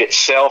breed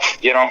itself,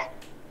 you know.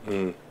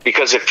 Mm.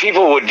 Because if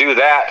people would do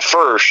that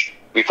first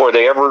before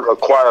they ever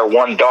acquire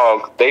one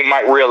dog, they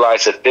might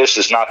realize that this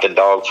is not the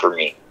dog for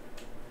me.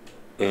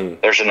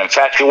 Mm. There's an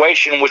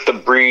infatuation with the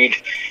breed,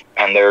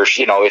 and there's,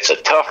 it's a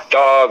tough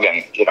dog,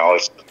 and,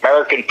 it's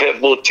American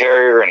Pit Bull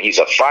Terrier, and he's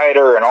a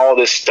fighter and all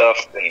this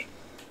stuff, and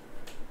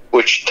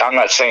which I'm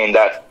not saying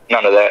that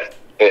none of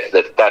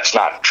that's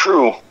not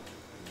true,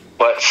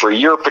 but for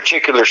your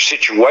particular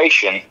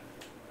situation,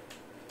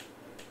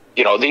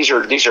 these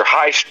are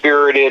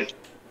high-spirited,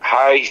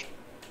 high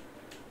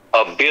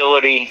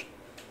ability,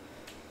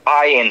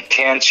 high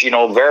intense,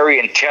 very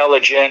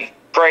intelligent,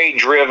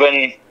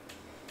 prey-driven,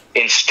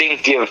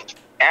 instinctive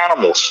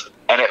animals,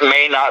 and it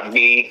may not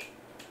be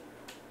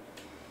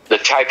the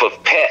type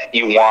of pet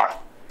you want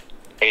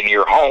in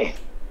your home,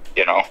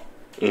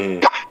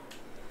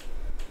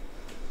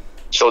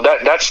 So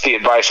that's the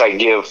advice I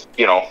give,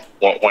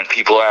 when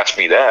people ask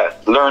me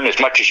that. Learn as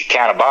much as you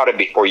can about it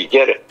before you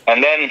get it.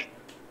 And then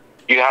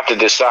you have to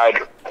decide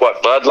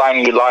what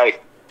bloodline you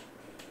like.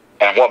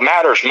 And what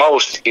matters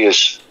most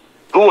is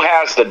who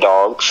has the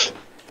dogs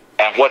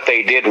and what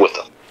they did with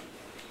them.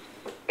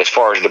 As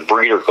far as the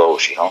breeder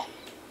goes,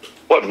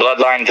 What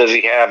bloodline does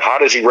he have? How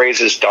does he raise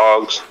his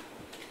dogs?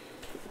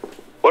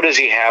 What does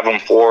he have them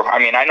for? I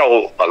mean, I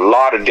know a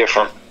lot of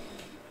different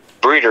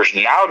breeders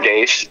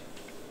nowadays.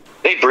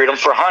 They breed them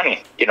for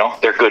hunting.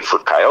 They're good for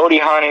coyote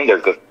hunting. They're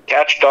good for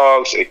catch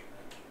dogs.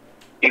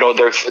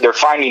 They're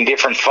finding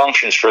different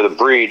functions for the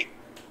breed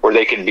where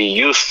they can be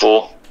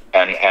useful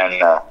and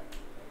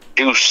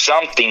do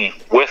something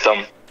with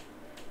them,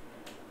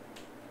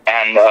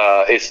 and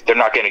they're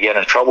not going to get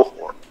in trouble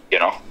for it.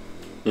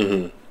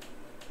 Mm-hmm.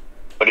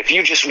 But if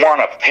you just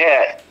want a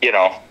pet,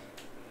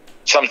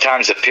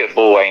 sometimes a pit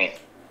bull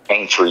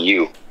ain't for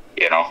you.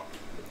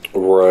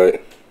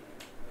 Right.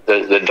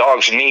 The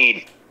dogs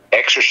need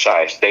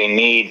exercise. They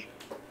need,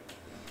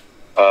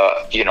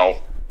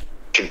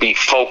 to be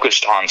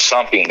focused on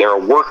something. They're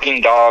a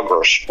working dog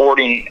or a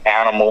sporting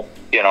animal,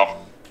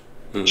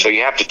 Mm-hmm. So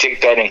you have to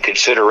take that in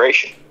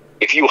consideration.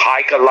 If you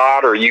hike a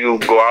lot, or you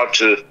go out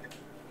to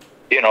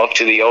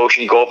the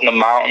ocean, go up in the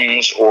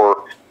mountains,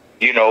 or,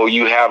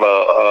 you have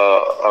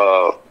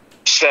a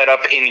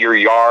setup in your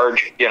yard,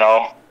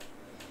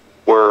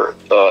 where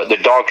the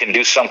dog can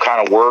do some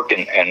kind of work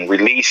and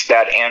release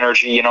that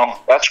energy,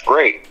 that's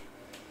great.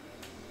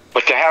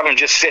 But to have them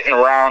just sitting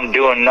around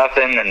doing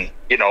nothing, and,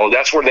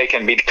 that's where they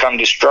can become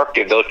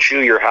destructive. They'll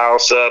chew your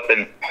house up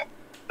and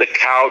the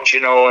couch,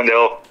 and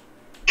they'll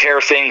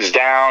tear things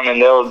down,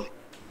 and they'll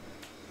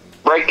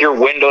break your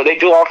window. They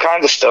do all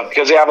kinds of stuff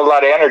because they have a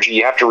lot of energy.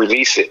 You have to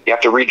release it. You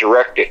have to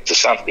redirect it to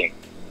something.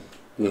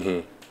 Mm-hmm.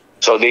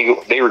 So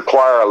they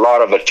require a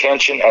lot of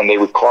attention, and they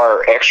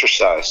require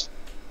exercise.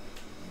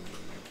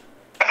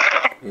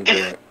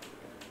 Okay.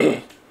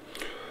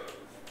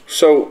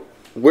 So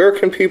where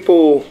can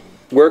people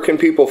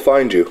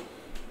find you?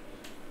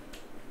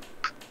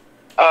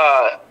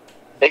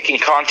 They can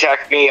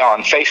contact me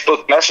on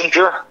Facebook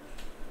Messenger,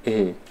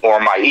 mm-hmm. or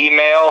my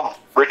email,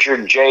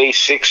 Richard J.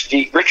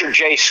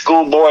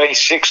 Schoolboy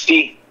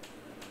 60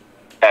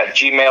 at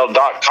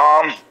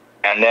gmail.com,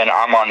 and then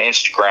I'm on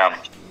Instagram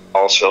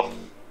also.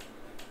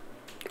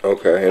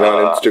 Okay, and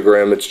on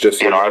Instagram it's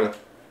just your name?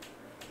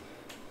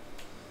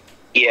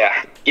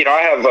 Yeah,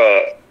 I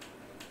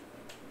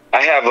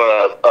have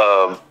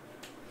a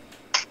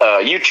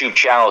YouTube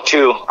channel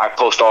too. I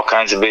post all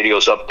kinds of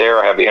videos up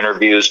there. I have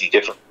interviews and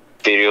different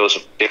videos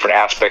of different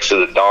aspects of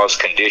the dog's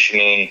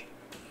conditioning,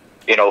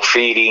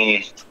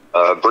 feeding,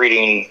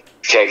 breeding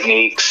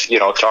techniques,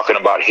 talking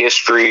about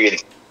history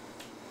and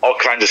all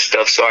kinds of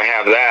stuff. So I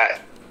have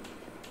that.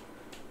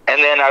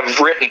 And then I've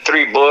written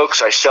 3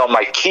 books. I sell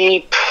my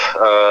keep.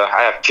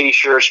 I have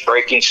t-shirts,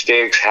 breaking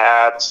sticks,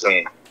 hats,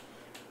 and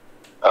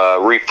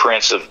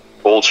reprints of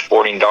old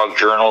sporting dog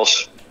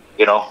journals.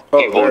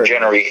 People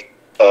generally,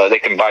 they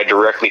can buy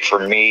directly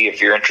from me if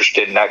you're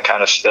interested in that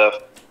kind of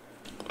stuff.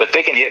 But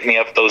they can hit me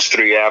up those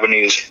 3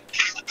 avenues.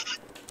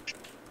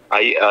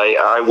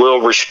 I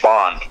will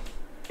respond.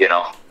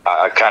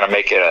 I kind of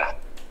make it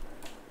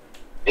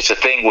it's a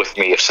thing with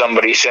me. If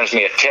somebody sends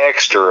me a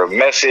text or a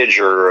message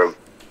or a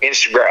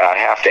Instagram, I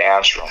have to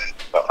answer them.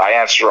 I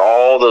answer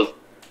all the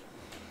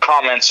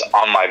comments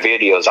on my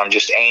videos. I'm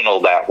just anal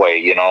that way,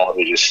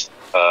 It just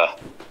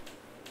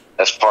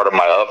that's part of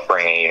my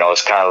upbringing.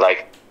 It's kind of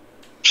like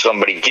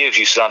somebody gives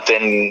you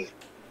something,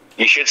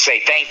 you should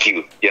say thank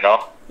you.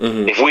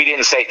 Mm-hmm. If we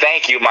didn't say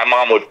thank you, my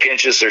mom would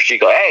pinch us, or she'd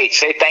go, "Hey,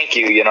 say thank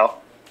you,"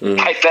 Mm-hmm.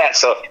 like that.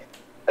 So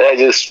that's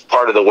just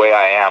part of the way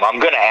I am. I'm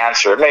going to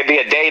answer. It may be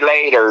a day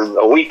late or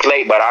a week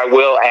late, but I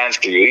will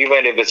answer you,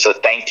 even if it's a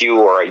thank you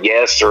or a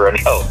yes or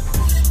a no.